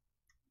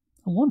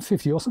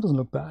 150 also doesn't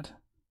look bad.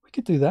 We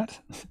could do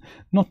that.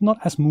 not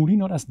as moody,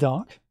 not as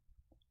dark.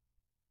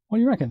 What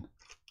do you reckon?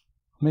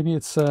 Maybe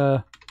it's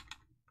 250.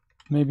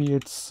 Maybe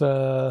it's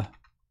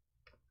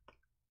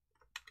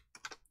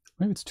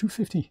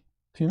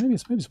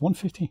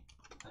 150.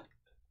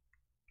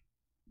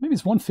 Maybe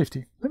it's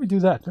 150. Let me do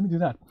that.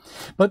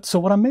 But so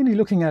what I'm mainly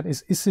looking at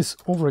is this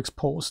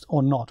overexposed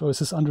or not, or is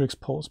this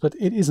underexposed? But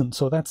it isn't.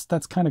 So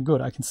that's kind of good.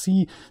 I can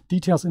see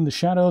details in the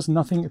shadows.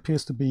 Nothing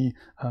appears to be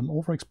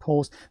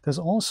overexposed. There's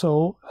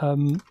also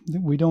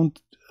we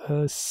don't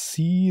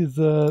see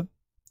the.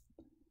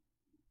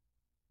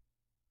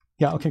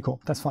 Yeah. Okay. Cool.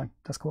 That's fine.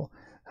 That's cool.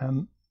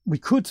 We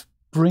could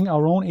bring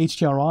our own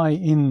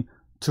HDRI in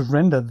to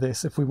render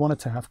this if we wanted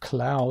to have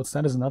clouds.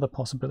 That is another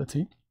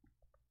possibility.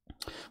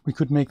 We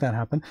could make that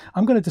happen.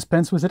 I'm going to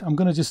dispense with it. I'm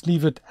going to just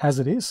leave it as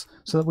it is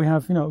so that we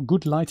have,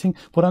 good lighting.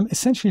 What I'm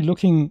essentially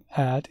looking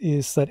at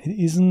is that it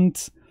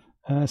isn't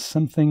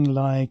something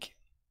like,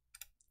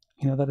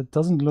 that it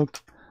doesn't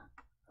look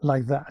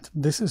like that.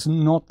 This is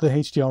not the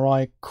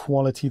HDRI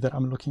quality that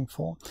I'm looking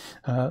for.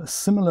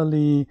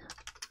 Similarly,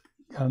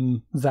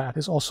 that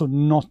is also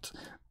not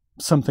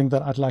something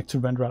that I'd like to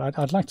render out.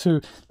 I'd like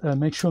to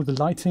make sure the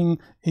lighting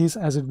is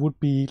as it would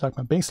be, like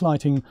my base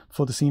lighting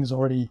for the scene is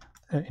already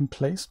in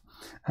place,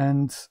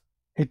 and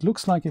it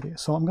looks like it is.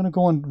 So I'm going to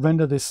go and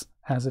render this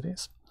as it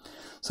is.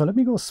 So let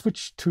me go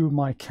switch to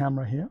my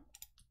camera here,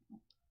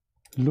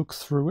 look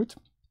through it,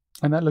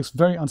 and that looks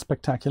very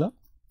unspectacular.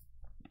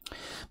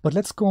 But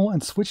let's go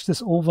and switch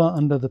this over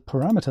under the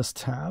parameters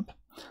tab,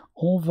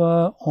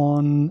 over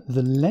on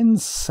the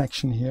lens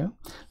section here.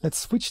 Let's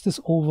switch this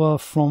over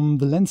from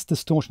the lens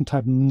distortion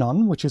type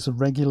none, which is a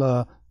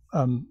regular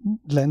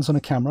lens on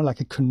a camera, like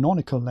a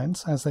canonical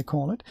lens as they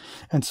call it,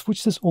 and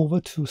switch this over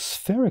to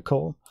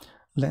spherical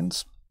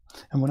lens.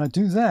 And when I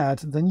do that,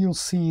 then you'll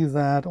see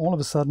that all of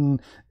a sudden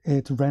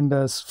it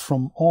renders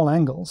from all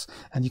angles,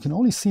 and you can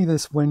only see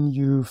this when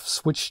you've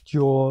switched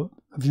your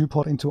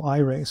viewport into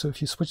Iray. So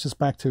if you switch this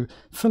back to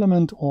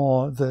filament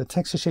or the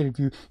texture shaded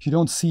view, you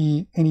don't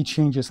see any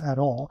changes at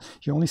all.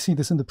 You only see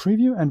this in the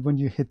preview and when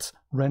you hit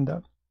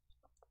render.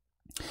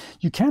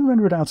 You can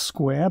render it out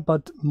square,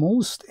 but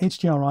most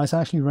HDRIs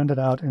actually rendered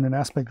out in an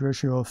aspect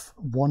ratio of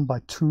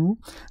 1:2,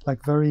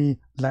 like very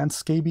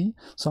landscapey.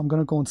 So I'm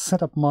going to go and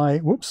set up my,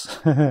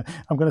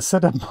 I'm going to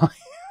set up my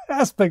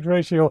aspect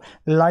ratio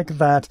like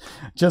that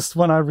just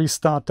when I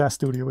restart Daz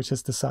Studio, which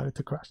has decided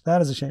to crash.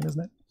 That is a shame,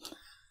 isn't it?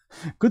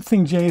 Good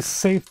thing Jay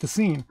saved the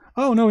scene.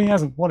 Oh, no, he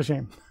hasn't. What a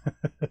shame.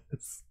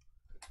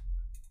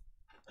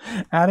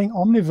 Adding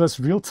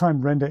Omniverse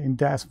real-time render in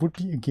Daz would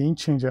be a game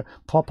changer.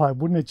 Popeye,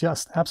 wouldn't it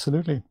just?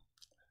 Absolutely.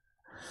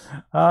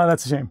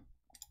 That's a shame.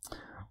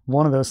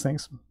 One of those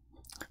things.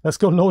 Let's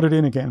go load it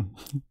in again.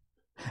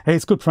 Hey,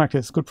 it's good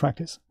practice, good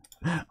practice.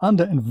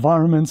 Under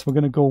environments, we're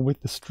going to go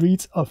with the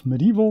streets of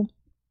medieval.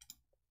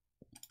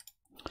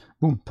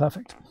 Boom,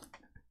 perfect.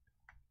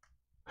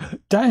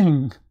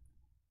 Dang.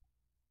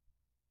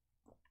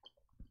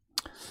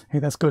 Hey,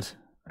 that's good.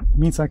 It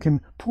means I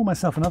can pour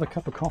myself another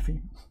cup of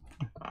coffee.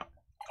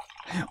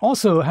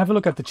 Also, have a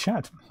look at the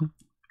chat.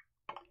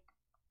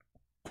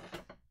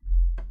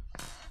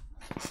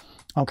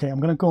 Okay, I'm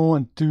going to go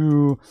and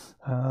do,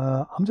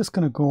 I'm just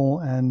going to go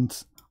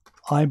and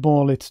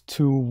eyeball it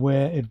to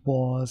where it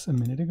was a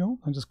minute ago.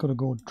 I'm just going to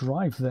go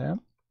drive there.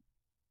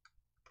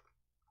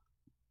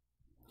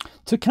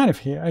 To kind of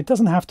here. It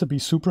doesn't have to be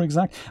super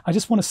exact. I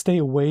just want to stay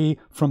away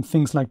from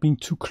things like being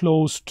too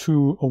close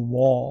to a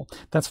wall.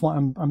 That's why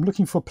I'm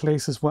looking for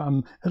places where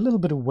I'm a little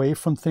bit away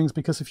from things,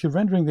 because if you're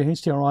rendering the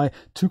HDRI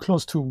too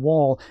close to a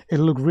wall,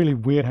 it'll look really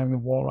weird having the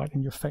wall right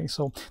in your face.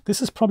 So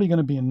this is probably going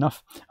to be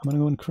enough. I'm going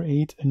to go and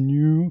create a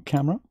new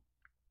camera.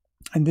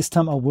 And this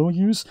time I will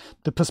use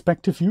the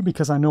perspective view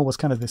because I know what's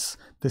kind of this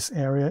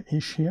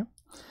area-ish here.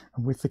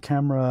 And with the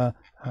camera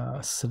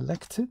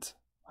selected,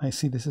 I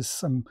see this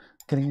is, I'm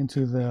getting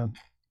into the,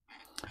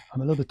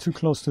 I'm a little bit too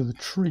close to the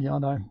tree,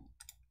 aren't I?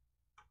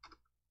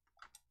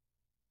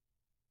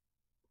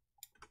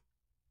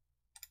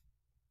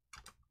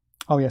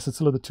 Oh yes, it's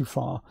a little bit too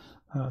far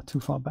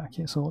back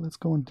here. So let's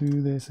go and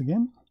do this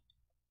again.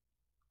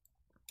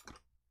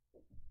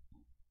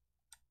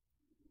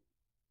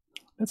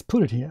 Let's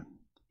put it here,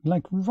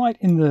 like right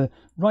in the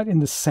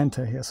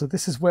center here. So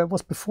this is where it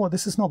was before.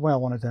 This is not where I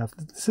wanted to have.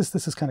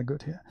 This is kind of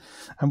good here.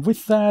 And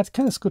with that,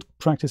 kind of good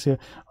practice here.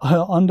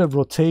 Under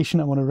rotation,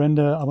 I want to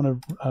render. I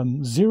want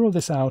to zero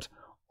this out.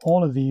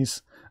 All of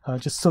these,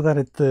 just so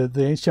that the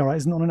HDRI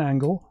isn't on an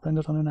angle,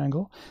 rendered on an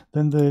angle.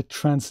 Then the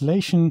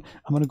translation,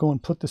 I'm going to go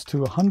and put this to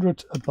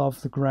 100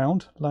 above the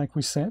ground, like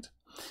we said.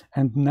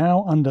 And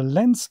now under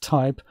lens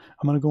type,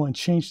 I'm going to go and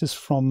change this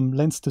from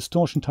lens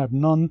distortion type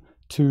none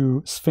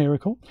to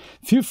spherical.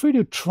 Feel free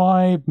to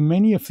try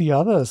many of the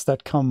others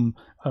that come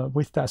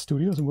with Daz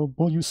Studios, and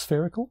we'll use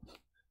spherical.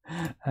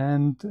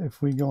 And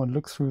if we go and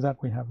look through that,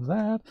 we have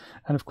that.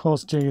 And of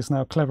course, Jay is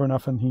now clever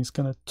enough and he's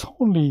going to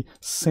totally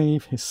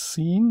save his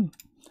scene.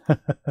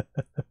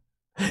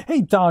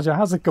 Hey, Daja,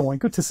 how's it going?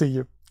 Good to see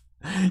you.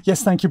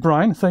 Yes, thank you,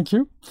 Brian. Thank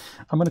you.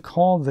 I'm going to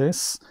call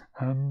this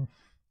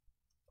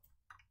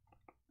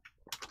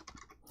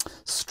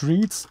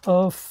Streets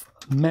of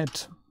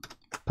Med,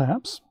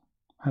 perhaps,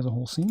 as a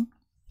whole scene.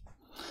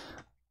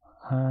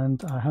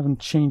 And I haven't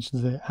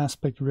changed the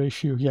aspect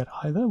ratio yet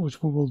either,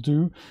 which we will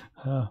do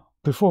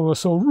before we're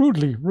so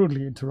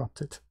rudely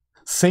interrupted.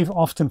 Save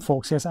often,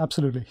 folks. Yes,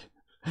 absolutely.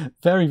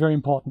 Very, very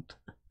important.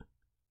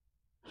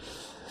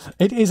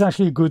 It is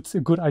actually a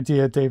good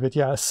idea, David.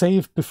 Yeah,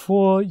 save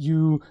before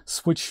you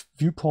switch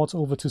viewports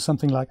over to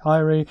something like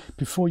Iray.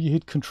 Before you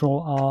hit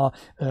Control R,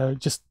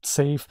 just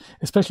save.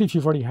 Especially if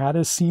you've already had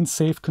a scene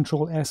saved,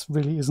 Control S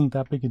really isn't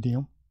that big a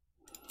deal.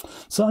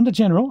 So under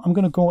General, I'm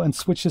going to go and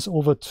switch this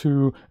over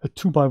to a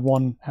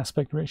 2:1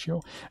 aspect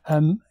ratio.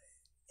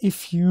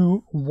 If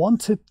you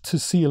wanted to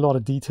see a lot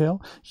of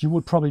detail, you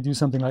would probably do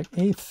something like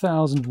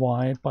 8,000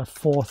 wide by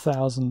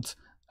 4,000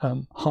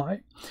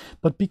 high.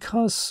 But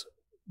because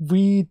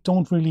we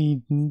don't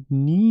really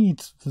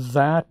need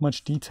that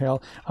much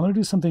detail, I'm going to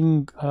do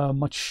something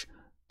much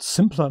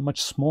simpler, much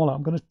smaller.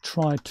 I'm going to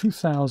try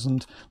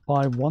 2,000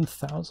 by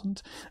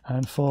 1,000.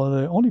 And for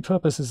the only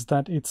purpose is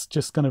that it's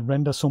just going to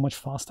render so much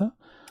faster.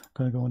 I'm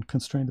going to go and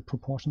constrain the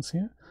proportions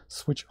here,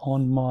 switch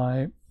on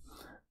my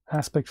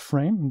aspect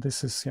frame, and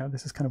this is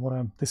kind of what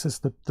this is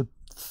the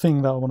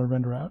thing that I want to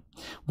render out.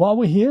 While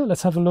we're here,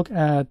 let's have a look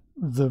at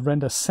the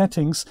render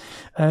settings.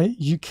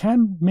 You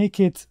can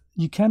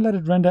let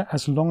it render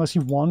as long as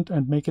you want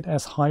and make it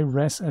as high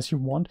res as you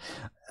want.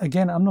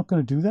 Again, I'm not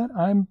going to do that.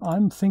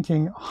 I'm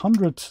thinking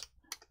 100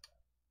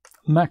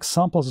 max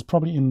samples is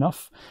probably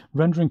enough.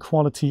 Rendering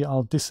quality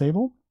I'll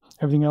disable.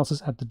 Everything else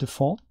is at the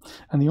default.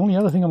 And the only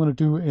other thing I'm going to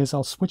do is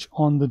I'll switch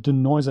on the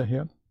denoiser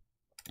here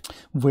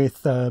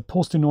with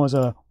post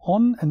denoiser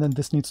on, and then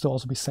this needs to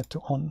also be set to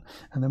on,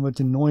 and then we're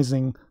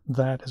denoising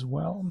that as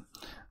well.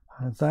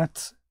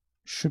 That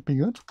should be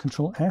good.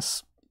 Control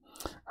S.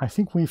 I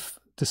think we've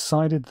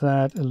decided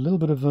that a little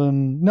bit of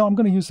no, I'm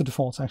going to use the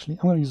defaults. Actually,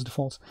 I'm going to use the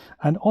defaults.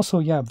 And also,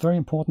 yeah, very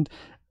important,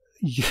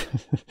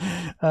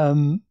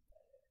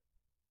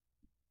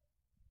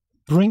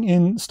 bring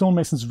in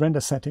Stonemason's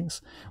render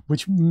settings,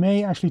 which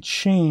may actually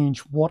change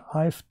what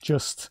I've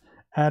just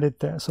added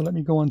there. So let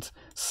me go and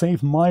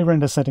save my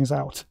render settings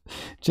out,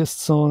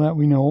 just so that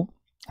we know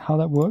how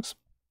that works.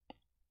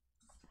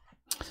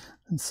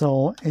 And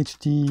so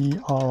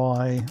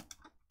HDRI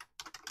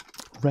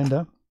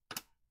render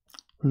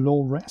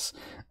low res,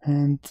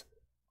 and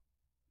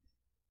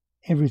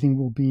everything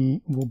will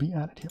be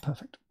added here.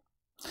 Perfect.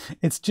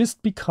 It's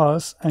just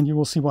because, and you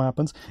will see what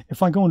happens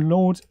if I go and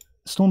load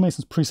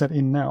Stonemason's preset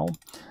in now,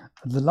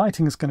 the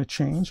lighting is going to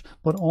change,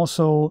 but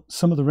also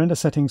some of the render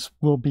settings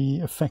will be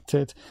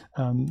affected,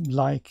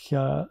 like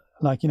you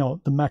know,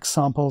 the max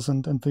samples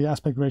and the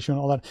aspect ratio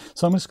and all that.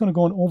 So I'm just going to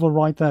go and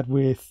overwrite that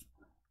with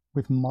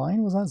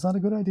mine. Is that a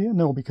good idea?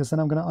 No, because then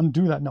I'm going to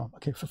undo that. No,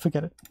 okay,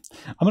 forget it.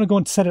 I'm going to go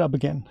and set it up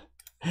again.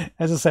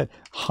 As I said,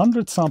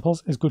 100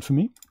 samples is good for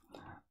me.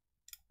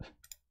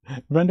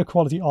 Render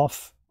quality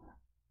off.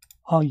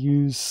 I'll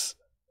use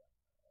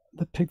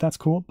the pick, that's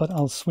cool, but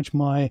I'll switch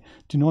my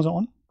denoiser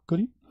on.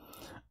 Goodie.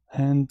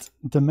 And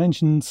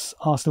dimensions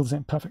are still the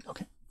same. Perfect.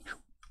 Okay,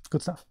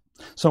 good stuff.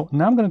 So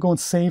now I'm going to go and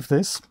save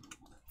this.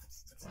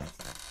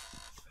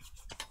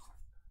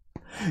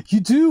 You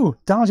do,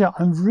 Darja.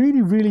 I'm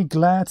really, really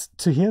glad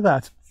to hear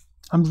that.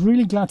 I'm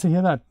really glad to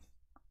hear that.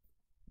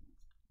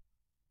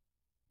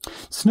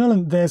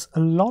 Snurlin, there's a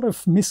lot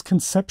of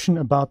misconception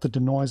about the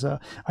denoiser.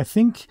 I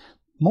think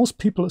most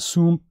people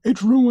assume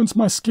it ruins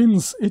my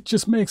skins. It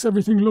just makes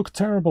everything look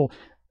terrible.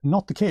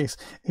 Not the case.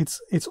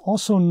 It's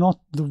also not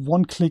the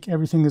one-click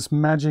everything is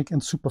magic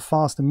and super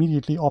fast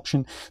immediately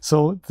option.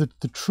 So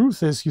the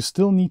truth is you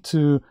still need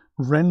to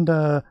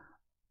render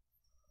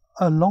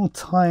a long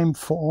time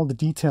for all the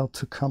detail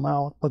to come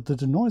out, but the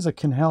denoiser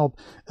can help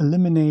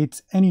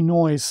eliminate any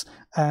noise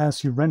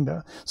as you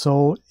render.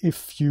 So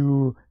if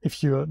your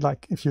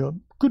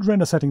good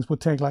render settings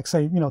would take, like,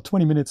 say,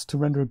 20 minutes to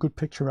render a good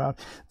picture out,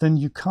 then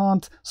you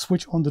can't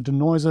switch on the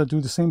denoiser, do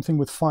the same thing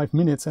with 5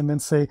 minutes, and then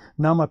say,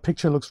 now my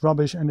picture looks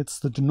rubbish and it's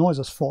the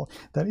denoiser's fault.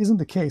 That isn't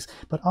the case.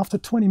 But after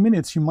 20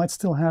 minutes, you might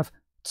still have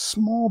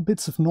small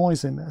bits of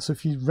noise in there. So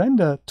if you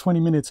render 20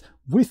 minutes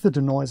with the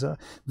denoiser,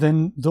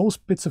 then those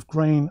bits of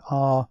grain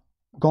are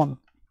gone.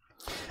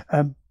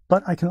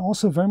 But I can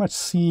also very much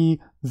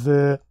see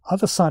the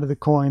other side of the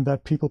coin,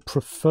 that people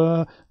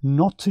prefer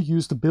not to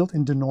use the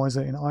built-in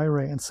denoiser in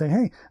Iray and say,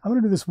 hey, I'm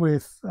going to do this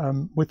with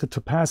the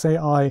Topaz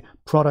AI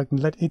product and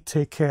let it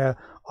take care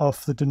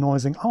of the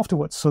denoising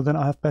afterwards. So then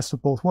I have best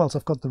of both worlds.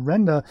 I've got the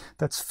render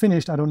that's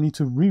finished. I don't need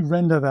to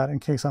re-render that in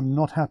case I'm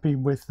not happy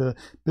with the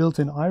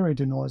built-in Iray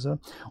denoiser.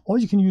 Or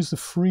you can use the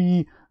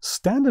free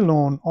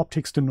standalone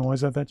optics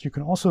denoiser that you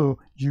can also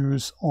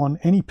use on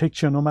any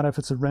picture, no matter if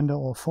it's a render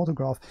or a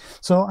photograph.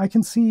 So I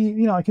can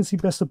see, I can see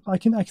I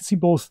can see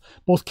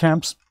both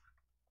camps.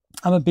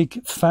 I'm a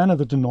big fan of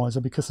the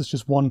denoiser because it's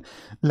just one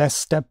less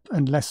step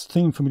and less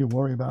thing for me to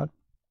worry about.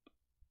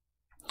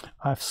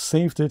 I've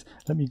saved it.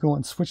 Let me go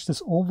and switch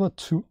this over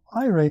to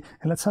Iray,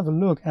 and let's have a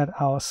look at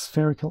our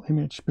spherical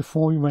image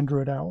before we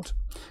render it out,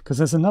 because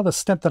there's another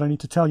step that I need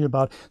to tell you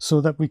about so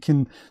that we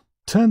can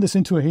turn this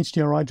into a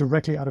HDRI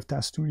directly out of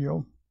Daz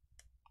Studio.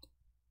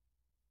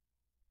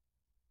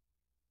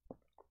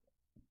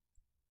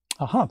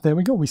 Aha, there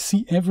we go. We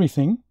see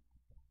everything.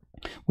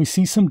 We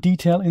see some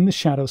detail in the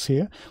shadows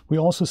here. We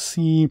also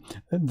see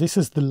this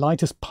is the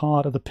lightest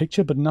part of the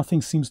picture, but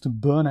nothing seems to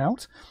burn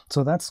out.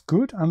 So that's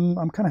good. I'm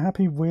kind of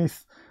happy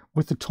with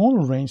the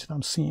tonal range that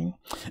I'm seeing.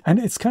 And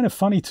it's kind of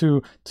funny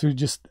to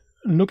just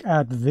look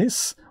at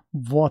this,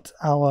 what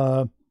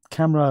our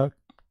camera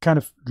kind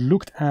of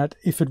looked at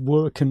if it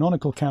were a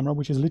canonical camera,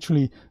 which is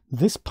literally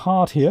this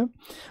part here,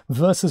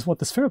 versus what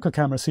the spherical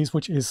camera sees,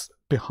 which is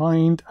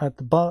behind, at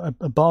the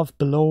above,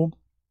 below.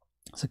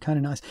 So kind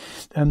of nice.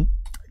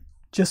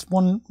 Just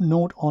one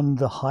note on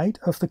the height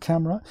of the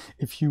camera.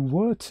 If you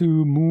were to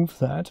move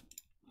that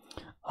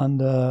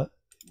under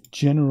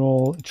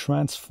general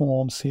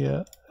transforms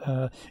here,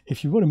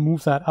 if you were to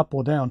move that up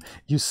or down,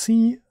 you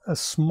see a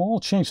small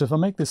change. So if I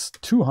make this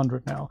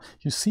 200 now,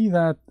 you see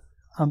that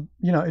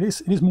it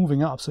is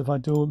moving up. So if I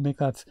do make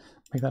that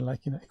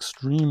like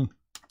extreme,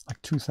 like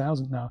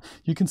 2000 now,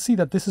 you can see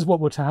that this is what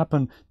would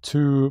happen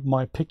to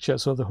my picture.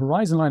 So the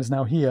horizon line is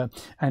now here,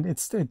 and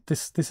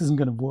this isn't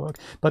going to work.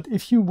 But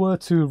if you were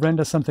to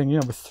render something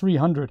with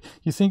 300,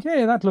 you think,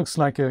 hey, that looks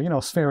like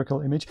a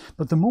spherical image.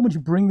 But the moment you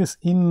bring this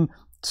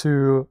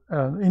into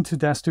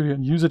Daz Studio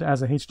and use it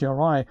as a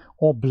HDRI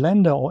or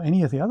Blender or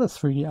any of the other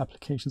 3D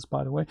applications,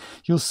 by the way,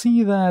 you'll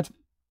see that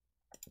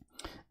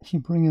if you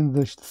bring in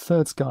the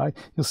third sky,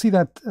 you'll see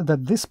that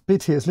this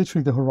bit here is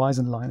literally the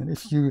horizon line. And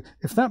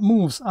if that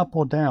moves up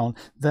or down,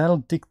 that'll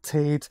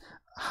dictate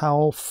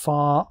how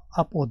far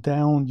up or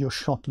down your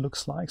shot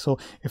looks like. So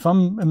if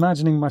I'm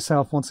imagining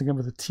myself once again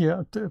with the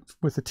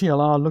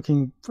TLR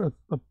looking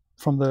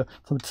from the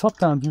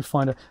top-down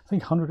viewfinder, I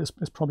think 100 is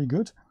probably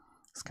good.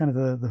 It's kind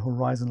of the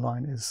horizon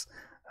line is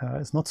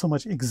it's not so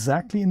much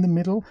exactly in the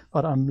middle,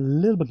 but I'm a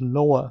little bit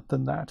lower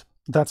than that.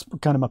 That's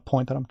kind of my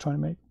point that I'm trying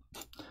to make.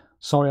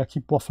 Sorry, I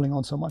keep waffling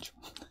on so much.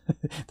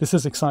 This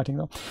is exciting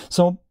though.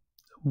 So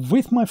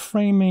with my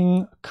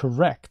framing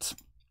correct,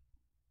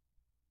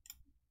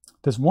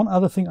 there's one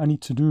other thing I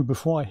need to do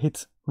before I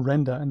hit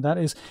render, and that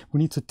is we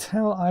need to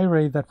tell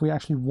Iray that we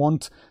actually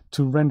want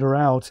to render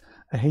out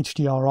a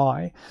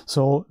HDRI.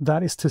 So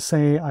that is to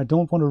say, I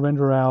don't want to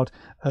render out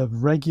a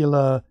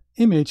regular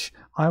image.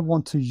 I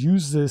want to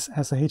use this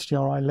as a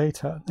HDRI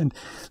later.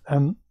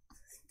 And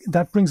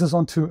that brings us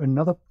on to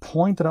another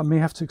point that I may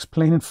have to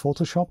explain in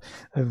Photoshop.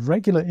 A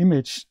regular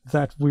image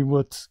that we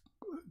would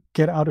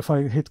get out if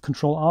I hit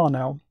Control R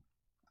now,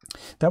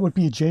 that would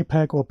be a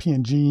JPEG or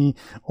PNG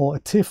or a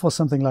TIFF or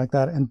something like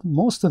that. And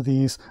most of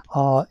these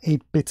are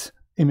 8-bit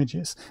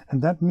images.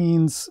 And that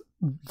means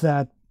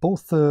that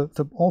both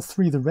all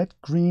three, the red,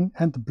 green,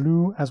 and the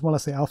blue, as well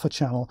as the alpha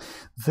channel,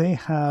 they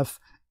have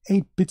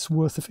 8 bits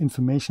worth of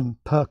information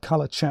per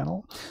color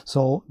channel.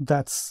 So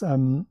that's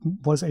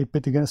was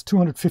 8-bit again. It's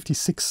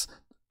 256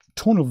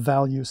 tonal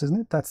values, isn't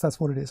it? That's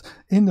what it is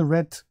in the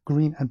red,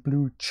 green, and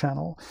blue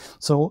channel.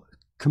 So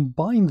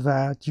combine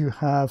that, you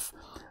have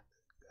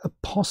a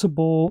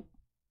possible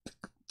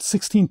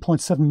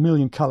 16.7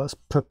 million colors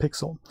per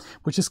pixel,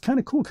 which is kind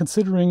of cool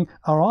considering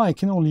our eye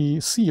can only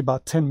see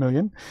about 10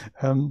 million,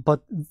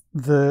 but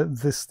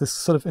this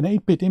sort of an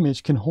 8-bit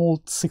image can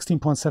hold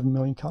 16.7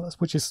 million colors,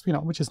 which is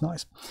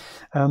nice.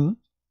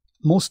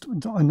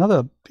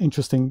 Another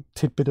interesting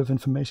tidbit of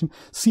information,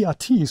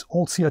 CRTs,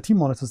 old CRT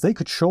monitors, they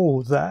could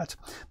show that,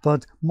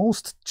 but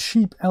most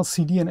cheap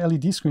LCD and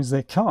LED screens,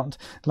 they can't.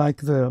 Like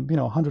the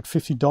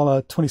 $150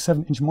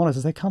 27-inch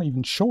monitors, they can't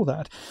even show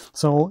that.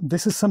 So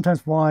this is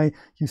sometimes why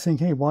you think,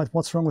 hey,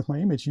 what's wrong with my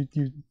image?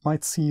 You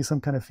might see some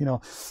kind of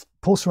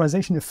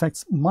posterization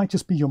effects, might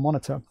just be your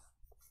monitor.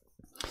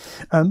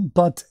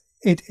 But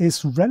it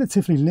is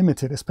relatively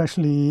limited,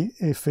 especially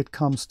if it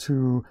comes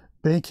to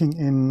baking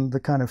in the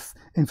kind of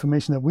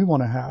information that we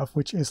want to have,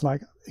 which is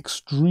like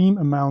extreme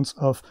amounts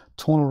of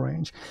tonal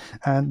range.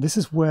 And this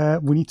is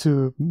where we need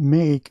to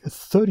make a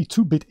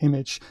 32-bit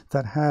image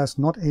that has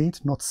not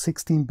 8, not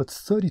 16, but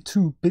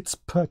 32 bits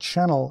per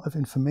channel of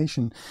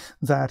information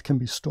that can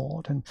be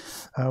stored. And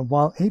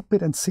while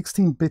 8-bit and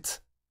 16-bit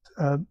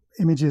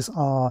images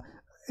are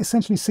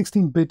essentially,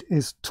 16-bit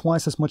is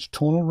twice as much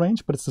tonal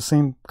range, but it's the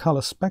same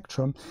color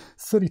spectrum.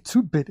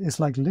 32-bit is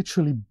like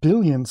literally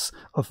billions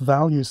of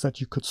values that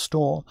you could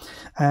store.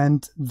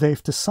 And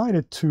they've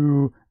decided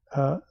to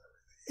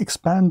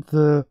expand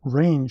the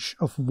range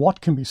of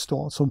what can be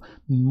stored. So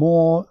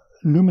more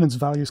luminance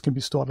values can be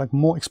stored, like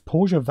more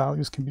exposure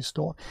values can be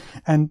stored.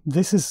 And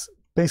this is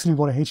basically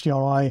what a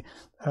HDRI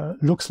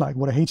looks like,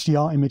 what a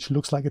HDR image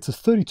looks like. It's a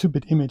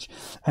 32-bit image.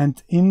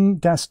 And in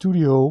Daz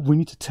Studio, we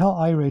need to tell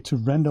Iray to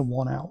render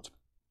one out.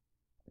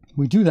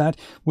 We do that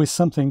with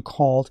something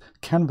called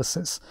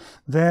canvases.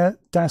 They're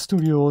Daz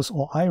Studio's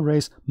or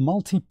Iray's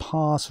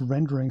multi-pass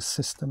rendering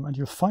system. And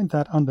you'll find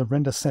that under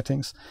render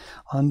settings,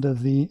 under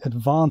the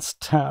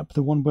advanced tab,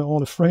 the one we're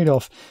all afraid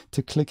of,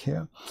 to click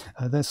here.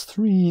 There's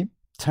 3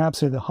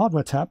 tabs here. The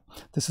hardware tab,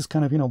 this is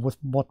kind of with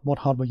what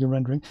hardware you're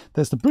rendering.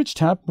 There's the bridge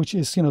tab, which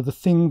is the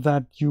thing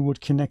that you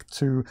would connect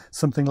to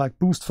something like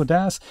Boost for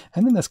Daz,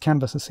 and then there's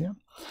canvases here.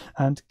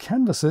 And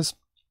canvases,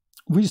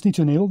 we just need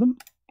to enable them,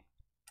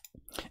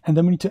 and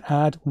then we need to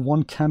add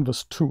 1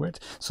 canvas to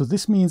it. So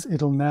this means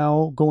it'll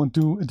now go and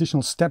do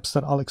additional steps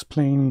that I'll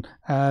explain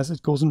as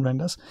it goes and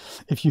renders.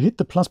 If you hit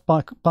the plus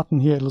button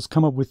here, it'll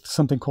come up with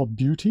something called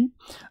beauty.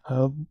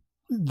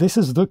 This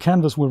is the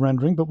canvas we're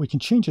rendering, but we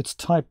can change its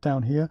type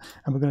down here,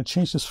 and we're going to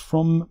change this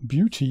from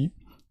beauty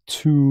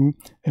to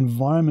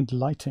environment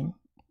lighting.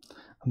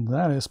 And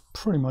that is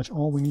pretty much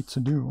all we need to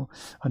do.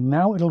 And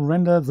now it'll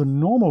render the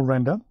normal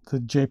render, the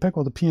JPEG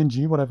or the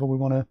PNG, whatever we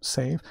want to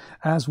save,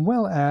 as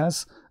well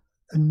as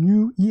a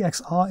new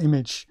EXR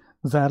image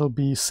that'll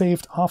be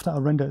saved after our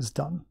render is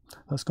done.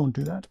 Let's go and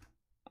do that.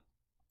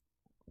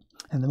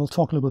 And then we'll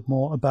talk a little bit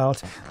more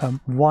about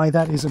why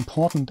that is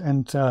important,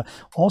 and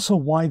also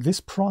why this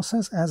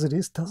process as it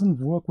is doesn't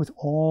work with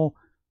all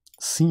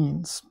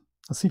scenes.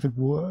 Let's see if it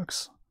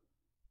works.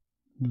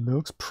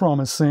 Looks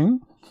promising.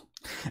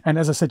 And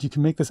as I said, you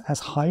can make this as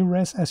high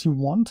res as you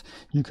want.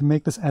 You can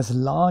make this as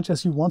large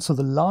as you want. So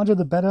the larger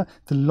the better,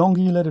 the longer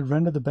you let it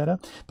render, the better.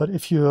 But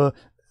if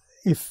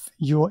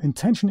your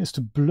intention is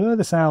to blur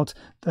this out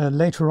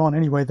later on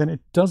anyway, then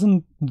it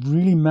doesn't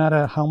really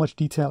matter how much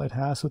detail it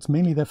has. So it's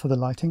mainly there for the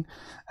lighting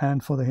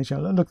and for the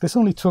HDR. Look,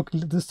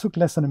 this took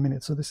less than a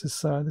minute, so this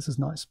is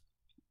nice.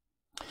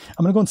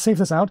 I'm going to go and save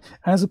this out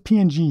as a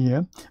PNG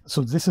here.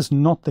 So this is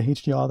not the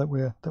HDR that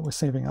we're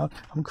saving out.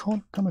 I'm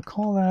going to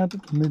call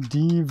that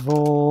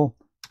medieval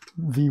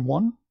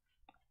V1.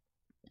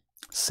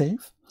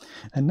 Save.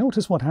 And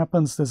notice what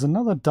happens. There's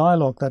another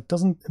dialog that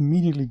doesn't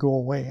immediately go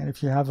away. And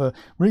if you have a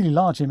really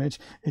large image,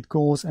 it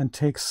goes and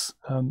takes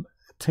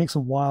a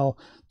while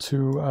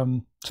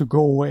to go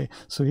away.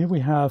 So here we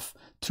have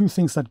 2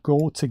 things that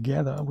go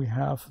together. We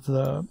have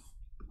the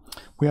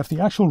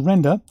actual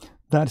render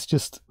that's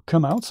just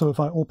come out. So if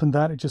I open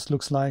that, it just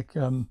looks like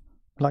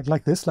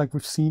this, like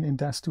we've seen in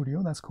Daz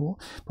Studio. That's cool.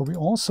 But we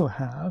also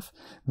have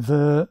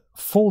the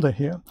folder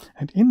here,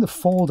 and in the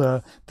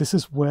folder, this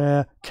is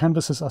where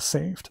canvases are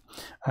saved,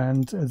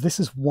 and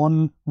this is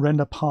one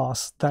render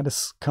pass that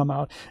has come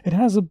out. It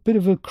has a bit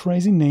of a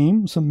crazy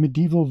name, so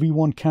medieval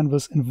v1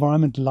 canvas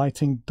environment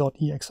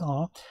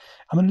lighting.exr.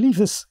 I'm going to leave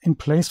this in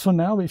place for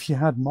now. If you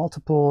had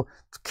multiple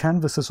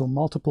canvases or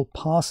multiple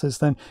passes,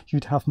 then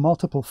you'd have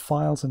multiple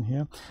files in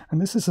here,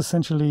 and this is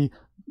essentially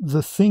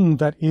the thing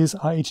that is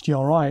our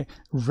HDRI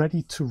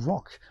ready to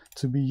rock.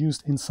 to be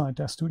used inside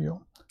Daz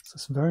Studio. So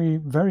it's very,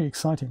 very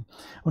exciting.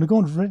 I'm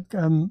going to go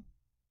and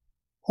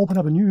open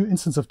up a new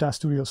instance of Daz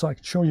Studio so I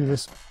can show you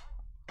this.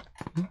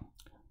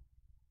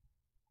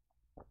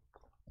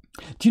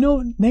 Do you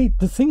know, Nate,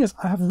 the thing is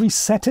I have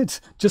reset it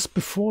just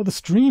before the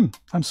stream.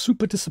 I'm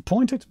super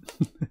disappointed.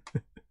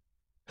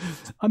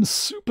 I'm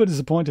super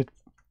disappointed.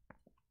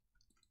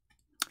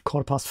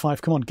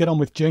 5:15. Come on, get on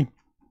with Jay.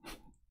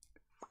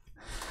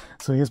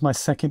 So here's my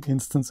second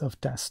instance of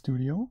Daz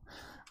Studio.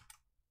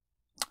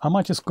 I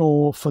might just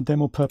go for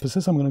demo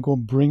purposes. I'm going to go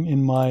bring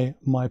in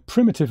my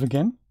primitive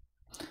again,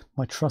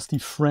 my trusty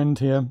friend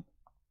here.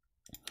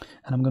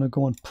 And I'm going to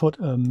go and put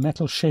a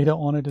metal shader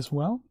on it as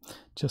well,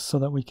 just so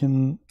that we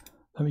can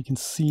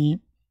see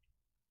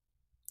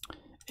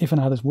if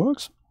and how this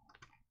works.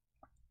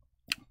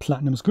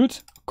 Platinum is good.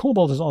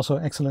 Cobalt is also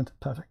excellent.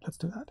 Perfect. Let's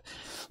do that.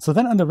 So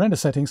then under render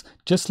settings,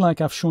 just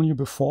like I've shown you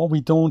before, we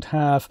don't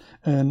have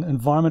an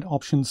environment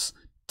options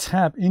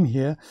tab in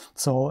here.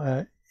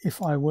 So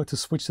if I were to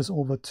switch this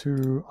over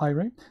to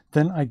Iray,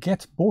 then I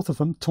get both of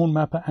them, tone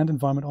mapper and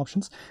environment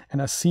options,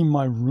 and I see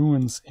my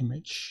ruins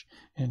image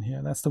in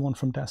here. That's the one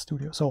from Daz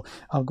Studio. So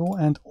I'll go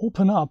and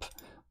open up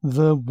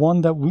the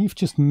one that we've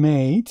just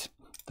made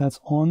that's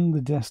on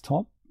the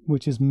desktop,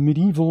 which is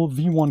Medieval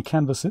V1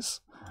 Canvases.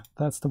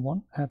 That's the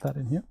one. Add that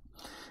in here.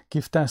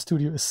 Give Daz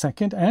Studio a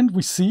second, and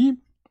we see,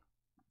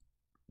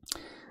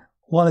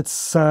 well,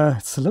 it's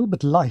a little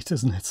bit light,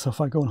 isn't it? So if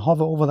I go and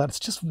hover over that, it's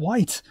just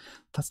white.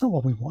 That's not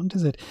what we want,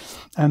 is it?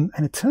 And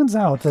it turns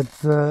out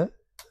that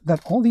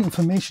that all the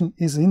information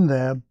is in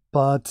there,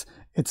 but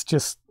it's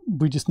just,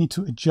 we just need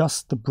to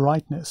adjust the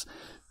brightness.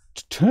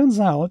 It turns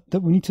out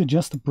that we need to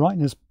adjust the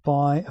brightness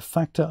by a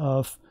factor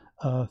of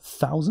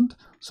 1,000.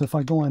 So if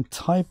I go and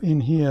type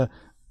in here,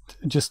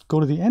 just go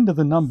to the end of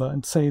the number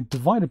and say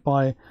divided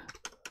by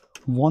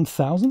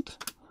 1,000.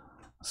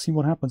 See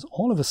what happens.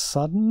 All of a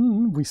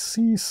sudden we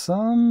see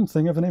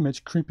something of an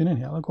image creeping in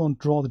here. I'll go and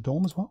draw the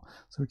dome as well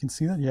so we can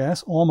see that.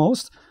 Yes,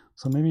 almost.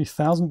 So maybe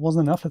 1,000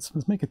 wasn't enough.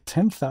 Let's make it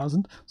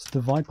 10,000. So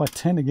divide by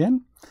 10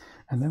 again,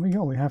 and there we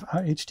go. We have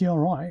our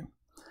HDRI,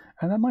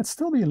 and that might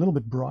still be a little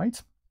bit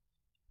bright.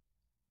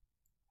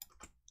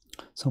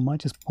 So I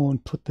might just go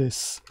and put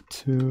this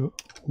to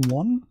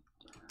 1.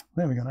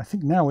 There we go. And I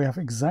think now we have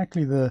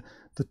exactly the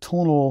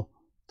tonal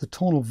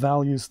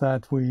values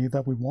that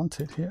we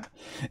wanted here.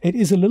 It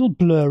is a little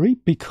blurry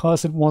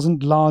because it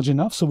wasn't large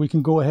enough, so we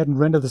can go ahead and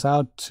render this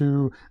out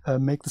to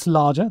make this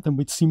larger. Then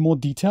we'd see more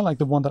detail like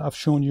the one that I've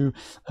shown you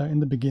in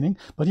the beginning.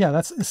 But yeah,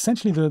 that's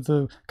essentially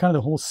the kind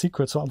of the whole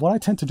secret. So what I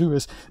tend to do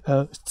is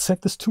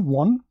set this to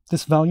 1,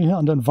 this value here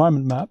under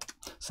environment map,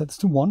 set this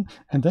to 1,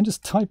 and then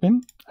just type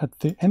in at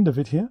the end of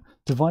it here,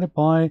 divided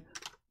by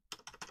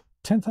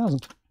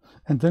 10,000.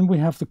 And then we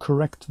have the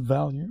correct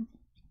value.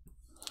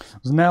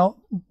 So now,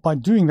 by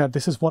doing that,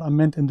 this is what I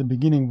meant in the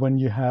beginning when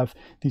you have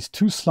these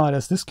two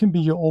sliders. This can be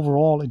your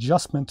overall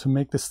adjustment to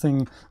make this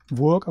thing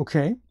work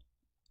okay.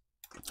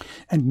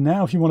 And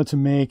now if you wanted to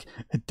make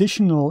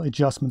additional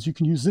adjustments, you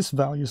can use this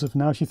value. So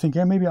now if you think,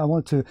 yeah, maybe I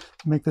want to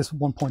make this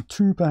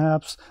 1.2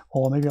 perhaps,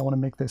 or maybe I want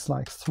to make this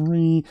like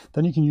 3,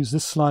 then you can use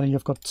this slider.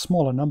 You've got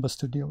smaller numbers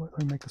to deal with.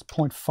 We make this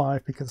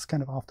 0.5 because it's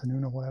kind of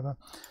afternoon or whatever.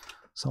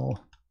 So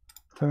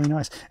very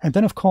nice. And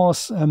then of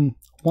course,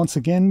 once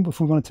again, if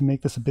we wanted to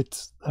make this a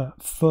bit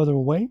further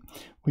away,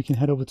 we can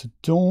head over to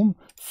Dome.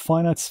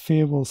 Finite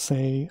Sphere will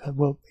say,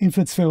 well,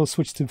 Infinite Sphere will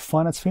switch to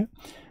Finite Sphere.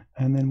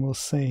 And then we'll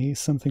say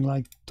something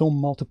like Dome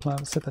Multiplier.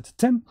 We'll set that to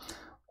 10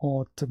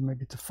 or to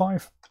maybe to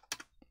 5.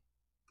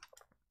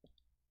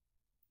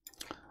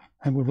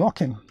 And we're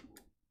rocking.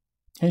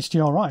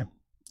 HDRI.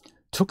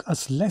 Took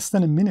us less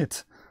than a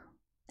minute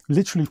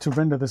literally to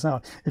render this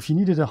out. If you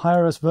needed a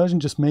higher res version,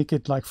 just make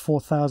it like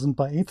 4,000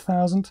 by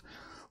 8,000,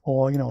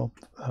 or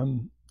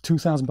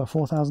 2,000 by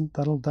 4,000.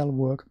 That'll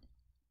work.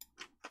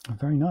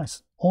 Very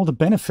nice. All the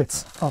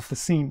benefits of the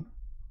scene.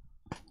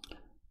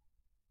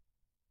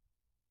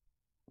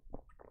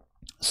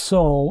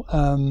 So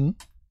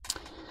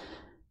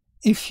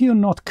if you're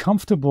not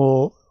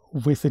comfortable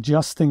with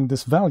adjusting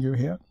this value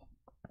here,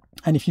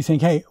 and if you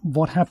think, hey,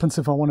 what happens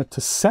if I wanted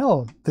to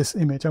sell this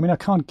image? I mean, I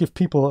can't give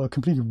people a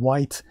completely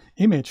white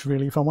image,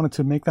 really. If I wanted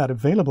to make that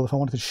available, if I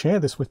wanted to share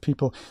this with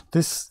people,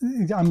 this,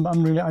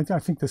 I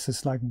think this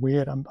is like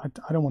weird.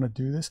 I don't want to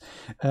do this.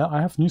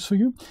 I have news for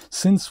you.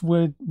 Since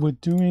we're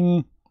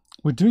doing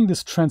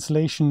this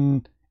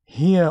translation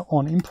here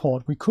on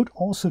import, we could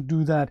also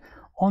do that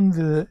on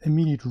the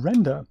immediate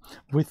render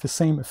with the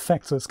same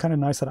effect. So it's kind of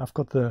nice that I've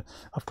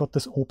got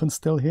this open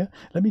still here.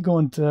 Let me go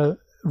and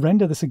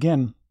render this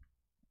again.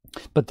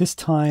 But this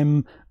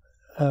time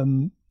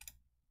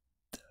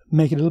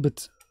make it a little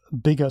bit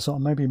bigger, so I'll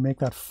maybe make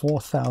that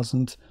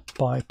 4,000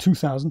 by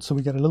 2,000, so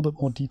we get a little bit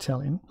more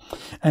detail in.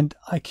 And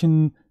I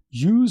can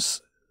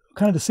use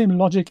kind of the same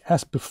logic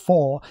as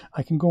before.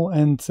 I can go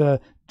and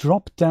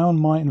drop down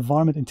my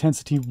environment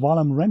intensity while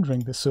I'm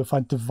rendering this. So if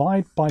I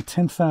divide by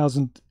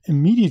 10,000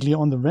 immediately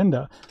on the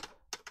render,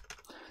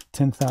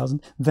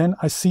 10,000, then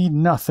I see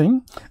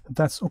nothing.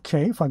 That's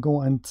okay. If I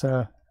go and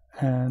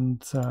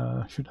And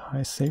should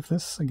I save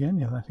this again?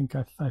 Yeah, I think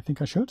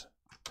I should.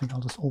 I think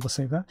I'll just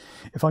oversave that.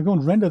 If I go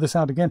and render this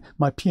out again,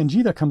 my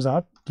PNG that comes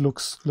out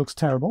looks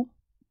terrible.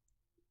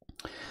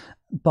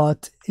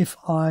 But if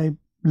I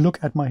look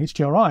at my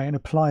HDRI and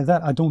apply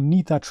that, I don't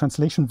need that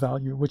translation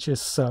value, which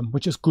is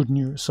good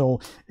news. So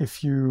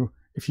if you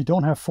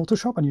don't have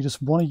Photoshop and you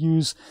just want to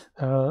use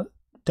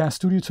Daz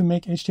Studio to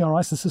make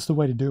HDRIs, this is the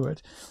way to do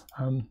it.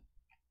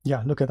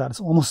 Yeah, look at that. It's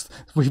almost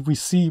we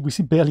see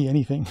barely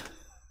anything.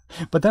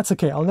 But that's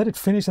okay. I'll let it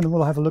finish and then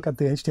we'll have a look at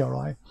the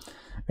HDRI.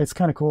 It's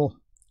kind of cool.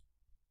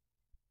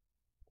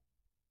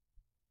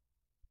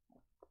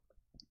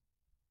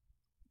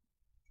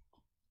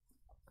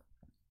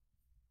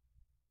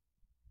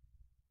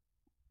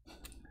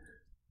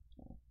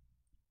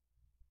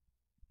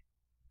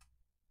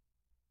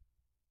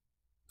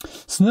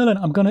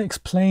 Snurlin, I'm going to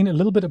explain a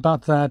little bit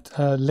about that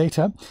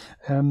later.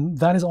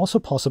 That is also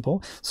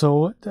possible.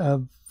 So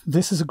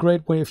this is a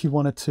great way if you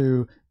wanted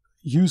to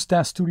use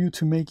Daz Studio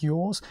to make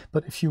yours,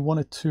 but if you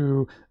wanted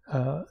to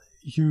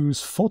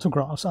use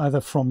photographs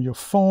either from your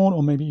phone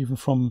or maybe even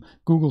from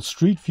Google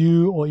Street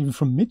View or even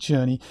from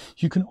Midjourney,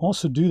 you can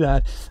also do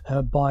that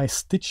by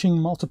stitching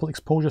multiple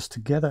exposures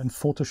together in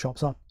Photoshop.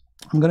 So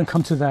I'm going to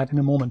come to that in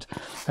a moment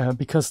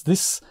because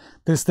there's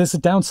a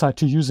downside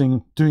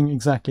to doing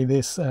exactly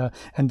this,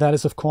 and that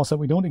is, of course, that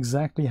we don't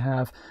exactly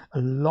have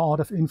a lot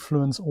of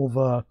influence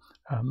over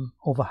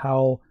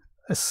how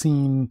a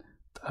scene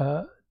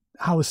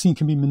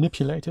can be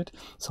manipulated.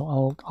 So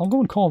I'll go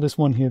and call this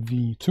one here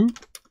V2.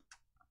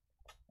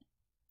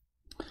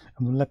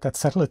 And we'll let that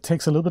settle. It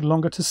takes a little bit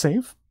longer to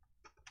save.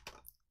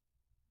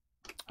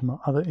 My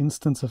other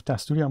instance of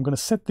Daz Studio, I'm going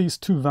to set these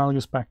two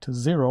values back to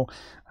 0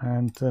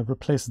 and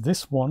replace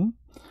this one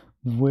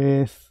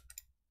with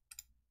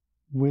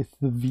the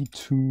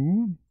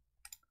V2.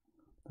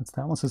 That's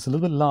that one. So it's a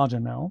little bit larger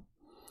now.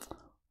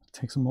 It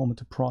takes a moment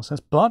to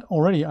process, but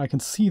already I can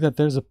see that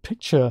there's a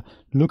picture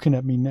looking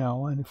at me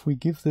now. And if we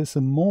give this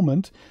a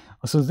moment,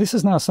 so this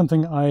is now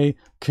something I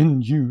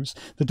can use.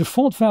 The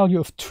default value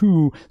of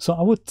 2, so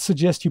I would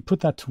suggest you put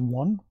that to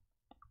 1.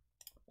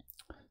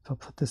 If I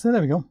put this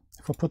there we go.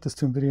 If I put this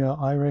to NVIDIA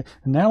Iray,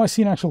 and now I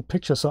see an actual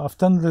picture. So I've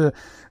done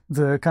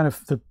the kind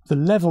of the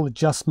level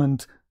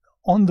adjustment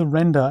on the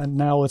render, and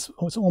now it's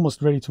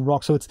almost ready to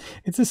rock. So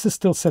this is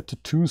still set to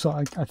 2. So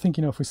I think,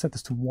 you know, if we set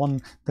this to 1,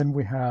 then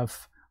we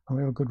have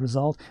a good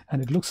result,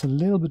 and it looks a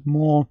little bit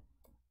more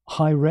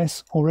high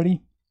res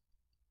already.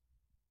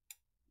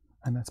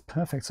 And that's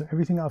perfect. So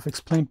everything I've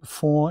explained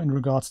before in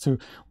regards to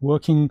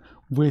working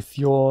with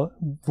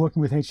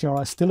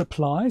HDRI still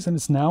applies, and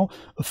it's now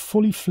a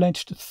fully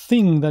fledged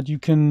thing that you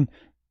can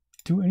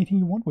do anything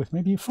you want with.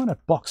 Maybe you find a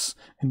box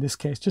in this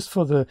case, just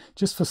for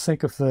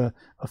sake of the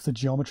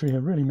geometry here.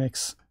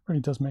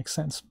 Really does make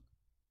sense.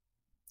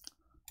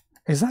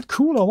 Is that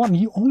cool or what?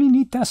 You only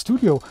need Daz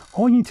Studio.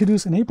 All you need to do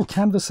is enable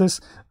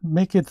canvases,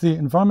 make it the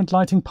environment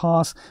lighting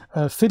pass,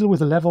 fiddle with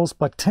the levels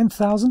by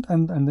 10,000,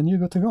 and then you're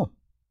good to go.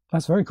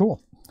 That's very cool.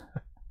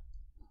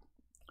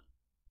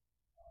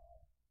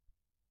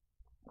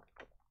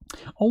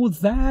 Oh,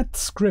 that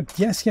script.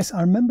 Yes,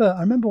 I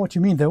remember what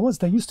you mean. There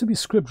used to be a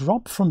script.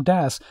 Rob from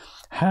Daz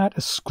had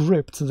a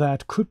script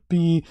that could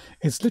be,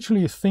 it's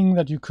literally a thing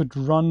that you could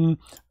run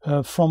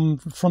from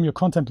your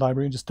content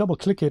library and just double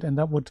click it, and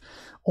that would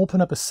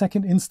open up a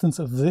second instance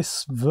of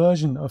this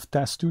version of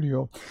Daz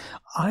Studio.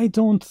 I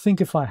don't think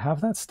if I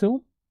have that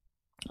still.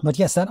 But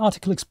yes, that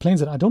article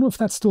explains it. I don't know if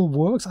that still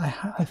works.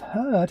 I've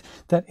heard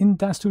that in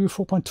Daz Studio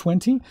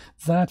 4.20,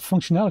 that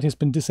functionality has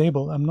been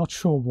disabled. I'm not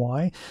sure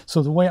why.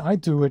 So the way I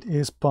do it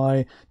is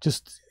by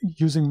just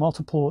using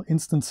multiple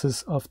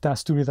instances of Daz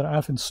Studio that I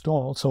have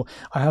installed. So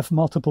I have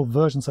multiple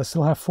versions. I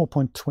still have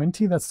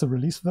 4.20. That's the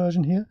release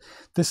version here.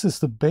 This is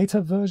the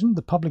beta version,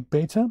 the public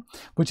beta,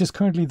 which is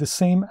currently the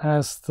same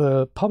as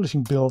the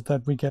publishing build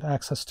that we get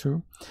access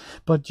to.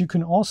 But you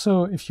can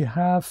also, if you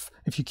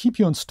keep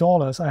your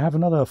installers, I have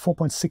another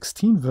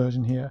 4.16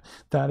 version here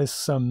that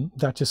is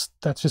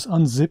that's just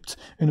unzipped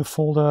in a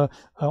folder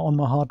on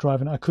my hard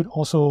drive, and I could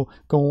also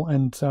go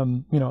and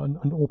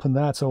and open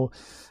that. So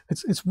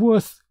it's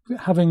worth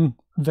having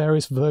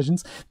various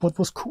versions. What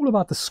was cool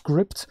about the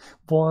script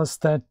was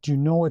that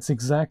it's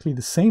exactly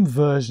the same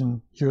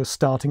version you're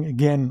starting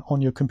again on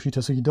your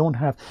computer, so you don't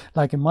have,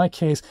 like in my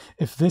case,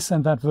 if this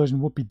and that version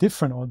would be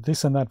different, or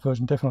this and that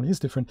version definitely is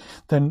different,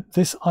 then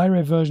this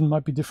Iray version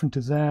might be different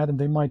to that, and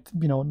they might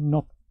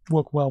not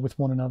work well with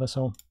one another.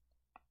 So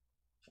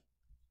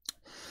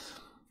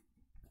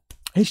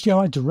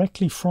HDRI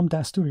directly from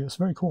Daz Studio is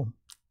very cool.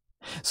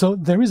 So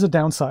there is a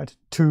downside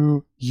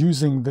to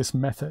using this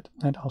method,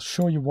 and I'll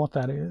show you what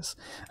that is.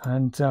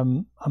 And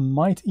I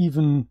might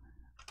even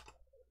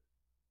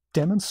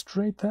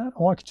demonstrate that,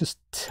 or I could just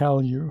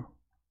tell you.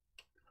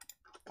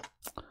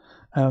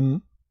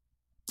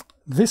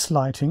 This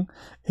lighting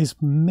is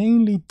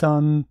mainly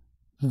done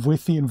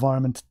with the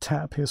environment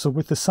tab here. So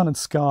with the sun and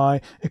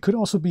sky, it could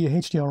also be a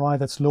HDRI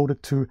that's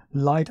loaded to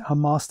light our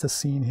master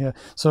scene here.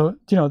 So,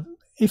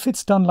 if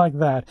it's done like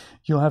that,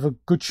 you'll have a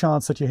good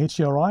chance that your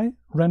HDRI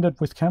rendered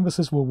with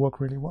canvases will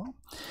work really well.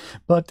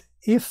 But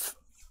if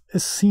a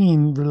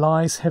scene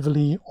relies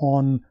heavily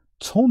on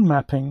tone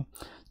mapping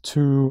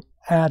to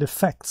add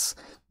effects,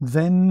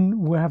 then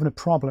we're having a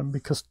problem,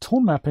 because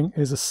tone mapping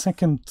is a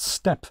second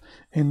step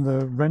in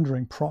the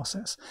rendering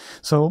process.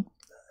 So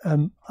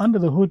under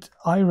the hood,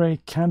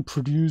 Iray can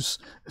produce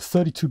a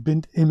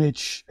 32-bit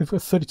image, a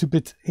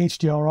 32-bit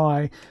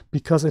HDRI,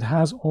 because it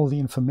has all the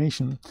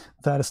information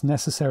that is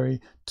necessary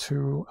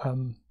to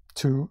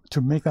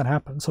make that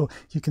happen. So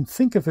you can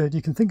think of it,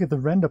 you can think of the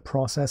render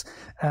process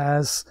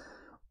as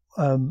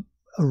a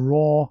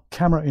raw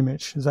camera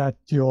image that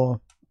your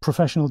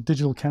professional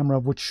digital camera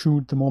would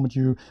shoot the moment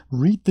you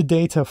read the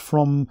data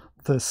from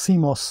the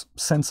CMOS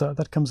sensor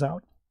that comes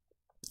out.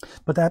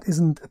 But that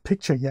isn't a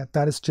picture yet.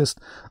 That is just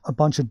a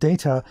bunch of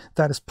data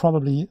that is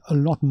probably a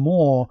lot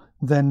more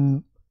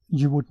than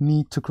you would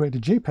need to create a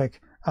JPEG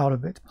out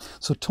of it.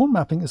 So tone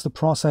mapping is the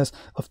process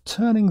of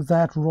turning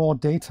that raw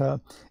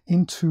data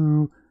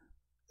into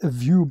a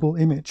viewable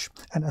image,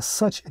 and as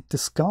such it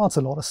discards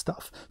a lot of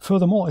stuff.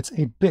 Furthermore, it's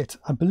 8-bit.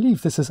 I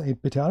believe this is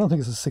 8-bit. I don't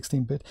think it's a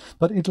 16-bit,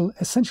 but it'll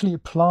essentially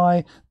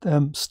apply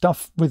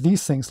stuff with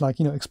these things like,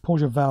 you know,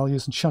 exposure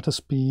values and shutter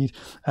speed,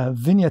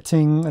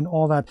 vignetting and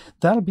all that.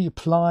 That'll be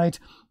applied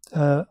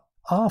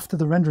after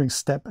the rendering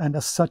step, and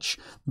as such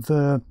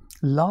the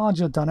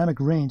larger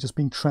dynamic range is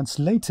being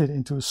translated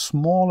into a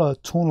smaller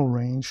tonal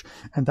range,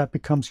 and that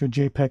becomes your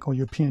JPEG or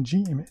your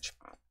PNG image.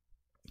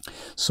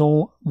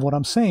 So what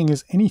I'm saying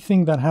is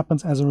anything that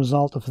happens as a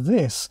result of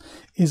this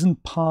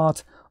isn't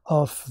part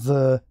of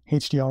the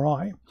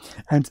HDRI.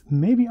 And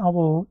maybe I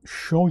will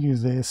show you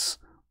this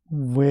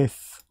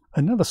with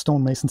another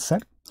stonemason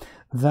set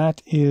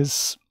that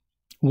is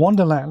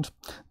Wonderland.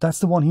 That's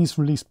the one he's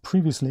released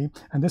previously,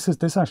 and this is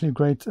actually a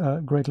great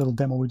little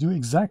demo. We do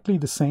exactly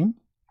the same.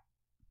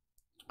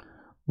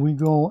 We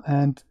go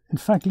and in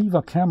fact leave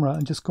our camera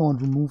and just go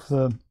and remove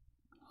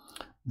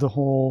the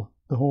whole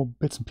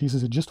bits and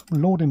pieces. Just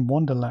load in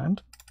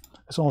Wonderland.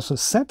 It's also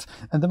set,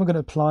 and then we're going to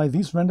apply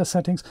these render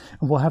settings,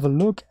 and we'll have a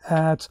look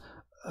at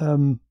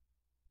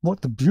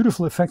what the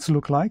beautiful effects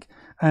look like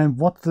and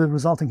what the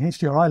resulting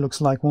HDRI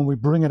looks like when we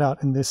bring it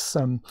out in this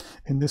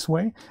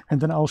way. And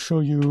then I'll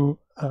show you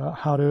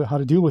how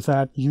to deal with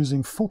that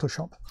using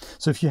Photoshop.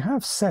 So if you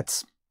have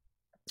sets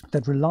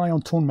that rely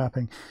on tone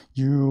mapping,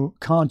 you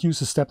can't use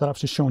the step that I've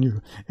just shown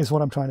you, is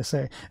what I'm trying to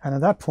say. And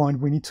at that point,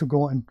 we need to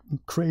go and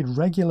create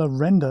regular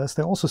renders.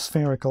 They're also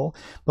spherical,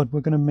 but we're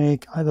going to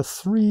make either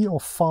 3 or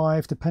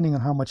 5, depending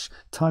on how much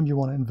time you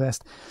want to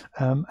invest,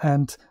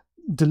 and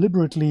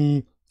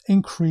deliberately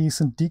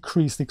increase and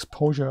decrease the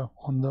exposure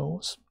on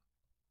those.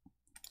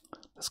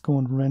 Let's go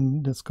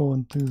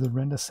and do the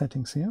render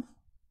settings here.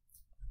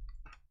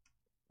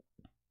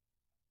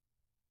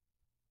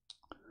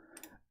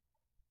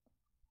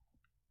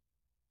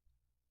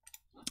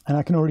 And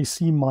I can already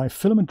see my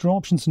filament draw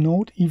options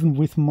node, even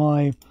with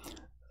my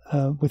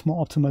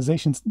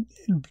optimizations.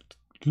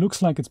 It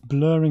looks like it's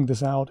blurring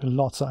this out a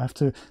lot, so I have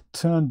to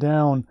turn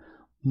down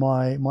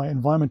my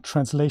environment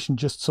translation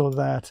just so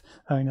that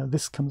you know,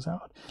 this comes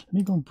out. Let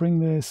me go and bring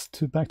this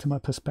back to my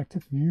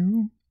perspective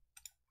view.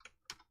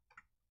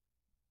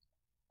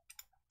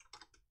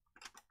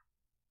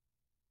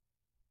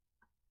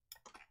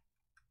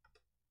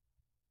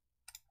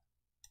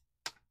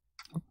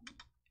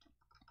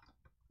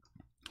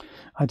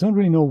 I don't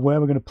really know where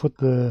we're going to put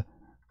the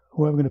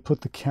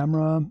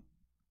camera.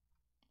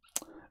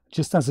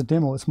 Just as a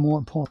demo, it's more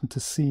important to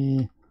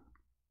see.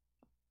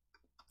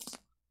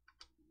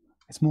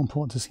 It's more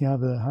important to see how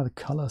the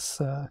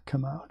colors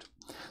come out.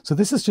 So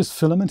this is just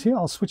filament here.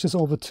 I'll switch this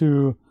over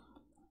to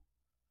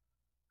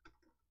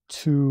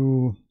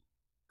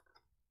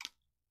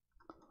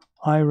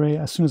Iray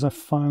as soon as I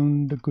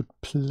found a good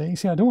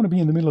place here. I don't want to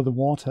be in the middle of the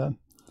water,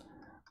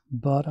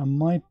 but I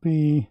might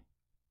be.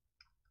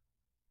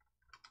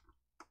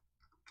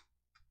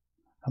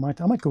 I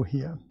might go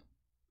here.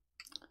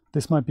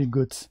 This might be a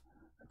good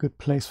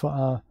place for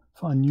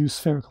our new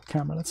spherical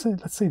camera. Let's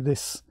say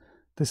this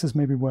is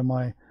maybe where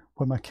my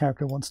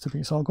character wants to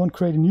be. So I'll go and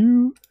create a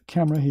new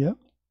camera here.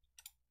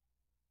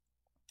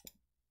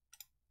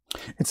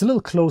 It's a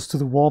little close to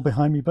the wall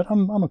behind me, but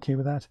I'm okay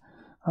with that.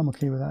 I'm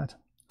okay with that.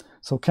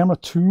 So camera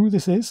 2,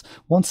 this is.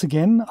 Once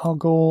again, I'll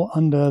go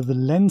under the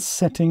lens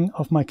setting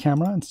of my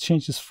camera and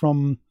change this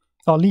from.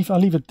 I'll leave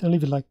it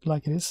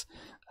like it is.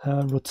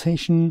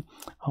 Rotation,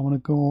 I want to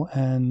go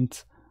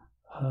and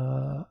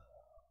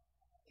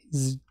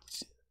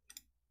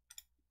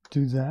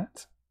do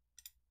that.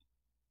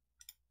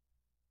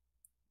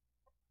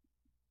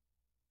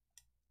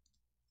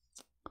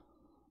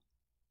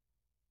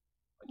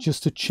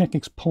 Just to check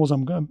exposure,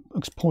 I'm going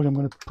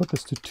to put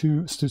this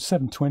to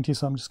 720,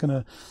 so I'm just going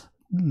to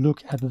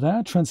look at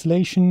that.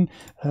 Translation,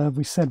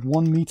 we said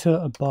 1 meter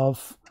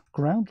above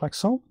ground, like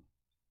so.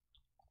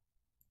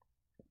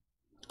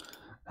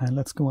 And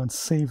let's go and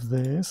save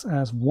this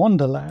as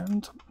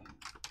Wonderland.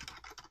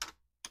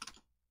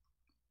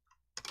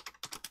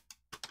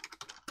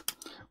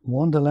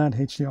 Wonderland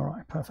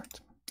HDRI, perfect.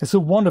 It's a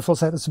wonderful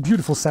set. It's a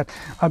beautiful set.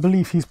 I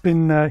believe he's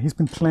been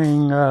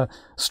playing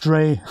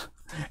Stray,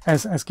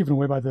 as given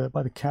away by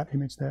the cat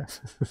image there.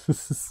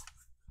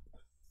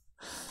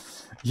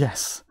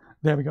 Yes,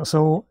 there we go.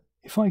 So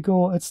if I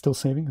go, it's still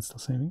saving. It's still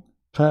saving.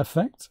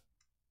 Perfect.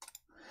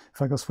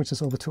 If I go switch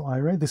this over to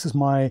Iray, this is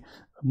my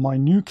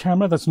new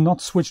camera that's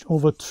not switched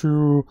over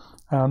to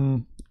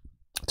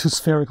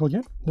Spherical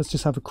yet. Let's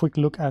just have a quick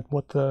look at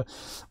what the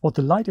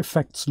light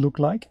effects look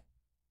like.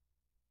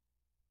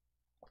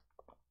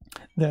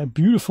 They're a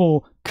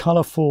beautiful,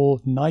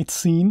 colorful night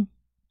scene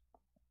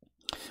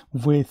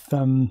with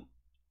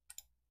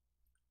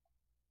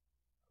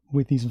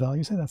these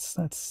values.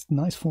 That's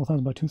nice,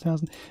 4000 by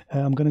 2000.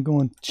 I'm going to go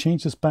and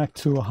change this back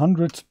to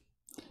 100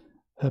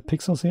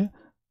 pixels here.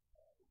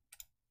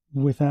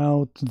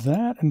 Without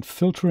that and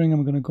filtering,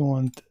 I'm going to go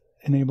and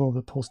enable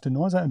the post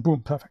denoiser, and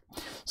boom, perfect.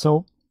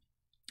 So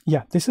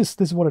yeah, this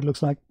is what it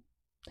looks like.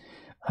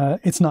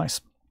 It's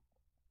nice.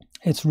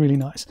 It's really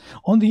nice.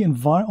 On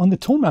the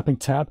tone mapping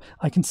tab,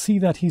 I can see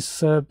that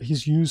he's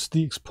used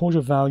the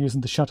exposure values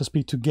and the shutter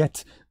speed to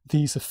get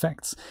these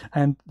effects,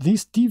 and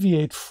these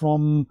deviate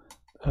from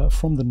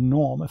the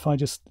norm. If I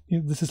just,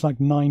 this is like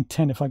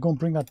 910. If I go and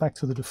bring that back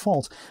to the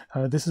default,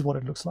 this is what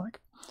it looks like.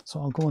 So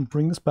I'll go and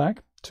bring this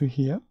back to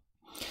here,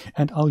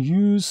 and I'll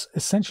use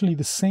essentially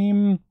the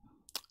same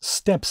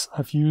steps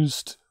I've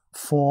used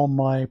for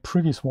my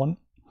previous one,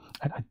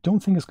 and I don't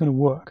think it's going to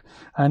work.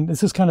 And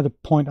this is kind of the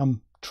point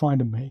I'm trying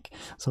to make.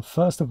 So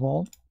first of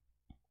all,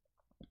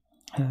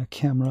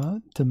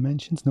 camera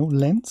dimensions, no,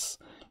 lens.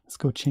 Let's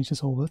go change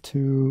this over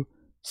to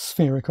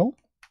spherical.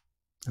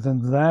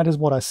 Then that is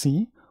what I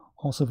see.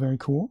 Also very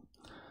cool.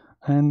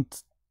 And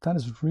that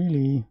is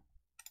really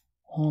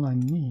all I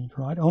need,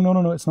 right? Oh,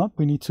 no, it's not.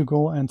 We need to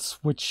go and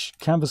switch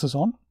canvases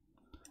on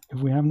if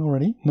we haven't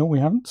already. No, we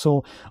haven't.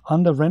 So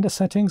under render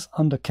settings,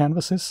 under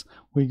canvases,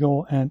 we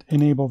go and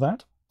enable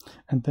that.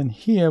 And then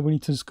here we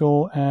need to just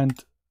go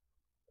and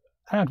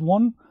add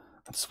one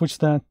and switch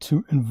that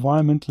to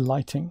environment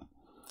lighting.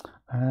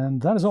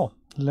 And that is all.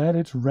 Let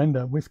it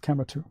render with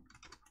camera 2.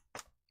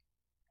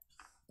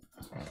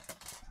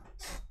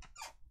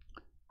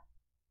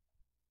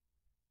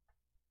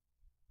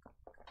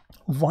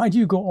 Why do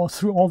you go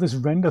through all this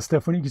render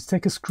stuff when you just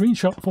take a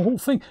screenshot of the whole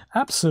thing?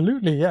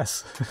 Absolutely,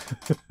 yes.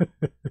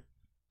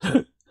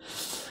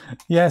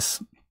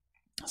 Yes.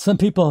 Some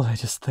people, they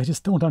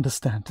just don't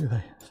understand, do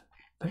they?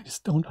 They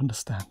just don't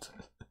understand.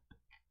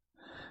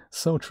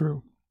 So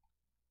true.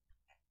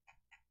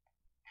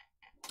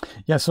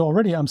 Yeah, so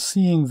already I'm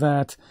seeing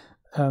that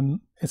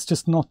it's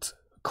just not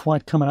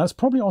quite coming out. It's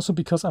probably also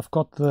because I've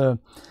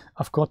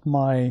got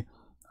my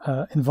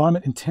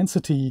environment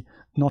intensity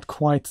not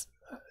quite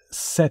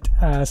set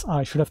as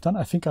I should have done.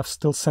 I think I've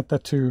still set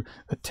that to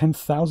a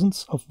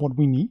 10,000th of what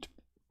we need.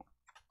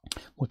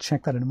 We'll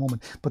check that in a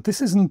moment. But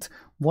this isn't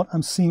what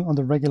I'm seeing on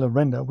the regular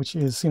render, which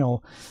is, you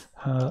know,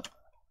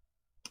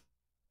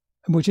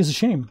 which is a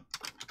shame.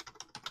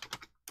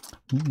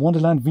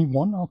 Wonderland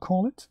V1, I'll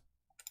call it.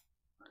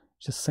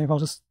 Just save. I'll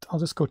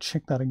just go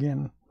check that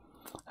again,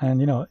 and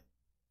you know,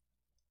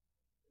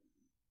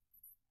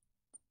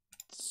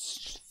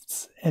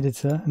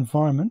 editor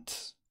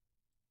environment.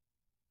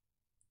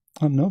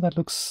 Oh no, that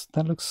looks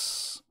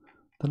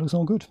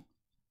all good.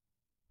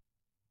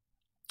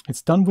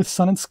 It's done with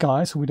sun and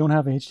sky, so we don't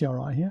have a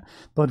HDRI here.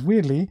 But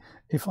weirdly,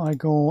 if I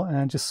go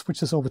and just switch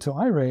this over to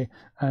Iray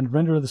and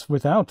render this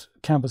without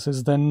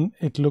canvases, then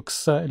it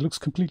looks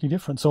completely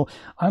different. So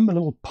I'm a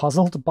little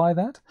puzzled by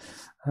that,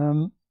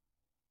 and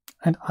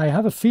I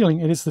have a feeling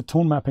it is the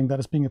tone mapping that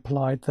is being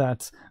applied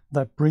that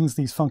brings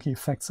these funky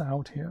effects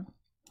out here.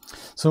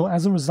 So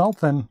as a result,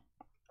 then,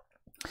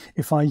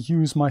 if I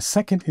use my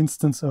second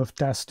instance of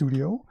Daz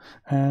Studio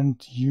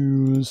and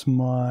use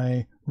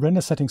my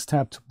render settings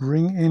tab to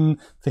bring in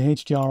the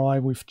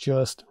HDRI we've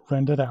just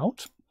rendered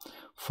out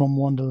from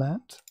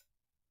Wonderland.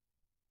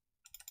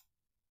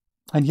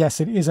 And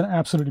yes, it is an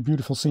absolutely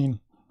beautiful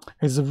scene.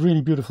 It's a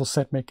really beautiful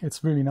set, Mick.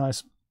 It's really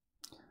nice.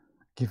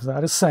 Give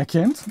that a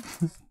second.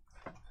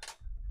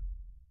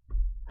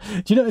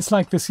 Do you know, it's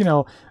like this, you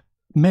know,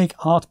 make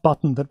art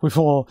button that we've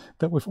all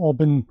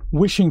been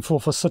wishing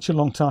for such a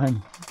long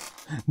time.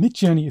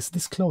 Midjourney is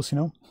this close, you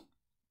know.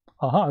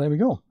 Aha, there we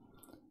go.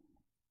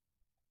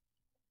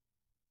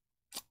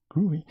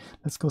 Groovy.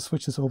 Let's go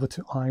switch this over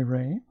to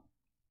Iray.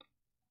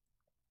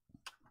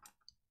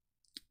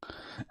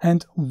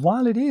 And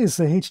while it is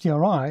a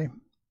HDRI,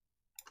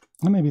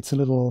 maybe it's a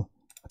little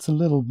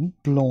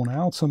blown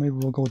out, so maybe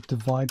we'll go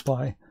divide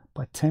by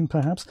 10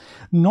 perhaps.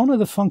 None of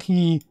the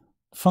funky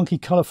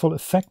colorful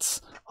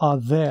effects are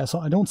there, so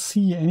I don't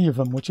see any of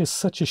them, which is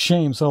such a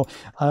shame. So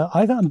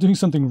either I'm doing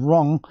something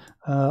wrong,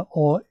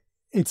 or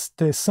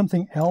there's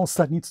something else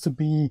that needs to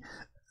be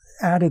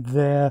added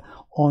there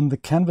on the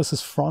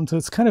canvas's front.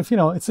 It's kind of, you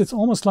know, it's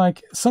almost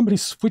like somebody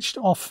switched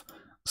off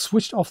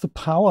the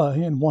power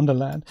here in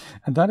Wonderland,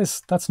 and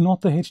that's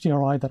not the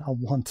HDRI that I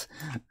want.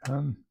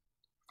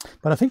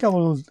 But I think I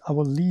will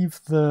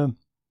leave the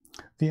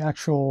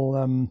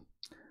actual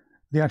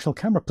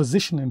camera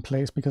position in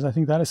place, because I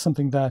think that is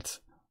something that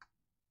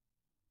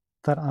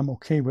that I'm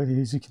okay with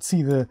is you can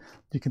see the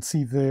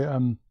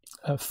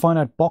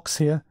finite box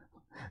here.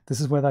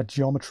 This is where that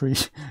geometry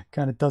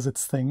kind of does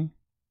its thing.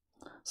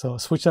 So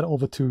switch that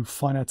over to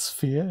finite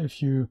sphere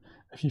if you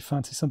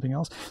fancy something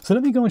else. So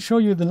let me go and show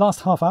you the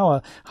last half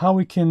hour how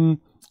we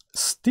can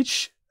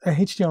stitch a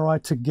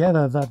HDRI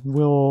together that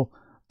will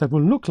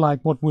look like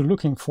what we're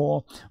looking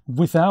for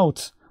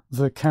without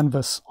the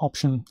canvas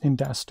option in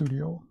Daz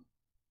Studio.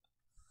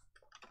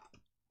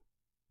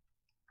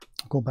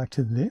 Go back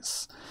to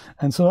this.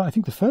 And so I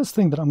think the first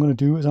thing that I'm going to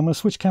do is I'm going to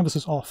switch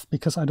canvases off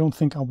because I don't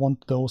think I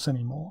want those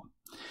anymore.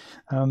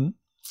 I'm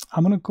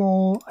going to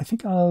go, I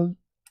think I'll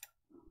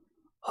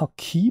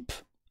keep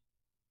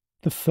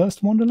the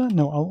first Wonderland.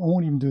 No, I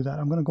won't even do that.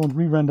 I'm going to go and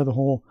re-render the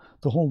whole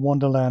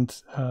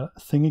Wonderland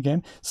thing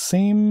again.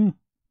 Same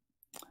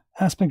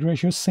aspect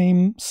ratio,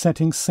 same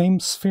settings, same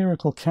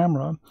spherical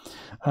camera.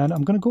 And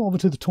I'm going to go over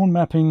to the tone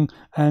mapping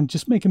and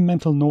just make a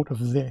mental note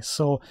of this.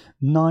 So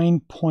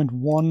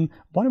 9.1,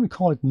 why don't we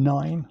call it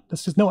 9?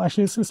 Let's just, no,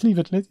 actually, let's leave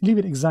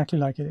it exactly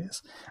like it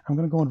is. I'm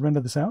going to go and render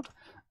this out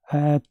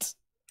at,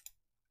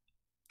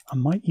 I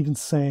might even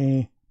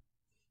say,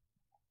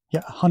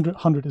 yeah,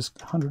 100 is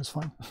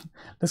fine.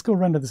 Let's go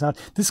render this out.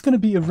 This is going to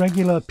be a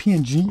regular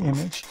PNG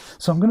image.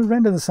 So I'm going to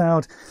render this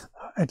out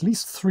at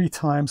least 3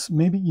 times,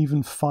 maybe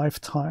even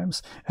 5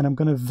 times. And I'm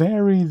going to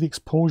vary the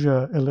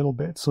exposure a little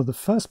bit. So the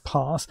first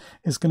pass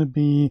is going to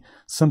be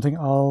something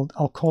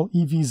I'll call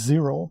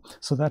EV0.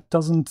 So that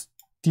doesn't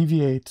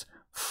deviate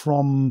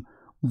from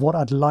what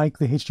I'd like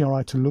the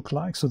HDRI to look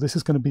like. So this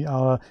is going to be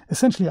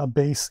essentially our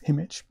base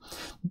image.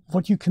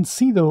 What you can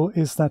see though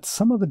is that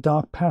some of the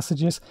dark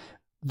passages,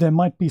 there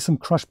might be some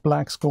crushed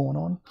blacks going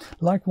on.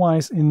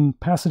 Likewise, in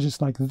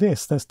passages like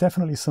this, there's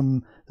definitely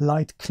some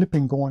light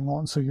clipping going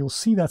on. So you'll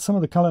see that some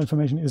of the color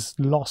information is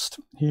lost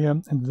here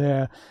and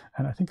there,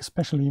 and I think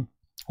especially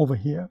over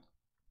here.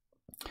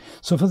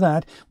 So for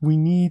that, we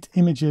need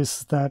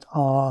images that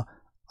are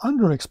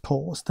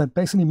underexposed, that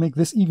basically make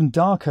this even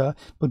darker,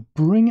 but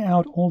bring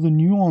out all the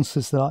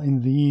nuances that are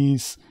in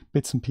these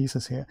bits and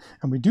pieces here.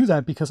 And we do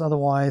that because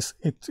otherwise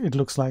it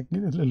looks like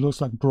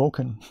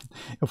broken.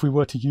 If we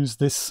were to use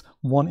this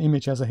one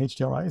image as a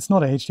HDRI, it's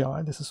not a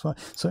HDRI. This is why.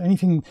 So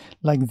anything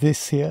like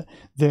this here,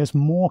 there's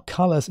more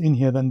colors in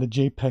here than the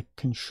JPEG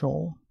can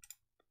show.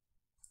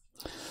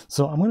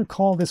 So I'm going to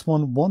call this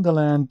one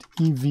Wonderland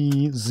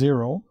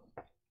EV0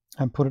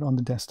 and put it on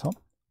the desktop.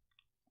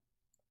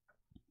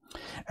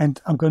 And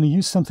I'm going to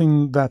use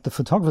something that the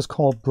photographers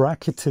call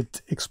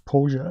bracketed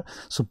exposure.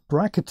 So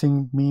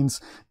bracketing means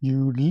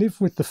you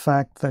live with the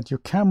fact that your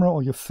camera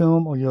or your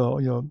film or your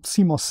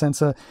CMOS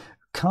sensor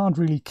can't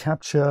really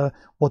capture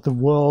what the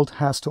world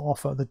has to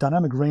offer, the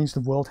dynamic range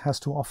the world has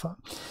to offer.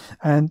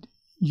 And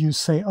you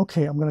say,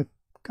 okay, I'm going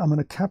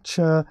to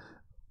capture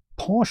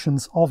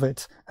portions of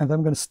it, and then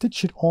I'm going to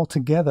stitch it all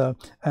together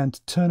and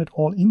turn it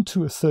all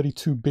into a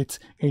 32-bit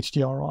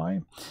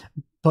HDRI.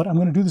 But I'm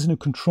going to do this in a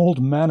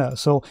controlled manner.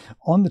 So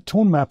on the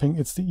tone mapping,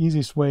 it's the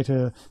easiest way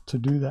to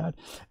do that.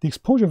 The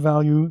exposure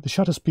value, the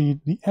shutter speed,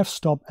 the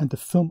f-stop, and the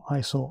film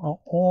ISO are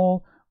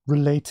all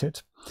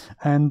related.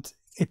 And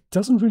it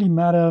doesn't really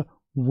matter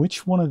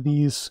which one of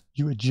these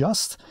you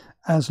adjust,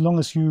 as long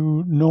as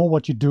you know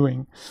what you're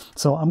doing.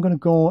 So I'm going to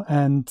go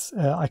and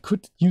I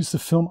could use the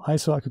film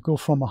ISO. I could go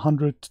from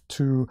 100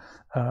 to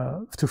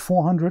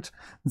 400.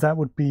 That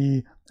would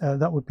be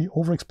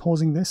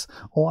overexposing this,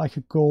 or I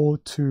could go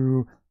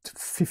to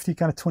 50,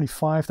 kind of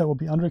 25, that will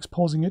be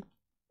underexposing it.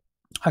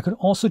 I could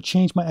also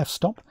change my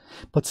f-stop,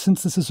 but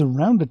since this is a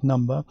rounded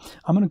number,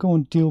 I'm going to go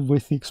and deal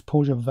with the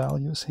exposure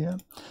values here.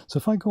 So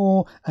if I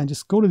go and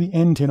just go to the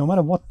end here, no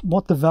matter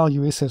what the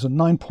value is here, so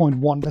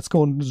 9.1, let's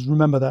go and just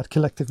remember that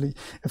collectively.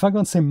 If I go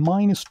and say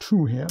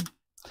 -2 here,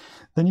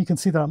 then you can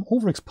see that I'm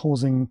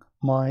overexposing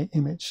my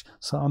image.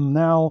 So I'm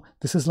now,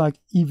 this is like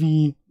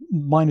EV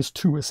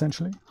 -2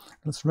 essentially.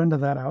 Let's render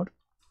that out.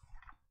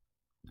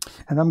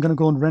 And I'm going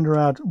to go and render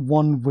out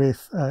one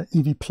with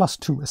EV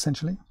 +2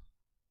 essentially.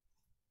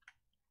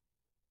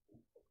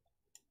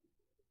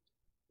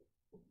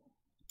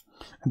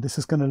 And this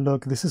is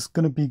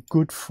going to be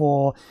good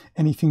for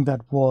anything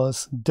that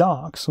was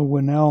dark. So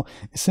we're now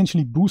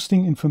essentially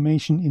boosting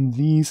information in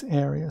these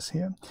areas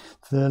here.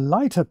 The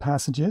lighter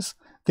passages,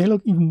 they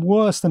look even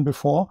worse than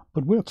before,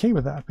 but we're okay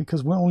with that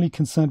because we're only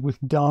concerned with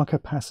darker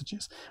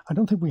passages. I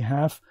don't think we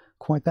have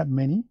quite that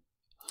many,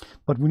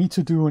 but we need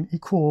to do an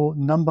equal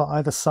number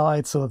either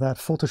side so that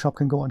Photoshop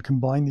can go and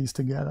combine these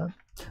together.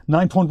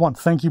 9.1,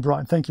 thank you,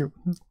 Brian, thank you.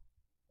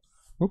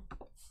 Oop,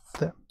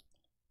 there.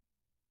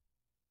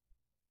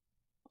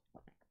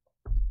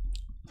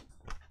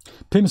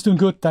 Pim is doing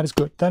good, that is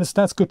good.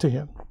 That's good to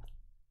hear.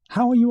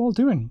 How are you all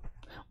doing?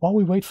 While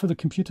we wait for the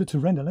computer to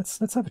render,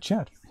 let's have a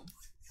chat.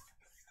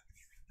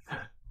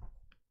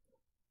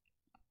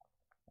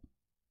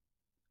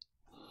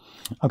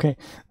 Okay,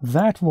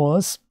 that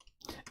was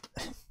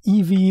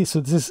EV,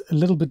 so this is a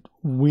little bit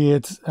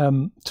weird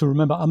to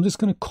remember. I'm just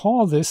going to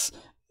call this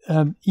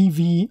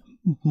EV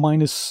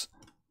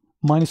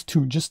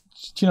 -2.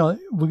 Just, you know,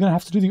 we're going to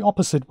have to do the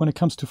opposite when it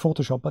comes to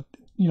Photoshop, but,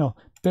 you know,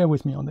 bear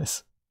with me on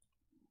this.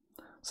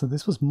 So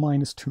this was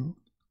 -2.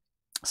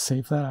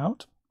 Save that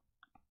out.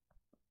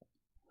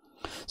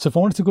 So if I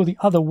wanted to go the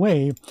other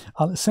way,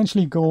 I'll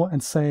essentially go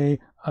and say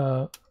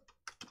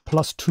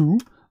 +2.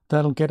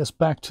 That'll get us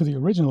back to the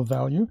original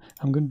value.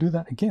 I'm going to do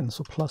that again.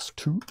 So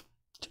 +2.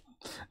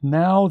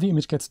 Now the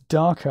image gets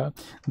darker.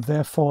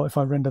 Therefore, if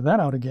I render that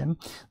out again,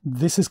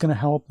 this is going to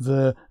help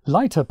the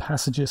lighter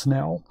passages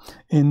now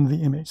in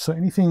the image. So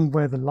anything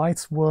where the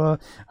lights were,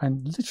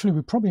 and literally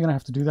we're probably going to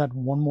have to do that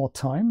one more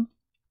time.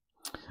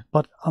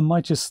 But I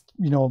might just,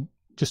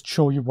 just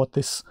show you what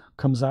this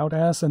comes out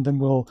as, and then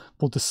we'll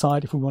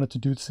decide if we wanted to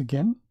do this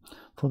again.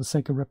 For the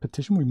sake of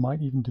repetition, we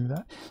might even do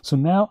that. So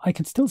now I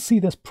can still see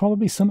there's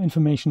probably some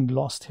information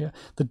lost here.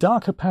 The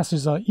darker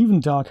passages are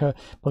even darker,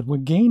 but we're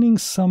gaining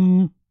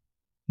some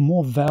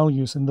more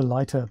values in the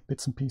lighter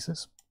bits and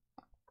pieces.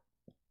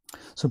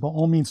 So by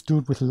all means, do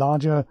it with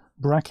larger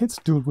brackets,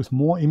 do it with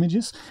more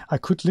images. I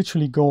could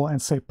literally go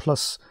and say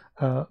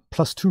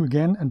 +2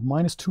 again and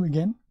 -2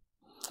 again,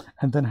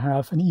 and then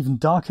have an even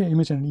darker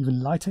image and an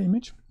even lighter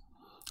image.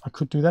 I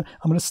could do that.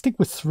 I'm going to stick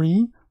with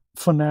 3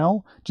 for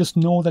now. Just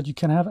know that you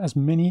can have as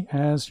many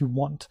as you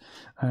want,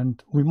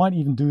 and we might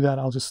even do that.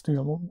 I'll just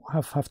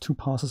have 2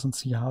 passes and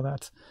see how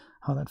that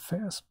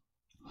fares.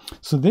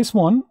 So this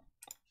one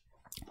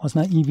was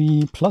now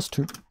EV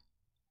 +2.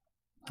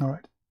 All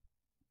right.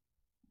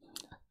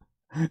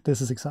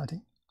 This is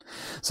exciting.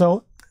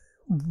 So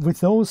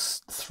with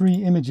those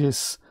 3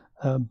 images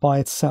by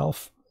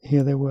itself,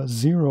 here they were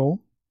 0,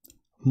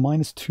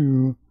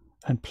 -2,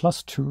 and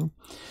 +2.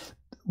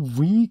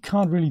 We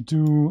can't really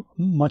do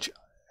much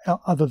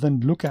other than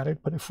look at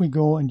it. But if we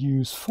go and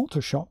use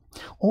Photoshop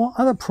or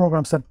other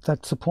programs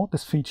that support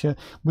this feature,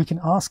 we can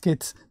ask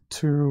it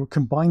to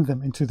combine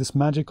them into this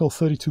magical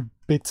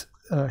 32-bit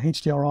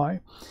HDRI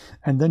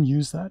and then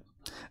use that.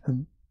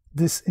 And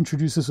this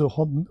introduces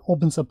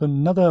opens up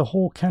another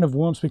whole can of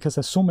worms, because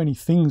there's so many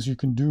things you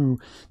can do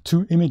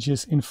to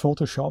images in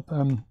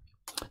Photoshop.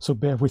 So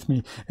bear with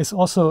me. It's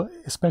also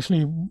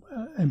especially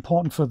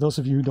important for those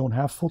of you who don't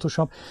have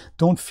Photoshop.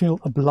 Don't feel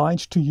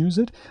obliged to use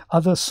it.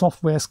 Other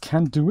softwares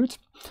can do it,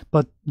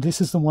 but this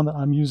is the one that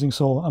I'm using,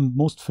 so I'm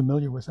most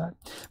familiar with that.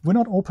 We're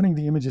not opening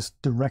the images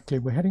directly.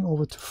 We're heading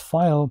over to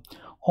File,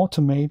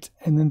 Automate,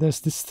 and then there's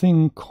this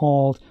thing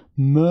called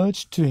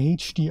Merge to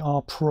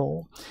HDR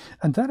Pro.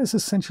 And that is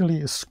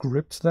essentially a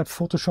script that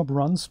Photoshop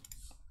runs.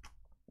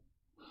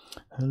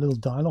 A little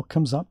dialog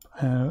comes up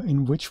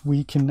in which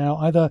we can now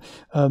either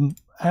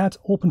add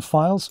open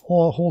files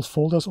or whole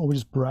folders, or we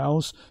just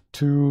browse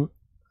to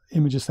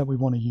images that we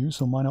want to use.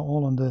 So mine are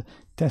all on the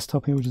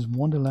desktop here, which is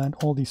Wonderland,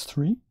 all these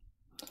 3.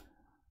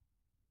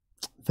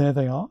 There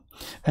they are.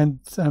 And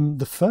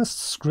the first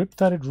script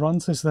that it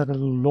runs is that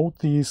it'll load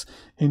these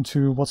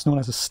into what's known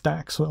as a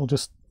stack. So it'll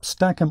just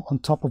stack them on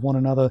top of one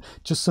another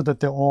just so that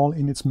they're all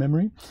in its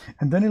memory.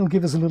 And then it'll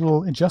give us a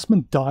little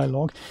adjustment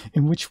dialog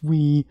in which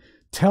we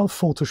tell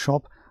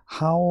Photoshop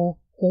how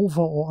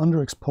over or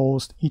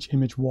underexposed each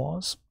image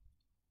was.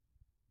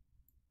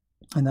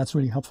 And that's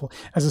really helpful.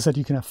 As I said,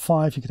 you can have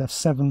 5, you could have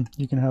 7,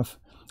 you can have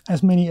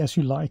as many as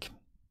you like.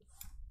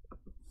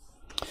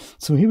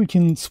 So here we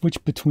can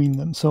switch between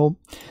them. So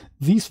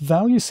these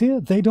values here,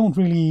 they don't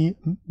really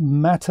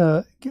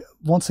matter.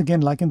 Once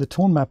again, like in the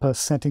tone mapper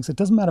settings, it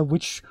doesn't matter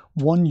which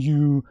one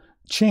you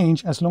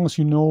change as long as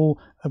you know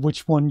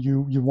which one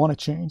you want to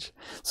change.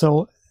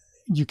 So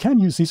you can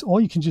use these,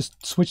 or you can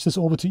just switch this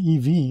over to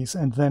EVs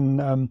and then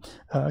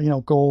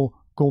go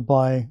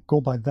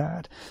by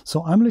that.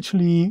 So I'm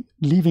literally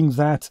leaving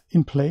that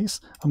in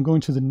place. I'm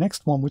going to the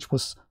next one, which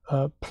was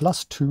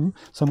 +2.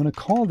 So I'm going to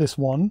call this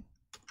one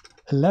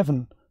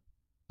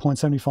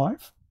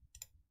 11.75.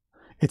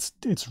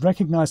 It's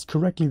recognized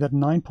correctly that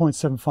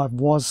 9.75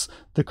 was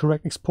the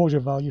correct exposure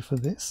value for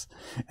this.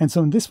 And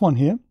so in this one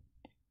here,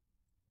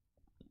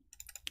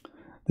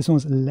 this one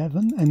was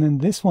 11, and then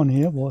this one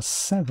here was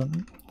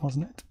 7,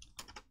 wasn't it?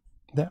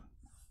 There.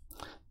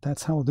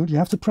 That's how I'll do it. You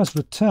have to press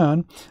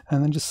return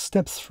and then just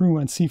step through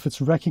and see if it's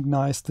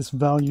recognized this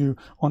value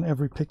on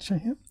every picture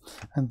here,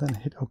 and then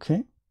hit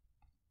OK.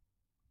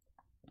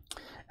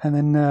 And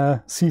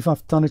then see if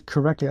I've done it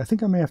correctly. I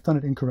think I may have done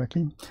it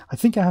incorrectly. I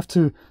think I have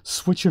to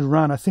switch it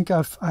around. I think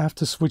I have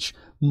to switch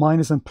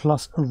minus and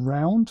plus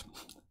around.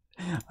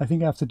 I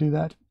think I have to do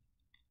that.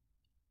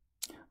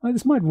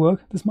 This might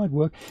work. This might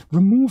work.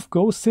 Remove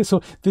ghosts here.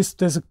 So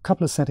there's a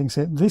couple of settings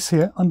here. This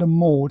here, under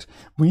mode,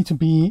 we need to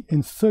be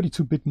in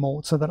 32-bit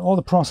mode so that all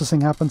the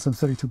processing happens in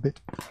 32-bit.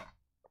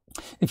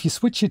 If you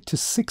switch it to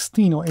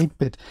 16 or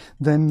 8-bit,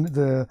 then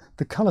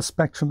the color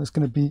spectrum is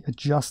going to be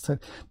adjusted,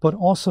 but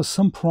also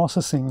some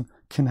processing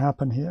can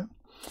happen here.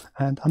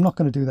 And I'm not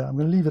going to do that. I'm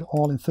going to leave it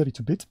all in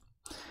 32-bit.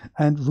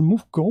 And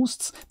remove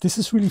ghosts. This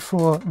is really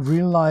for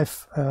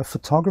real-life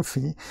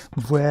photography,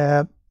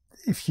 where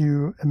if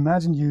you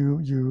imagine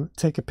you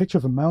take a picture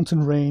of a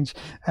mountain range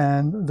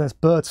and there's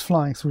birds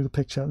flying through the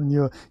picture, and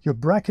you're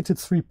bracketed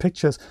 3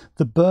 pictures,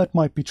 the bird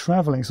might be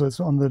traveling. So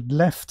it's on the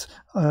left,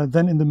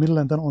 then in the middle,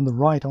 and then on the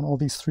right on all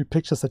these 3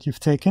 pictures that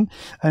you've taken.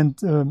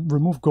 And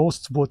remove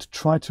ghosts would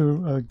try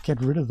to get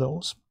rid of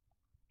those.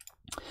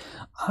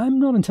 I'm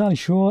not entirely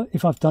sure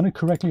if I've done it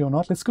correctly or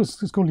not. Let's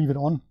go leave it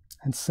on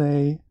and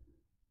say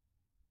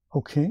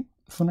okay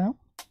for now.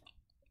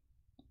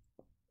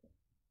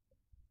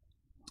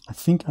 I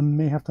think I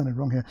may have done it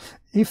wrong here.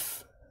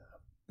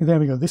 There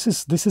we go. This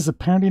is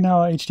apparently now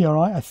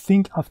HDRI. I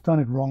think I've done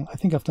it wrong.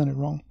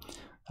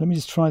 Let me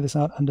just try this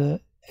out under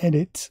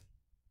edit.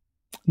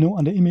 No,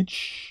 under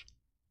image.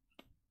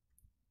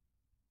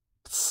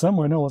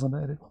 Somewhere, no, it was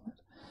under edit.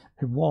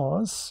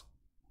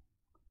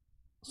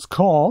 It's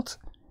called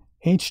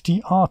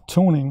HDR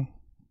toning.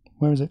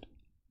 Where is it?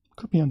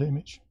 Could be under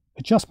image.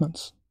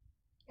 Adjustments.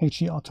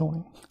 HDR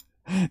toning.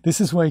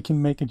 This is where you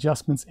can make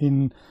adjustments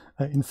in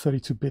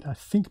 32-bit. I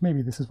think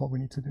maybe this is what we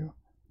need to do.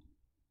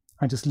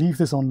 I just leave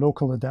this on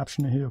local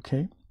adaptation and hit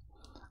OK.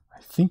 I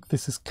think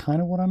this is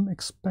kind of what I'm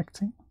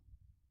expecting.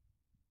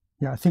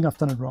 Yeah, I think I've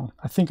done it wrong.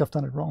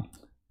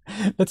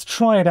 Let's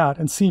try it out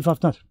and see if I've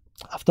done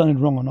it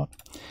wrong or not.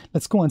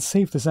 Let's go and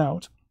save this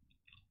out.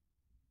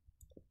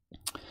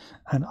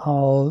 And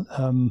I'll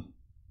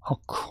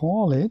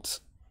call it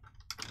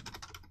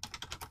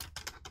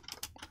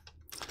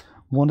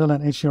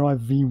Wonderland HDRI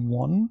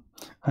V1.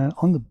 And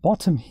on the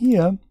bottom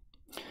here,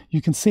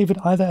 you can save it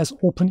either as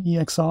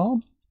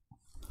OpenEXR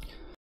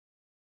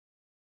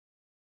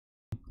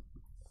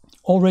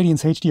or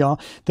Radiance HDR.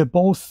 They're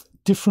both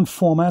different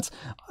formats.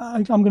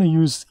 I'm going to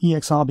use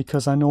EXR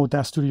because I know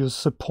Daz Studio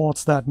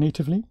supports that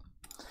natively.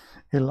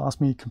 It'll ask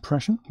me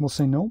compression. We'll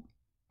say no.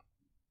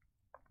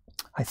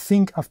 I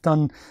think I've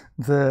done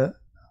the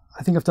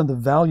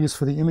values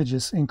for the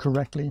images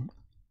incorrectly.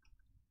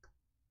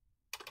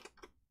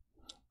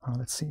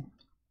 Let's see.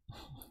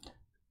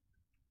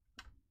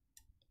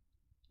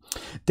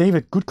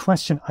 David, good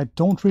question. I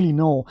don't really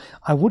know.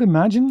 I would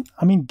imagine,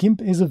 I mean,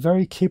 GIMP is a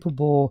very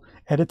capable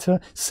editor.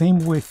 Same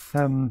with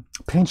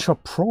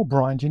PaintShop Pro,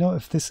 Brian. Do you know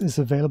if this is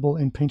available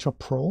in PaintShop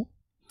Pro?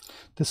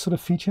 This sort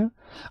of feature?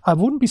 I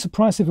wouldn't be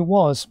surprised if it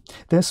was.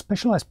 There's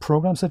specialized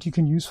programs that you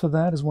can use for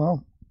that as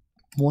well.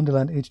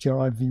 Wonderland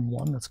HDRI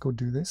V1. Let's go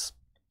do this.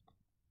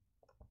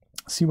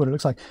 See what it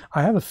looks like.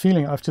 I have a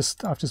feeling I've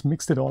just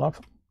mixed it all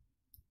up.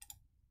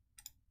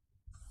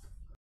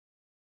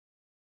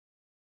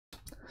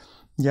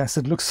 Yes,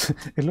 it looks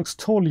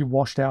totally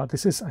washed out.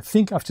 I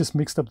think I've just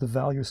mixed up the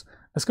values.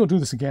 Let's go do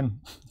this again.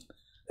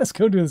 Let's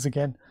go do this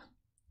again.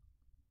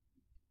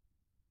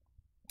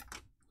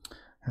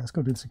 Let's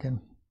go do this again.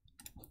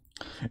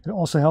 It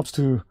also helps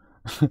to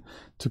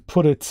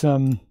put it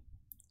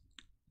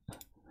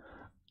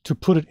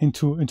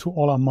into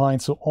all our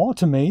minds. So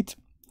automate,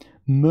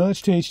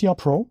 merge to HDR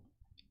Pro.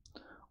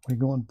 We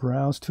go and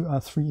browse to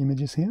our 3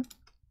 images here.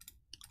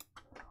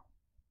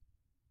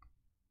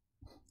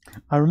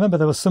 I remember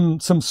there was some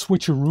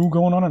switcheroo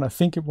going on, and I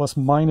think it was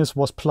minus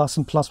was plus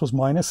and plus was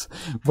minus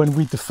when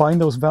we define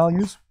those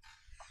values.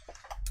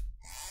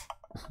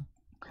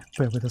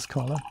 Bear with us,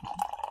 Carla.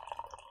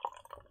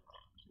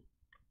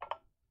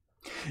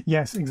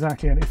 Yes,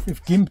 exactly. And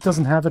if GIMP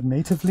doesn't have it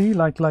natively,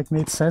 like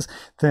Nate says,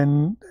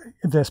 then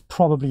there's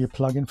probably a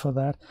plugin for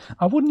that.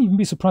 I wouldn't even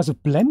be surprised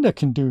if Blender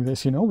can do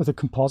this, you know, with a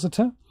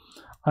compositor.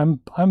 I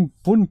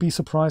wouldn't be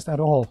surprised at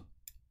all.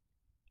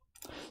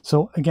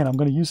 So again, I'm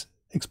going to use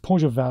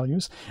exposure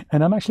values,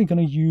 and I'm actually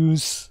going to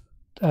use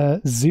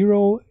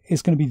 0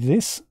 is going to be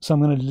this, so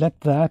I'm going to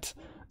let that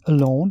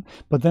alone.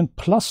 But then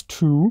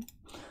 +2,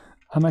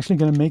 I'm actually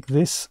going to make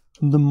this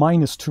the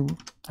 -2.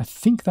 I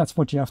think that's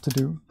what you have to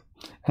do.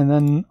 And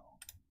then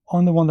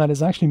on the one that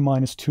is actually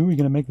 -2, you're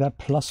going to make that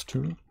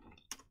 +2.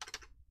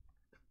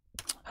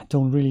 I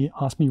don't really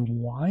ask me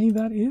why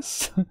that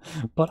is,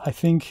 but I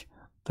think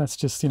that's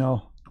just, you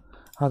know,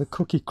 how the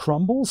cookie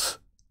crumbles.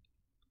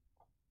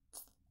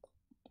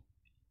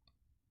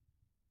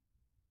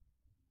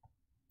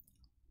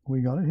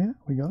 We got it here.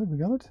 We got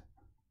it.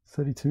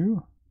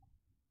 32.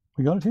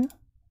 We got it here.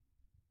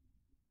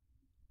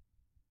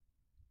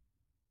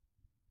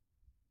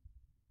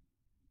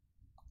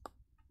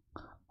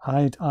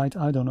 I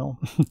don't know.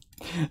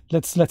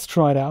 let's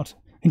try it out.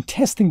 In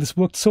testing, this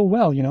worked so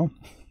well, you know,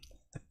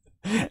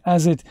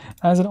 as it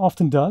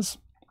often does.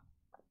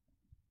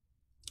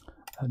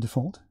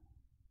 Default.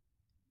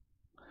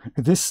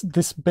 This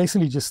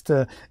basically just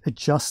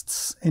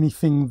adjusts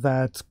anything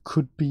that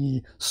could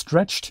be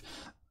stretched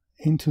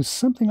into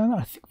something like that.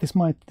 I think this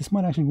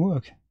might actually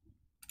work.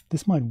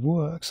 This might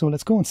work. So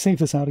let's go and save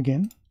this out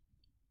again.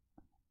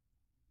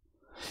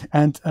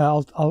 And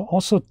I'll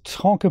also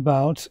talk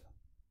about.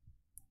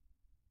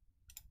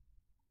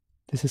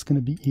 This is going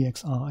to be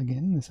EXR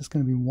again. This is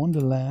going to be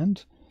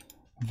Wonderland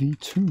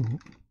V2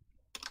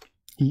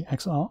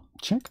 EXR.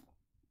 Check.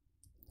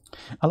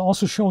 I'll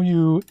also show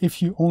you,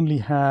 if you only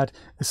had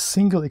a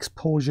single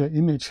exposure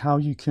image, how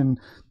you can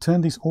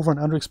turn these over and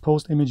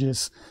underexposed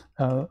images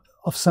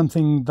of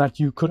something that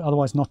you could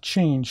otherwise not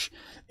change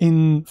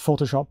in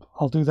Photoshop.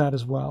 I'll do that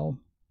as well.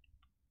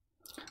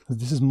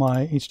 This is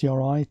my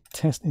HDRI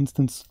test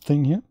instance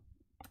thing here.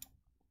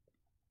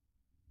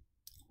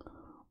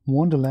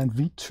 Wonderland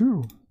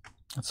V2.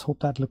 Let's hope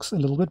that looks a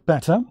little bit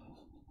better.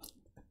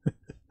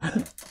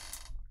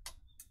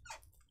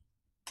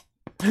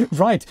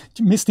 Right,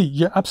 Misty,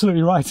 you're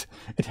absolutely right.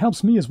 It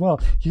helps me as well.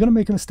 You're gonna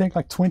make a mistake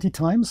like 20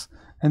 times,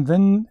 and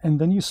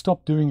then you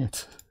stop doing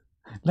it.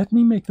 Let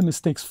me make the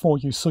mistakes for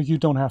you so you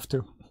don't have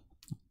to.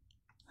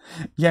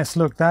 Yes,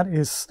 look, that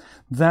is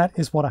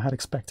what I had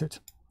expected.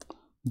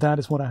 That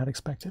is what I had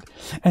expected.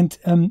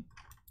 And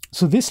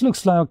so this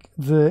looks like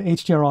the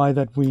HDRI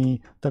that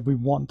we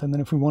want. And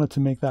then if we wanted to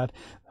make that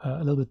a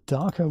little bit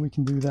darker, we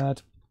can do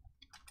that.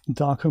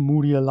 Darker,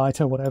 moodier,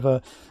 lighter,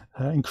 whatever.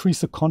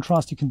 Increase the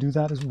contrast, you can do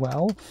that as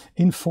well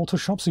in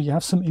Photoshop. So you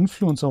have some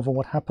influence over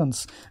what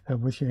happens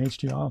with your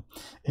HDR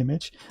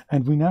image.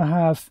 And we now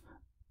have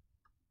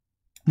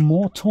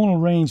more tonal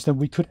range than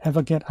we could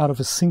ever get out of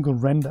a single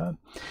render.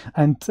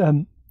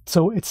 And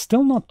so it's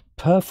still not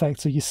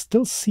perfect. So you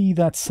still see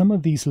that some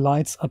of these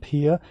lights up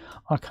here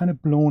are kind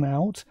of blown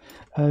out.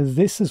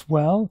 This as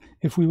well,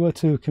 if we were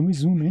to, can we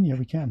zoom in? Yeah,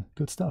 we can.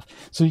 Good stuff.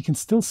 So you can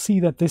still see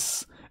that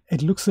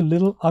it looks a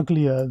little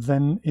uglier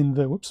than in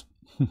the, whoops,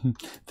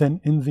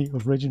 than in the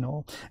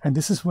original. And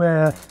this is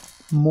where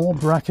more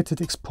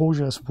bracketed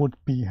exposures would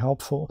be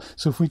helpful.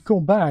 So if we go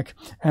back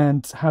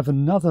and have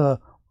another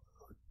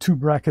 2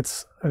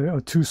 brackets,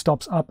 2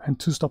 stops up and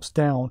 2 stops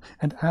down,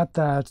 and add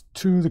that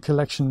to the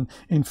collection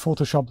in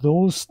Photoshop,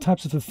 those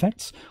types of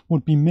effects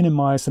would be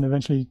minimized and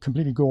eventually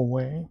completely go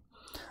away.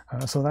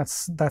 So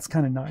that's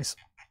kind of nice.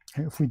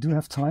 If we do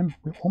have time,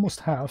 we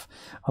almost have.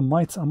 I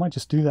might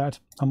just do that.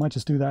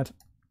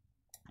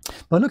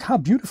 But look how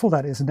beautiful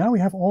that is. And now we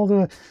have all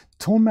the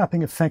tone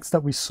mapping effects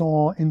that we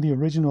saw in the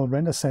original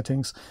render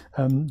settings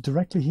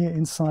directly here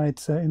inside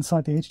the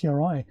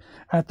HDRI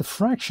at the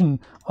fraction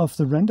of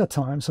the render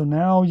time. So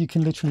now you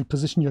can literally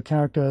position your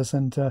characters,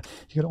 and you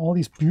get all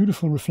these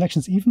beautiful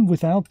reflections even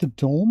without the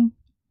dome.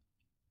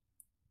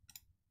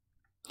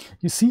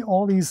 You see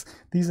all these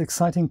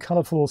exciting,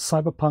 colorful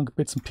cyberpunk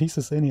bits and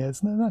pieces in here.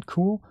 Isn't that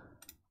cool?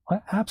 I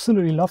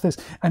absolutely love this,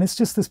 and it's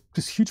just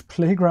this huge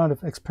playground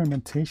of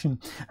experimentation.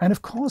 And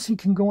of course you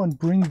can go and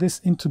bring this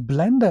into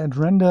Blender and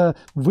render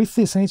with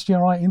this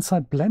HDRI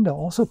inside Blender,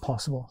 also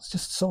possible. It's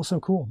just so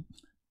cool.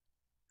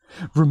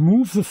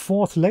 Remove the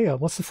 4th layer.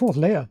 What's the 4th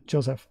layer,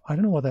 Joseph? I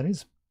don't know what that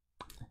is.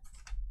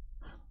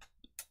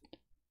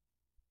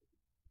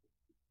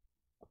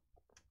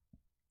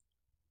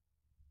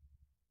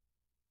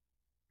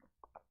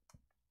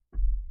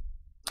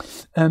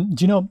 Do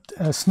you know,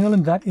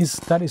 Snellen,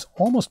 that is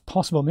almost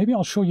possible. Maybe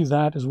I'll show you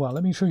that as well.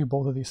 Let me show you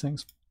both of these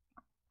things.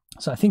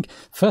 So I think,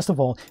 first of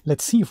all,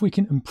 let's see if we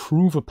can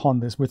improve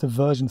upon this with a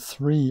version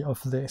 3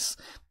 of this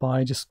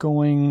by just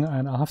going,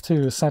 and I'll have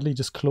to sadly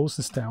just close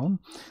this down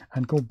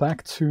and go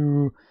back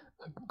to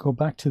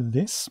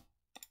this.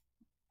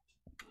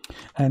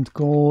 And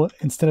go,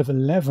 instead of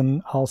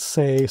 11, I'll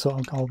say, so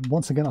I'll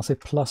once again, I'll say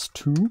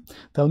 +2.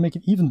 That'll make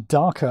it even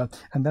darker,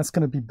 and that's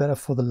going to be better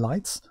for the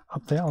lights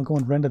up there. I'll go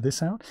and render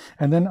this out.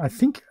 And then I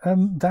think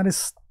that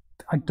is,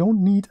 I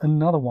don't need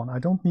another one. I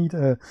don't need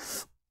an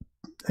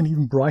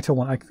even brighter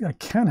one. I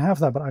can have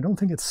that, but I don't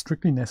think it's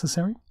strictly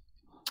necessary.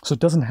 So it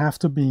doesn't have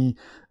to be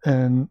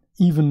an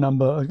even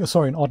number,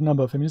 sorry, an odd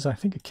number of images. I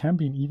think it can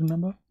be an even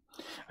number.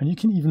 And you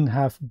can even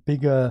have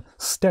bigger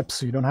steps,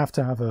 so you don't have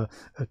to have a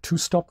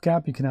 2-stop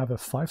gap. You can have a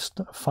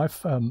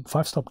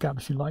 5-stop gap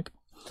if you like.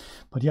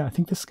 But yeah, I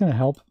think this is going to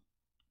help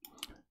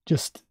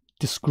just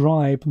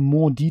describe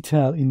more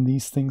detail in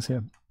these things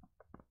here,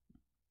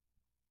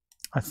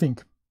 I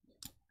think.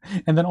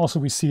 And then also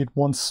we see it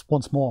once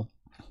more.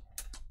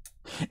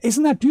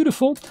 Isn't that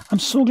beautiful? I'm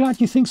so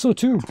glad you think so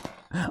too.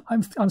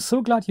 I'm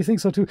so glad you think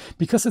so too,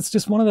 because it's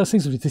just one of those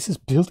things. This is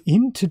built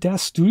into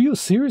Daz Studio.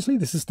 Seriously,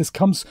 this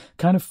comes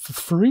kind of for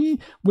free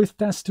with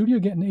Daz Studio,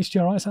 getting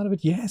HDRIs out of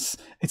it. Yes,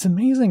 it's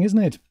amazing,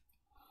 isn't it?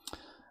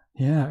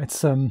 Yeah,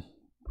 it's and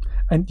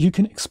you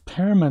can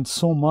experiment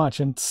so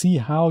much and see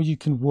how you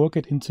can work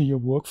it into your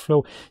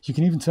workflow. You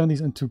can even turn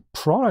these into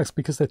products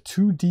because they're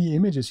 2D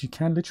images. You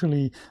can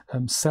literally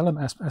sell them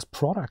as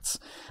products,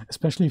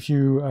 especially if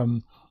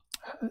you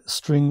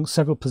string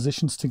several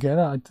positions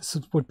together. This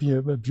would be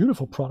a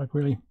beautiful product,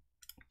 really.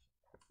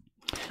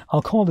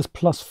 I'll call this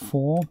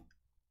 +4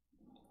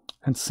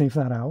 and save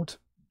that out.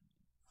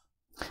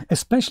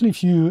 Especially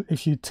if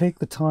you take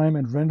the time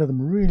and render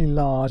them really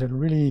large at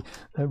really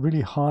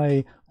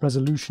high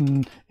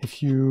resolution.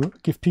 If you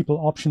give people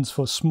options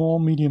for small,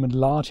 medium, and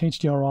large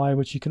HDRI,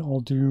 which you can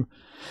all do.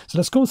 So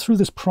let's go through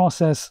this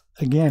process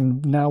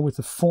again now with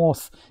the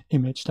 4th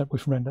image that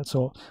we've rendered.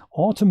 So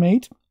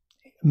automate,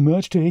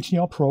 merge to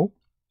HDR Pro,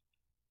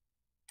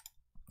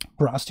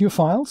 browse to your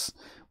files,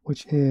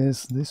 which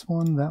is this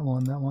one, that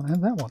one, that one,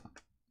 and that one.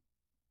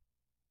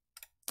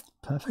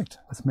 Perfect.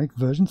 Let's make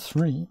version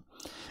 3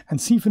 and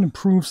see if it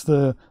improves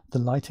the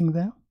lighting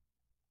there.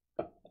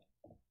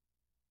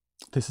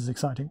 This is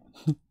exciting.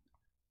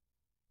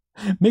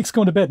 Mick's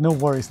going to bed. No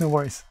worries, no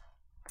worries.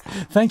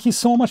 Thank you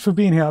so much for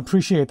being here. I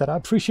appreciate that. I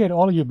appreciate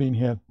all of you being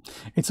here.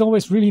 It's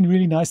always really,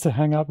 really nice to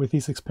hang out with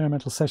these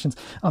experimental sessions.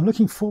 I'm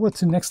looking forward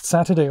to next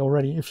Saturday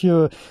already. If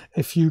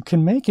you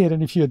can make it,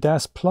 and if you're a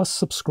Daz Plus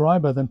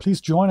subscriber, then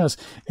please join us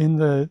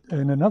in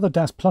another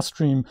Daz Plus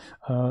stream,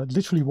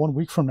 literally 1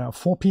 week from now,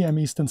 4 p.m.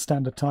 Eastern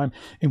Standard Time,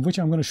 in which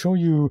I'm going to show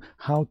you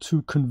how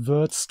to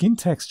convert skin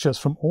textures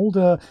from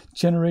older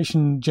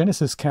generation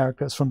Genesis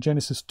characters, from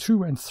Genesis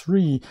 2 and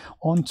 3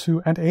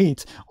 and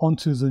 8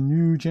 onto the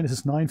new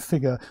Genesis 9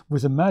 figure,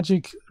 with a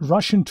magic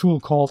Russian tool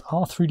called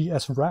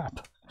R3DS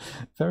Wrap.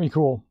 Very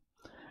cool.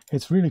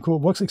 It's really cool.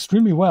 It works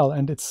extremely well,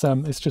 and it's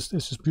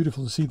just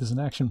beautiful to see this in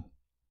action.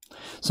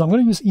 So I'm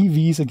going to use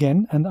EVs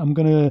again, and I'm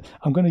gonna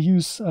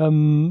use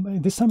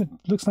this time it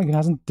looks like it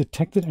hasn't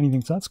detected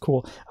anything, so that's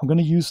cool. I'm going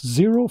to use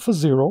 0 for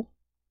 0.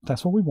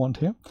 That's what we want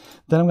here.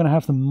 Then I'm going to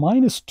have the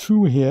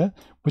 -2 here,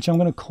 which I'm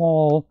going to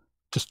call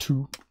just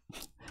 2,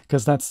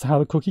 because that's how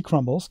the cookie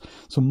crumbles.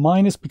 So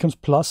minus becomes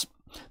plus.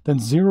 Then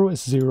 0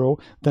 is 0,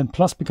 then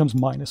plus becomes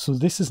minus. So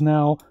this is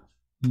now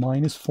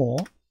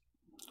 -4,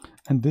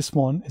 and this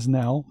one is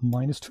now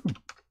 -2.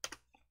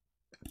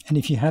 And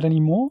if you had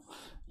any more,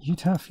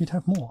 you'd have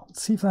more.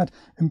 Let's see if that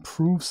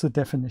improves the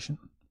definition.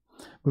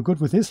 We're good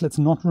with this. Let's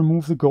not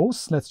remove the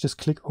ghosts. Let's just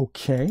click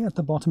OK at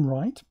the bottom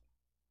right.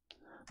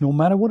 No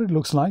matter what it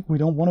looks like, we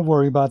don't want to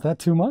worry about that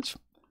too much.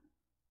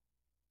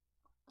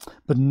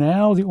 But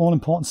now the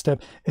all-important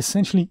step,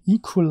 essentially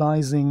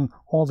equalizing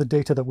all the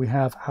data that we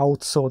have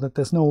out so that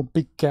there's no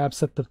big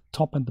gaps at the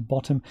top and the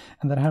bottom,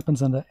 and that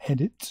happens under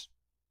Edit.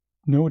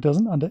 No, it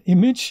doesn't. Under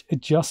Image,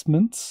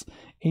 Adjustments,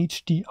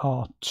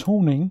 HDR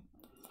Toning.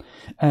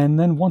 And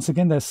then once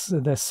again,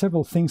 there's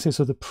several things here.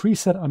 So the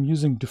preset, I'm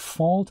using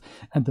Default,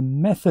 and the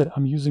method,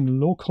 I'm using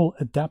Local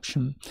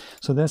Adaptation.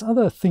 So there's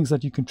other things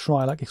that you can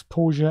try, like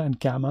Exposure and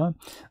Gamma,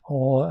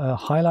 or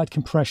Highlight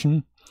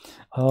Compression.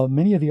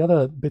 Many of the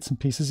other bits and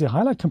pieces. The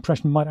highlight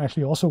compression might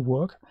actually also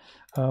work.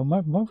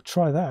 Might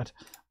try that.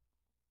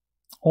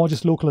 Or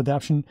just local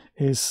adaptation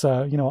is,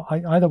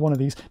 either one of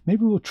these.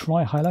 Maybe we'll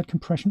try highlight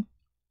compression.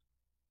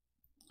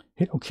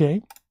 Hit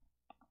OK.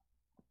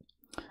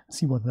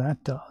 See what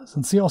that does,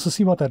 and also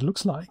see what that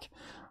looks like.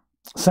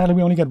 Sadly,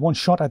 we only get one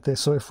shot at this,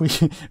 so if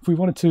we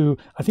wanted to,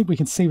 I think we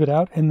can save it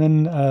out and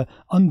then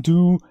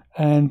undo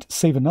and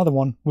save another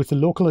one with the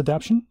local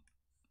adaptation.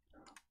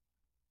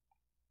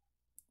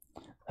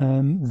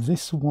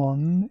 This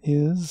one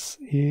is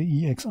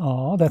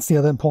EXR. That's the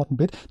other important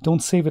bit.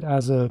 Don't save it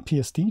as a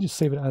PSD. Just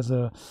save it as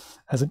an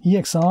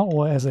EXR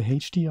or as a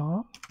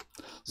HDR.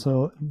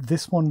 So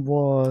this one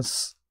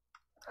was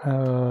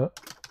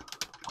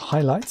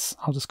highlights.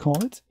 I'll just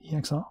call it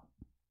EXR.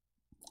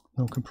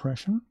 No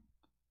compression.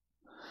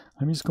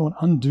 Let me just go and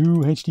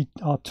undo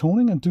HDR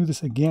toning and do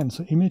this again.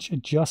 So image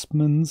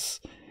adjustments,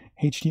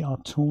 HDR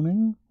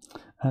toning.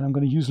 And I'm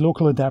going to use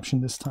local adaptation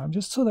this time,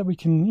 just so that we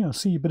can,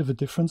 see a bit of a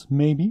difference.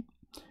 Maybe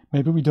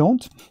we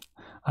don't.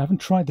 I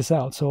haven't tried this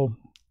out, so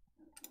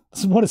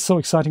this is what is so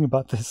exciting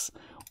about this.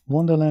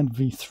 Wonderland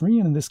V3,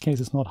 and in this case,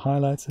 it's not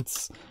highlights;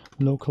 it's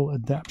local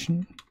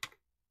adaptation.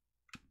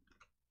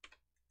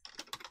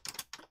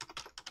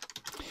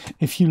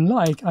 If you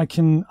like, I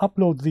can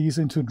upload these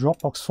into a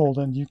Dropbox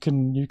folder, and you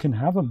can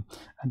have them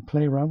and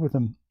play around with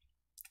them.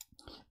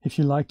 If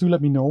you like, do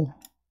let me know.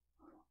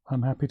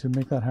 I'm happy to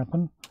make that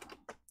happen.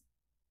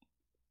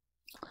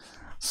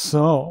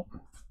 So,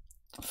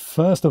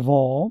 first of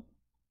all,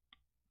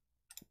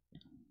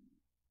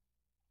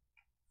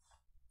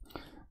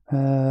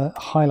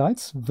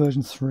 highlights,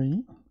 version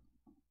 3.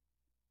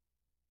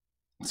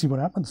 See what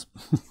happens.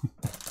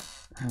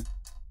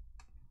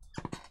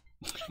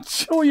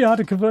 Show you how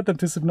to convert them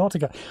to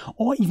Subnautica.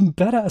 Or even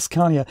better,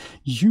 Ascania,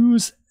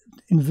 use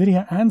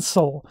NVIDIA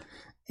Ansel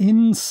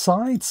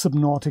inside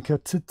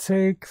Subnautica to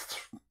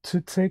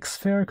take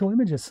spherical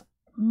images.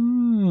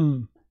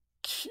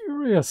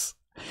 Curious.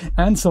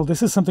 Ansel,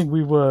 this is something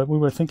we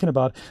were thinking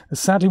about.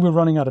 Sadly, we're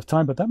running out of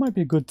time, but that might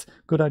be a good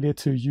idea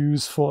to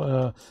use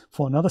for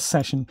another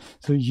session.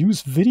 So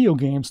use video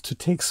games to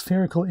take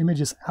spherical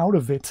images out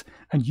of it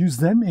and use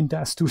them in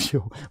Daz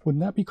Studio.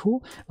 Wouldn't that be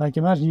cool? Like,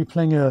 imagine you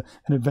playing an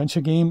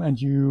adventure game,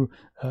 and you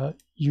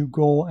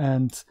go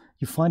and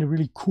you find a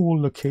really cool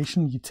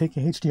location. You take a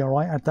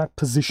HDRI at that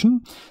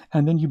position,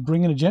 and then you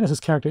bring in a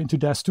Genesis character into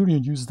Daz Studio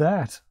and use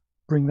that.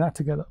 Bring that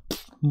together.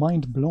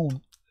 Mind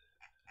blown.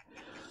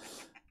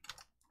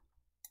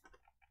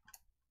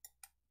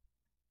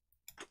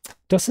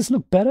 Does this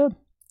look better?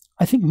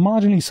 I think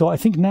marginally so. I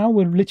think now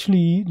we're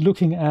literally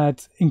looking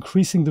at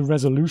increasing the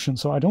resolution.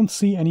 So I don't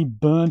see any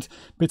burnt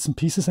bits and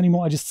pieces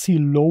anymore. I just see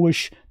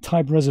lowish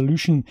type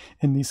resolution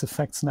in these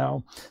effects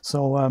now.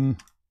 So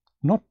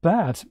not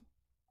bad.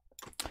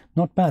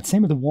 Not bad.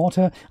 Same with the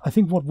water. I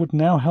think what would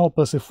now help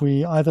us if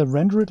we either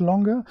render it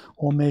longer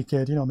or make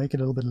it, make it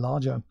a little bit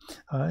larger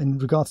in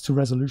regards to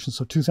resolution.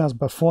 So 2000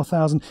 by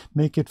 4000,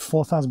 make it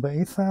 4000 by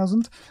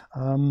 8000.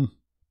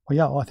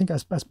 yeah, I think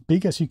as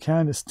big as you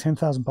can is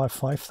 10,000 by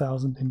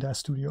 5,000 in Daz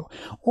Studio.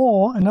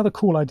 Or another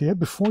cool idea,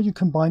 before you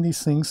combine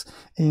these things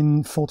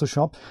in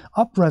Photoshop,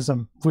 up-res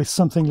them with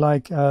something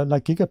like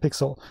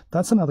gigapixel.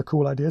 That's another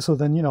cool idea. So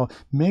then, you know,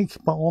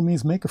 by all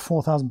means, make a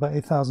 4,000 by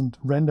 8,000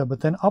 render,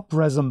 but then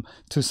up-res them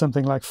to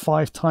something like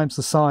 5 times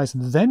the size,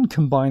 then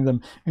combine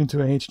them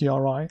into a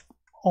HDRI.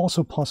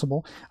 Also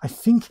possible. I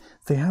think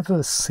they have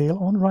a sale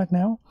on right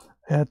now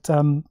at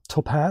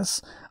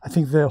Topaz. I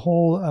think the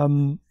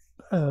whole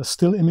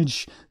still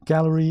image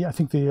gallery, I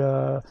think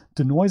the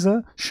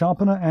denoiser,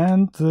 sharpener,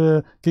 and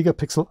the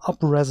gigapixel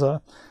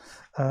up-reser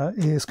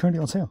is currently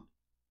on sale.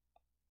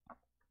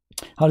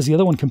 How does the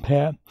other one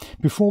compare?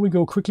 Before we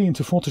go quickly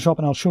into Photoshop,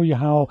 and I'll show you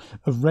how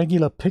a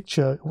regular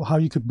picture, how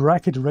you could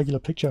bracket a regular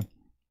picture.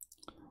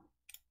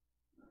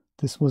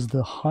 This was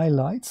the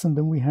highlights, and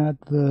then we had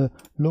the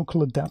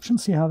local adaptation.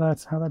 See how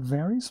that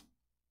varies?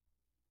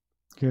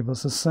 Give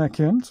us a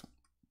second.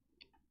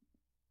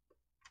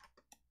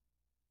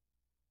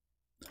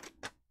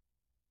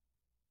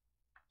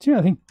 Yeah,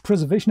 I think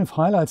preservation of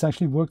highlights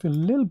actually worked a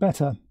little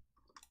better.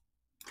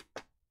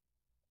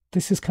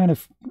 This is kind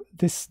of,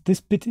 this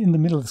bit in the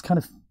middle is kind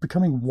of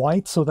becoming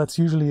white, so that's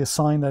usually a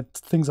sign that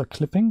things are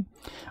clipping.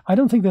 I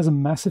don't think there's a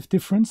massive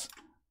difference,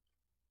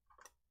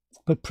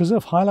 but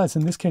preserve highlights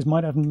in this case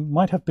might have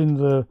been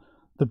the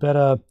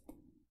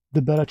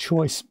better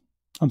choice,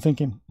 I'm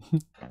thinking.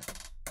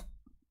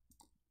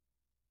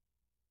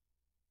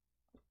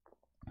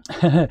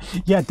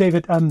 Yeah,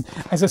 David,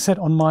 as I said,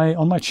 on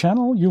my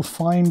channel, you'll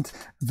find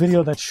a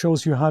video that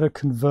shows you how to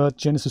convert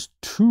Genesis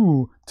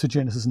 2 to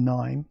Genesis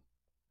 9.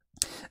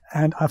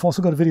 And I've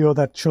also got a video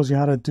that shows you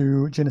how to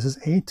do Genesis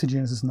 8 to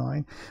Genesis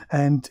 9.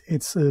 And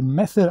it's a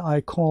method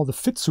I call the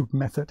fit suit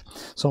method.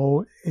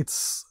 So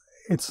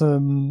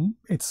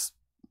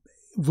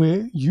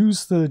we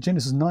use the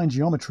Genesis 9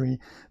 geometry,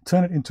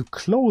 turn it into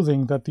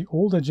clothing that the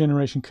older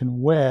generation can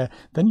wear,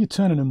 then you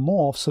turn in a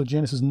morph so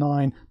Genesis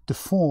 9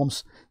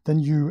 deforms, then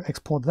you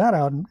export that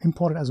out and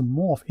import it as a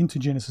morph into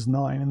Genesis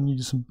 9, and you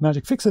do some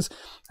magic fixes,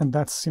 and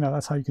that's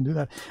how you can do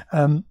that.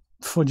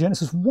 For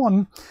Genesis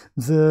 1,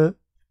 the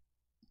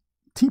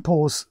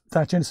T-pose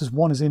that Genesis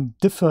 1 is in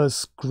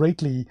differs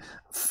greatly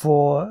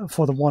for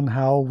the one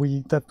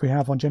that we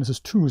have on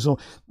Genesis 2. So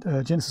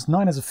Genesis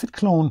 9 has a fit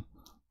clone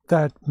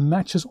that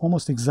matches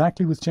almost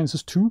exactly with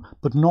Genesis 2,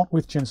 but not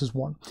with Genesis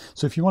 1.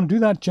 So if you want to do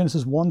that,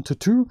 Genesis 1 to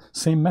 2,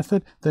 same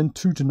method, then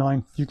 2 to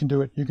 9, you can do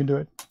it. You can do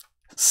it.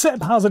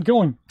 Seb, how's it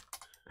going?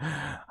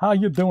 How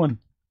you doing?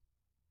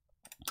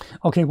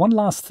 Okay, one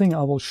last thing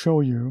I will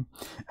show you,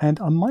 and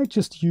I might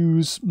just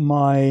use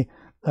my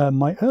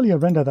my earlier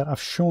render that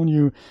I've shown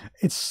you.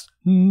 It's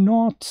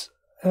not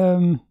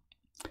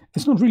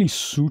really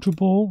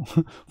suitable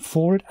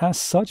for it as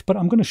such, but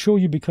I'm going to show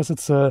you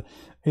because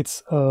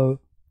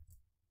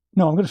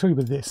no, I'm going to show you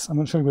with this. I'm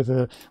going to show you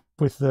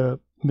with the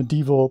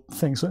medieval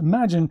thing. So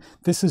imagine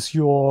this is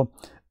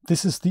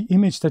the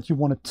image that you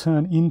want to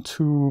turn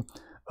into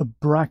a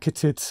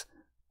bracketed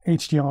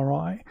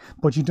HDRI,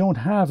 but you don't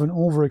have an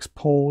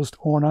overexposed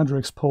or an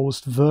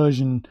underexposed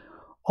version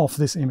of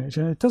this image.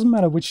 And it doesn't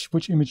matter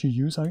which image you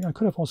use. I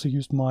could have also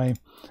used my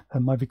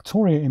my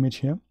Victoria image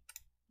here,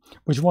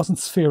 which wasn't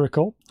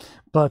spherical,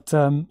 but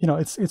you know,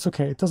 it's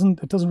okay. It doesn't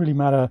really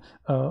matter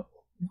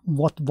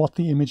what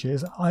the image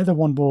is. Either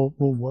one will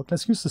work.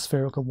 Let's use the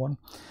spherical one.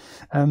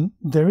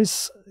 There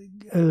is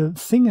a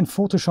thing in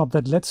Photoshop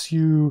that lets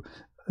you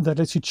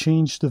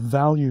change the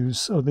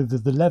values or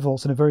the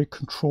levels in a very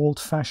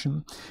controlled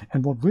fashion.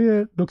 And what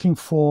we're looking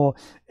for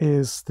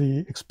is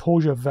the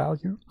exposure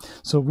value.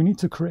 So we need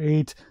to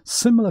create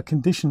similar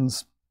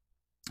conditions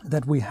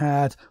that we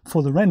had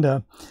for the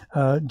render,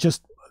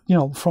 just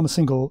from a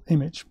single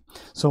image.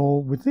 So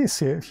with this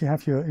here, if you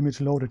have your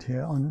image loaded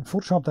here on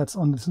Photoshop, that's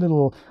on this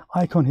little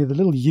icon here, the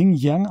little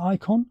yin-yang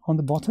icon on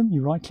the bottom,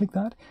 you right click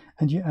that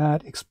and you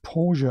add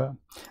exposure.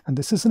 And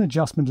this is an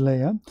adjustment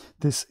layer.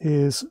 This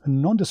is a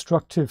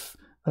non-destructive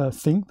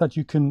thing that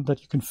you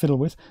can fiddle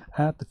with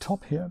at the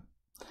top here.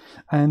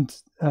 And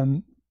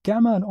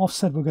gamma and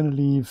offset we're going to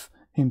leave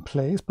in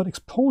place, but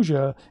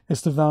exposure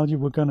is the value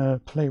we're going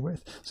to play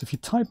with. So if you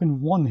type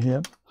in 1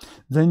 here,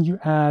 then you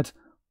add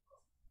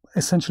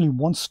essentially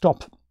 1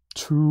 stop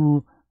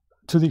to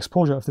the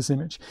exposure of this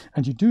image,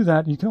 and you do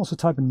that. You can also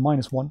type in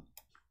 -1,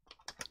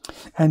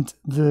 and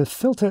the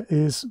filter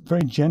is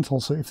very gentle,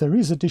 so if there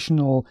is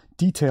additional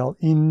detail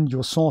in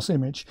your source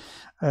image,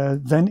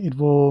 then it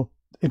will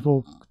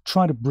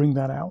try to bring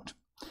that out.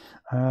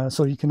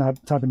 So you can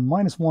type in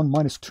 -1,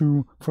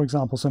 -2, for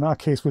example. So in our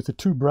case, with the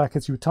 2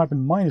 brackets, you would type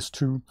in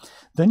 -2,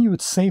 then you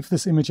would save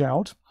this image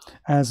out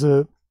as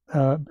a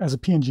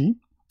PNG.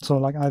 So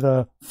like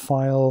either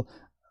file,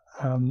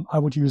 I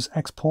would use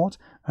export,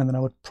 and then I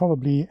would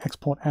probably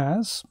export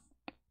as,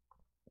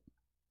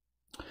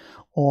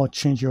 or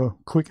change your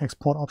quick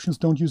export options.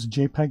 Don't use a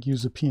JPEG,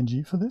 use a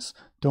PNG for this.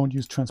 Don't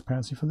use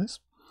transparency for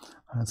this.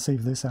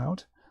 Save this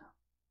out.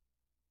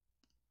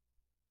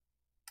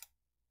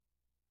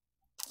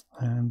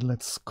 And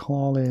let's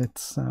call it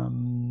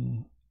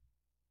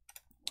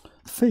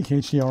fake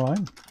HDRI.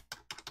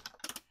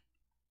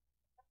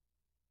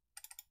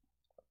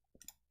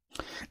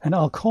 And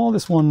I'll call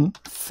this one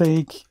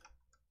fake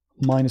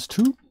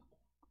 -2.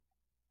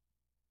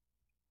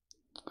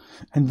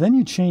 And then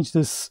you change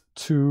this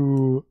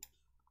to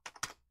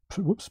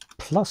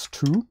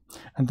 +2,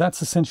 and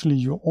that's essentially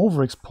your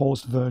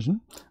overexposed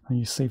version. And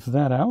you save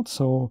that out.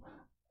 So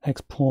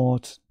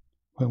export,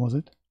 where was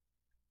it?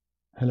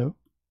 Hello.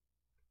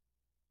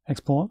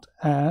 Export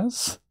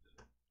as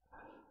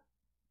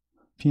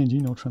PNG,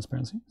 no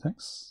transparency,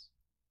 thanks.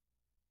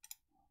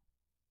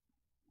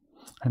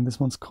 And this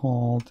one's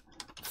called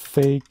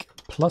fake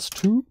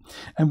 +2,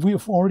 and we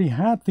have already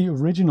had the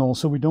original,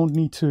 so we don't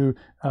need to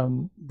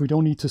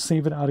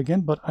save it out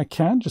again. But I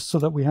can, just so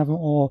that we have them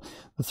all,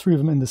 the three of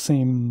them, in the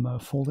same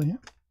folder here.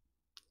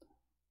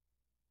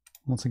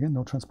 Once again,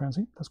 no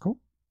transparency. That's cool.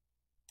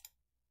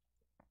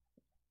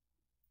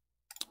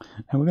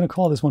 And we're going to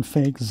call this one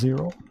fake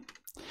 0.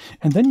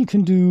 And then you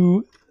can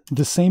do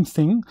the same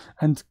thing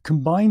and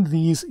combine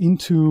these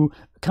into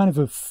kind of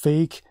a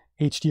fake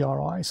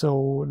HDRI. So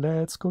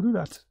let's go do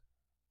that.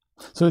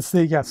 So it's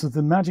the, so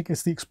the magic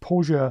is the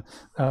exposure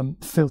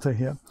filter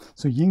here.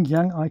 So yin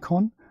yang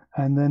icon,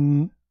 and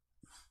then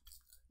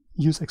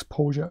use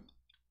exposure.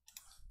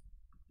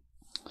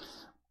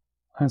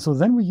 And so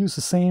then we use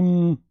the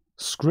same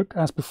script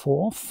as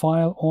before: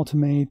 file,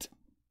 automate,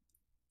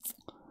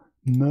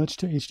 merge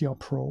to HDR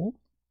Pro,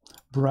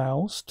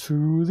 browse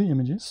to the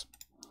images,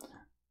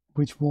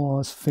 which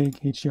was fake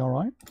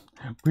HDRI,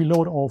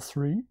 reload all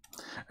three.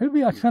 It'll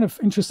be kind of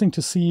interesting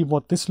to see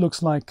what this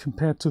looks like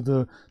compared to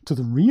the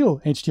real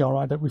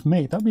HDRI that we've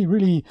made. That'd be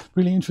really,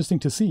 really interesting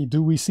to see.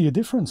 Do we see a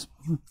difference?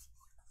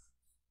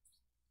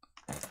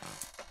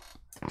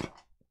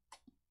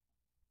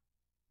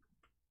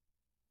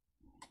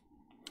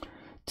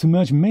 To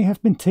merge may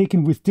have been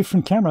taken with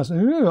different cameras.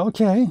 Ooh,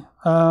 okay.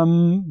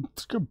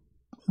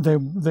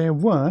 They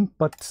weren't,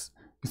 but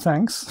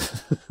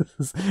thanks.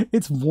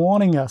 It's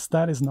warning us.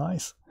 That is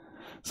nice.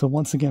 So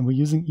once again, we're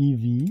using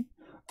EV,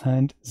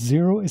 and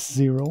 0 is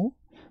 0.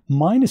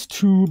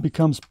 -2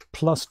 becomes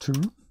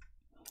 +2.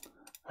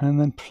 And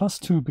then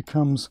 +2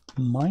 becomes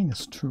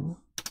 -2.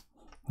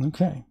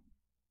 Okay.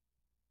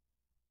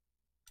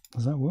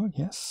 Does that work?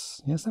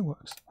 Yes. Yes, that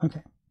works.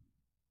 Okay.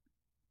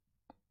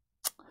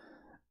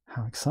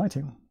 How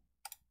exciting.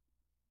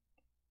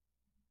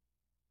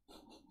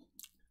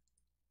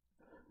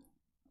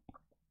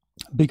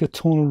 Bigger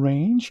tonal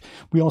range.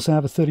 We also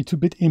have a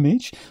 32-bit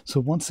image. So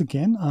once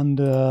again,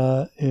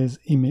 under is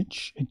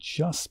image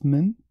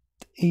adjustment,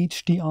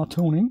 HDR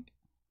toning.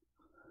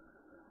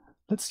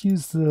 Let's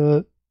use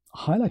the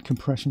highlight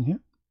compression here.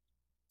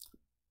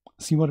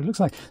 See what it looks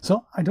like.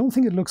 So I don't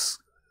think it looks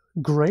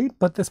great,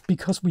 but that's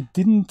because we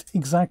didn't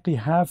exactly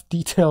have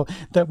detail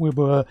that we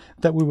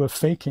were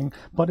faking.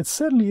 But it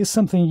certainly is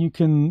something you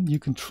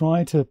can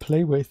try to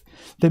play with.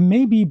 There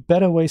may be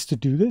better ways to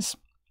do this.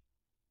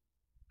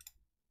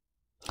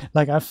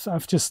 Like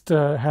I've just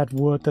had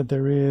word that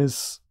there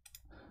is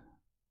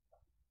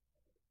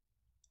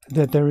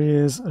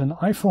an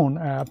iPhone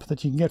app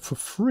that you can get for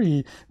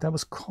free that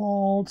was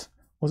called,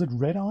 was it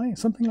Red Eye,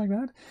 something like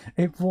that?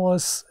 It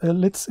was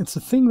it's a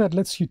thing that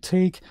lets you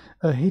take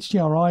a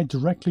HDRI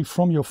directly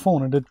from your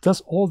phone, and it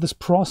does all this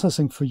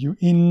processing for you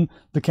in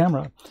the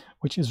camera,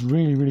 which is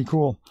really, really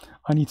cool.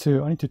 I need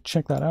to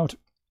check that out.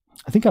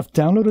 I think I've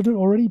downloaded it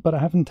already, but I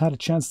haven't had a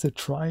chance to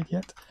try it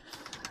yet.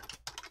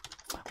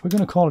 We're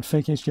going to call it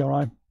fake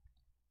HDRI.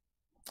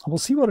 We'll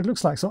see what it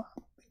looks like. So,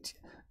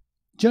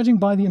 judging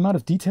by the amount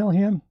of detail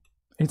here,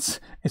 it's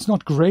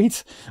not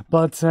great,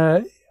 but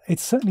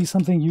it's certainly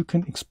something you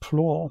can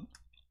explore.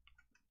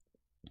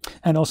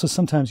 And also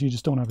sometimes you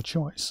just don't have a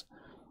choice.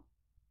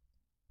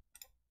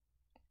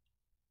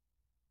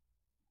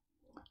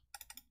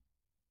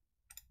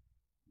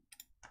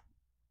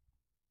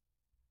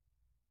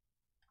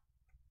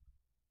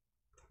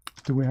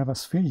 Do we have a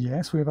sphere?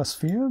 Yes, we have a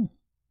sphere.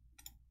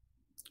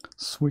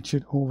 Switch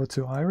it over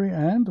to Iray,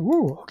 and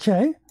whoa,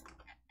 okay.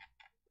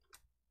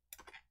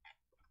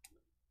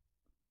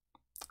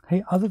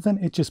 Hey, other than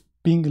it just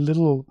being a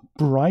little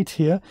bright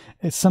here,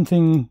 it's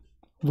something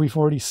we've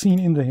already seen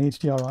in the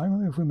HDRI.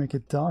 Maybe if we make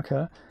it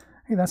darker,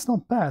 hey, that's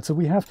not bad. So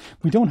we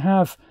don't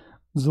have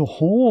the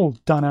whole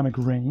dynamic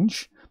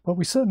range, but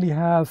we certainly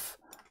have,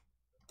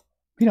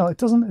 you know, it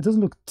doesn't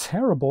look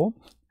terrible,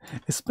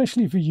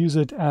 especially if you use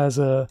it as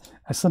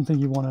something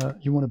you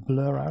wanna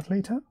blur out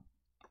later.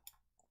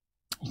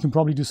 You can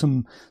probably do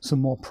some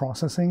more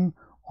processing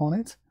on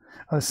it.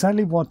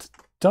 Sadly, what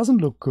doesn't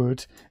look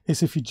good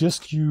is if you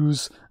just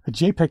use a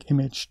JPEG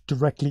image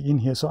directly in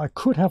here. So I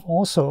could have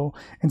also,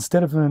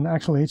 instead of an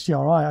actual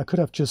HDRI, I could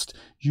have just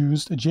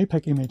used a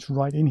JPEG image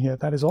right in here.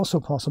 That is also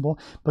possible,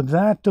 but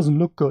that doesn't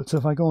look good. So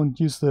if I go and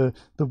use the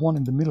one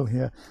in the middle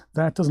here,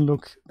 that doesn't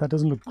look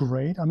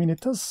great. I mean, it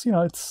does, you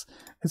know, it's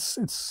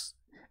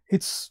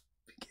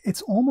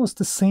almost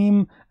the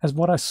same as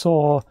what I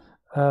saw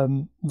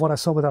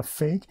with our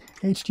fake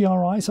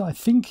HDRI. So I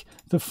think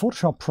the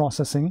Photoshop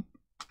processing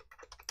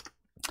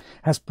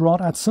has brought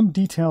out some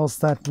details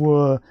that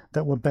were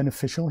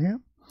beneficial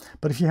here.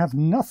 But if you have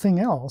nothing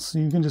else,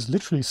 you can just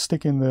literally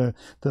stick in the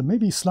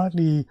maybe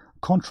slightly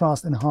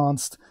contrast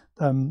enhanced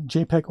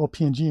JPEG or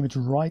PNG image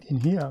right in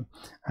here.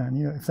 And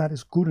you know, if that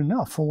is good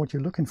enough for what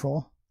you're looking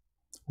for,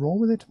 roll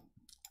with it.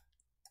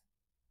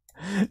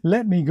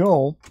 Let me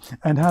go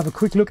and have a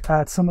quick look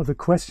at some of the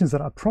questions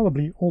that I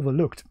probably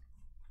overlooked.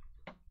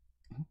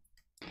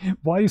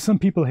 Why do some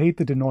people hate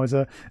the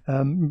denoiser?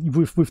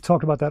 We've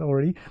talked about that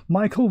already.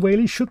 Michael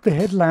Whaley, should the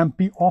headlamp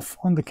be off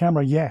on the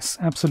camera? Yes,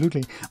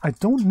 absolutely. I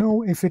don't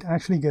know if it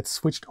actually gets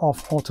switched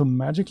off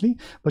automatically,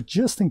 but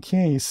just in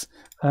case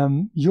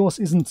yours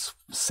isn't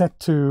set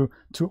to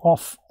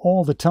off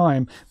all the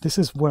time, this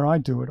is where I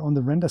do it. On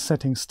the render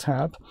settings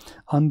tab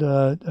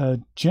under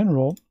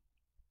general,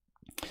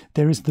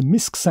 there is the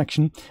MISC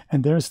section,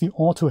 and there's the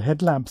auto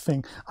headlamp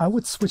thing. I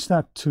would switch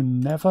that to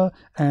never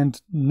and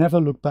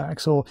never look back.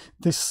 So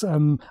this,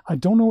 I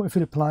don't know if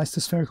it applies to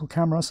spherical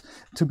cameras.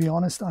 To be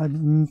honest,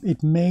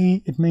 it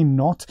may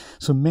not.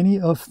 So many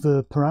of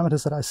the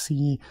parameters that I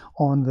see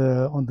on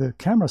the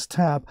cameras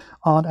tab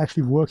aren't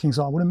actually working.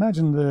 So I would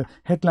imagine the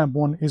headlamp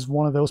one is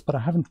one of those, but I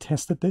haven't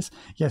tested this.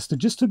 Yes, so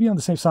just to be on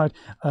the safe side,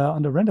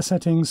 under render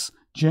settings,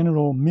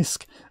 general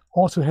MISC,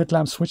 auto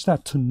headlamp, switch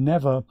that to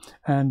never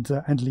and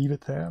leave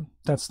it there.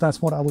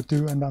 That's what I would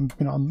do, and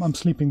I'm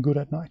sleeping good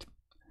at night.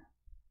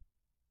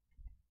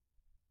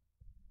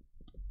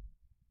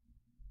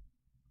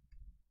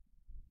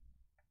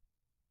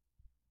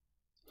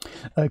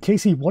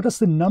 Casey, what does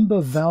the number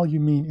value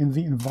mean in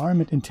the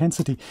environment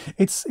intensity?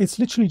 It's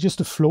literally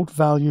just a float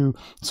value.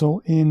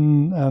 So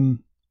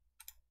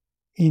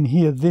in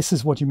here, this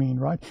is what you mean,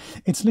 right?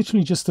 It's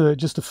literally just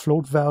a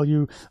float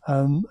value.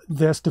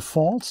 There's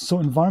defaults. So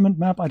environment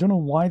map, I don't know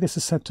why this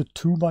is set to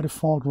 2 by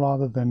default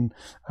rather than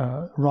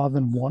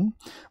 1,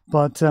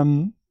 but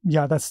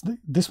yeah,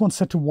 this one's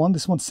set to 1,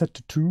 this one's set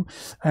to 2,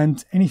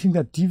 and anything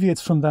that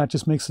deviates from that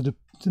just makes the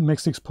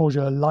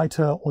exposure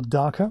lighter or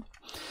darker.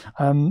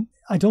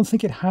 I don't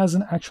think it has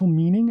an actual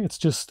meaning. It's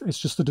just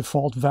a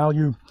default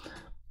value.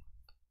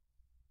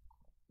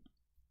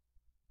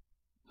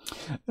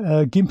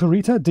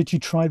 Gimperita, did you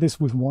try this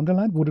with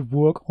Wonderland? Would it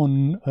work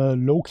on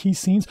low-key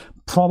scenes?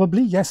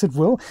 Probably, yes, it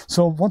will.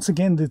 So once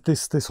again,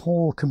 this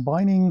whole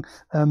combining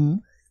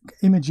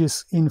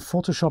images in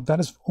Photoshop, that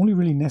is only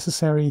really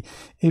necessary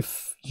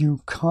if you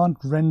can't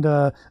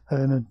render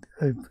an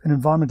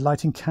environment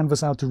lighting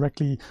canvas out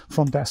directly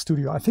from Daz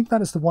Studio. I think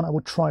that is the one I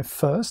would try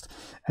first.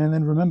 And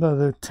then remember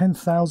the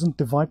 10,000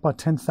 divide by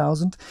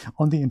 10,000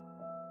 on the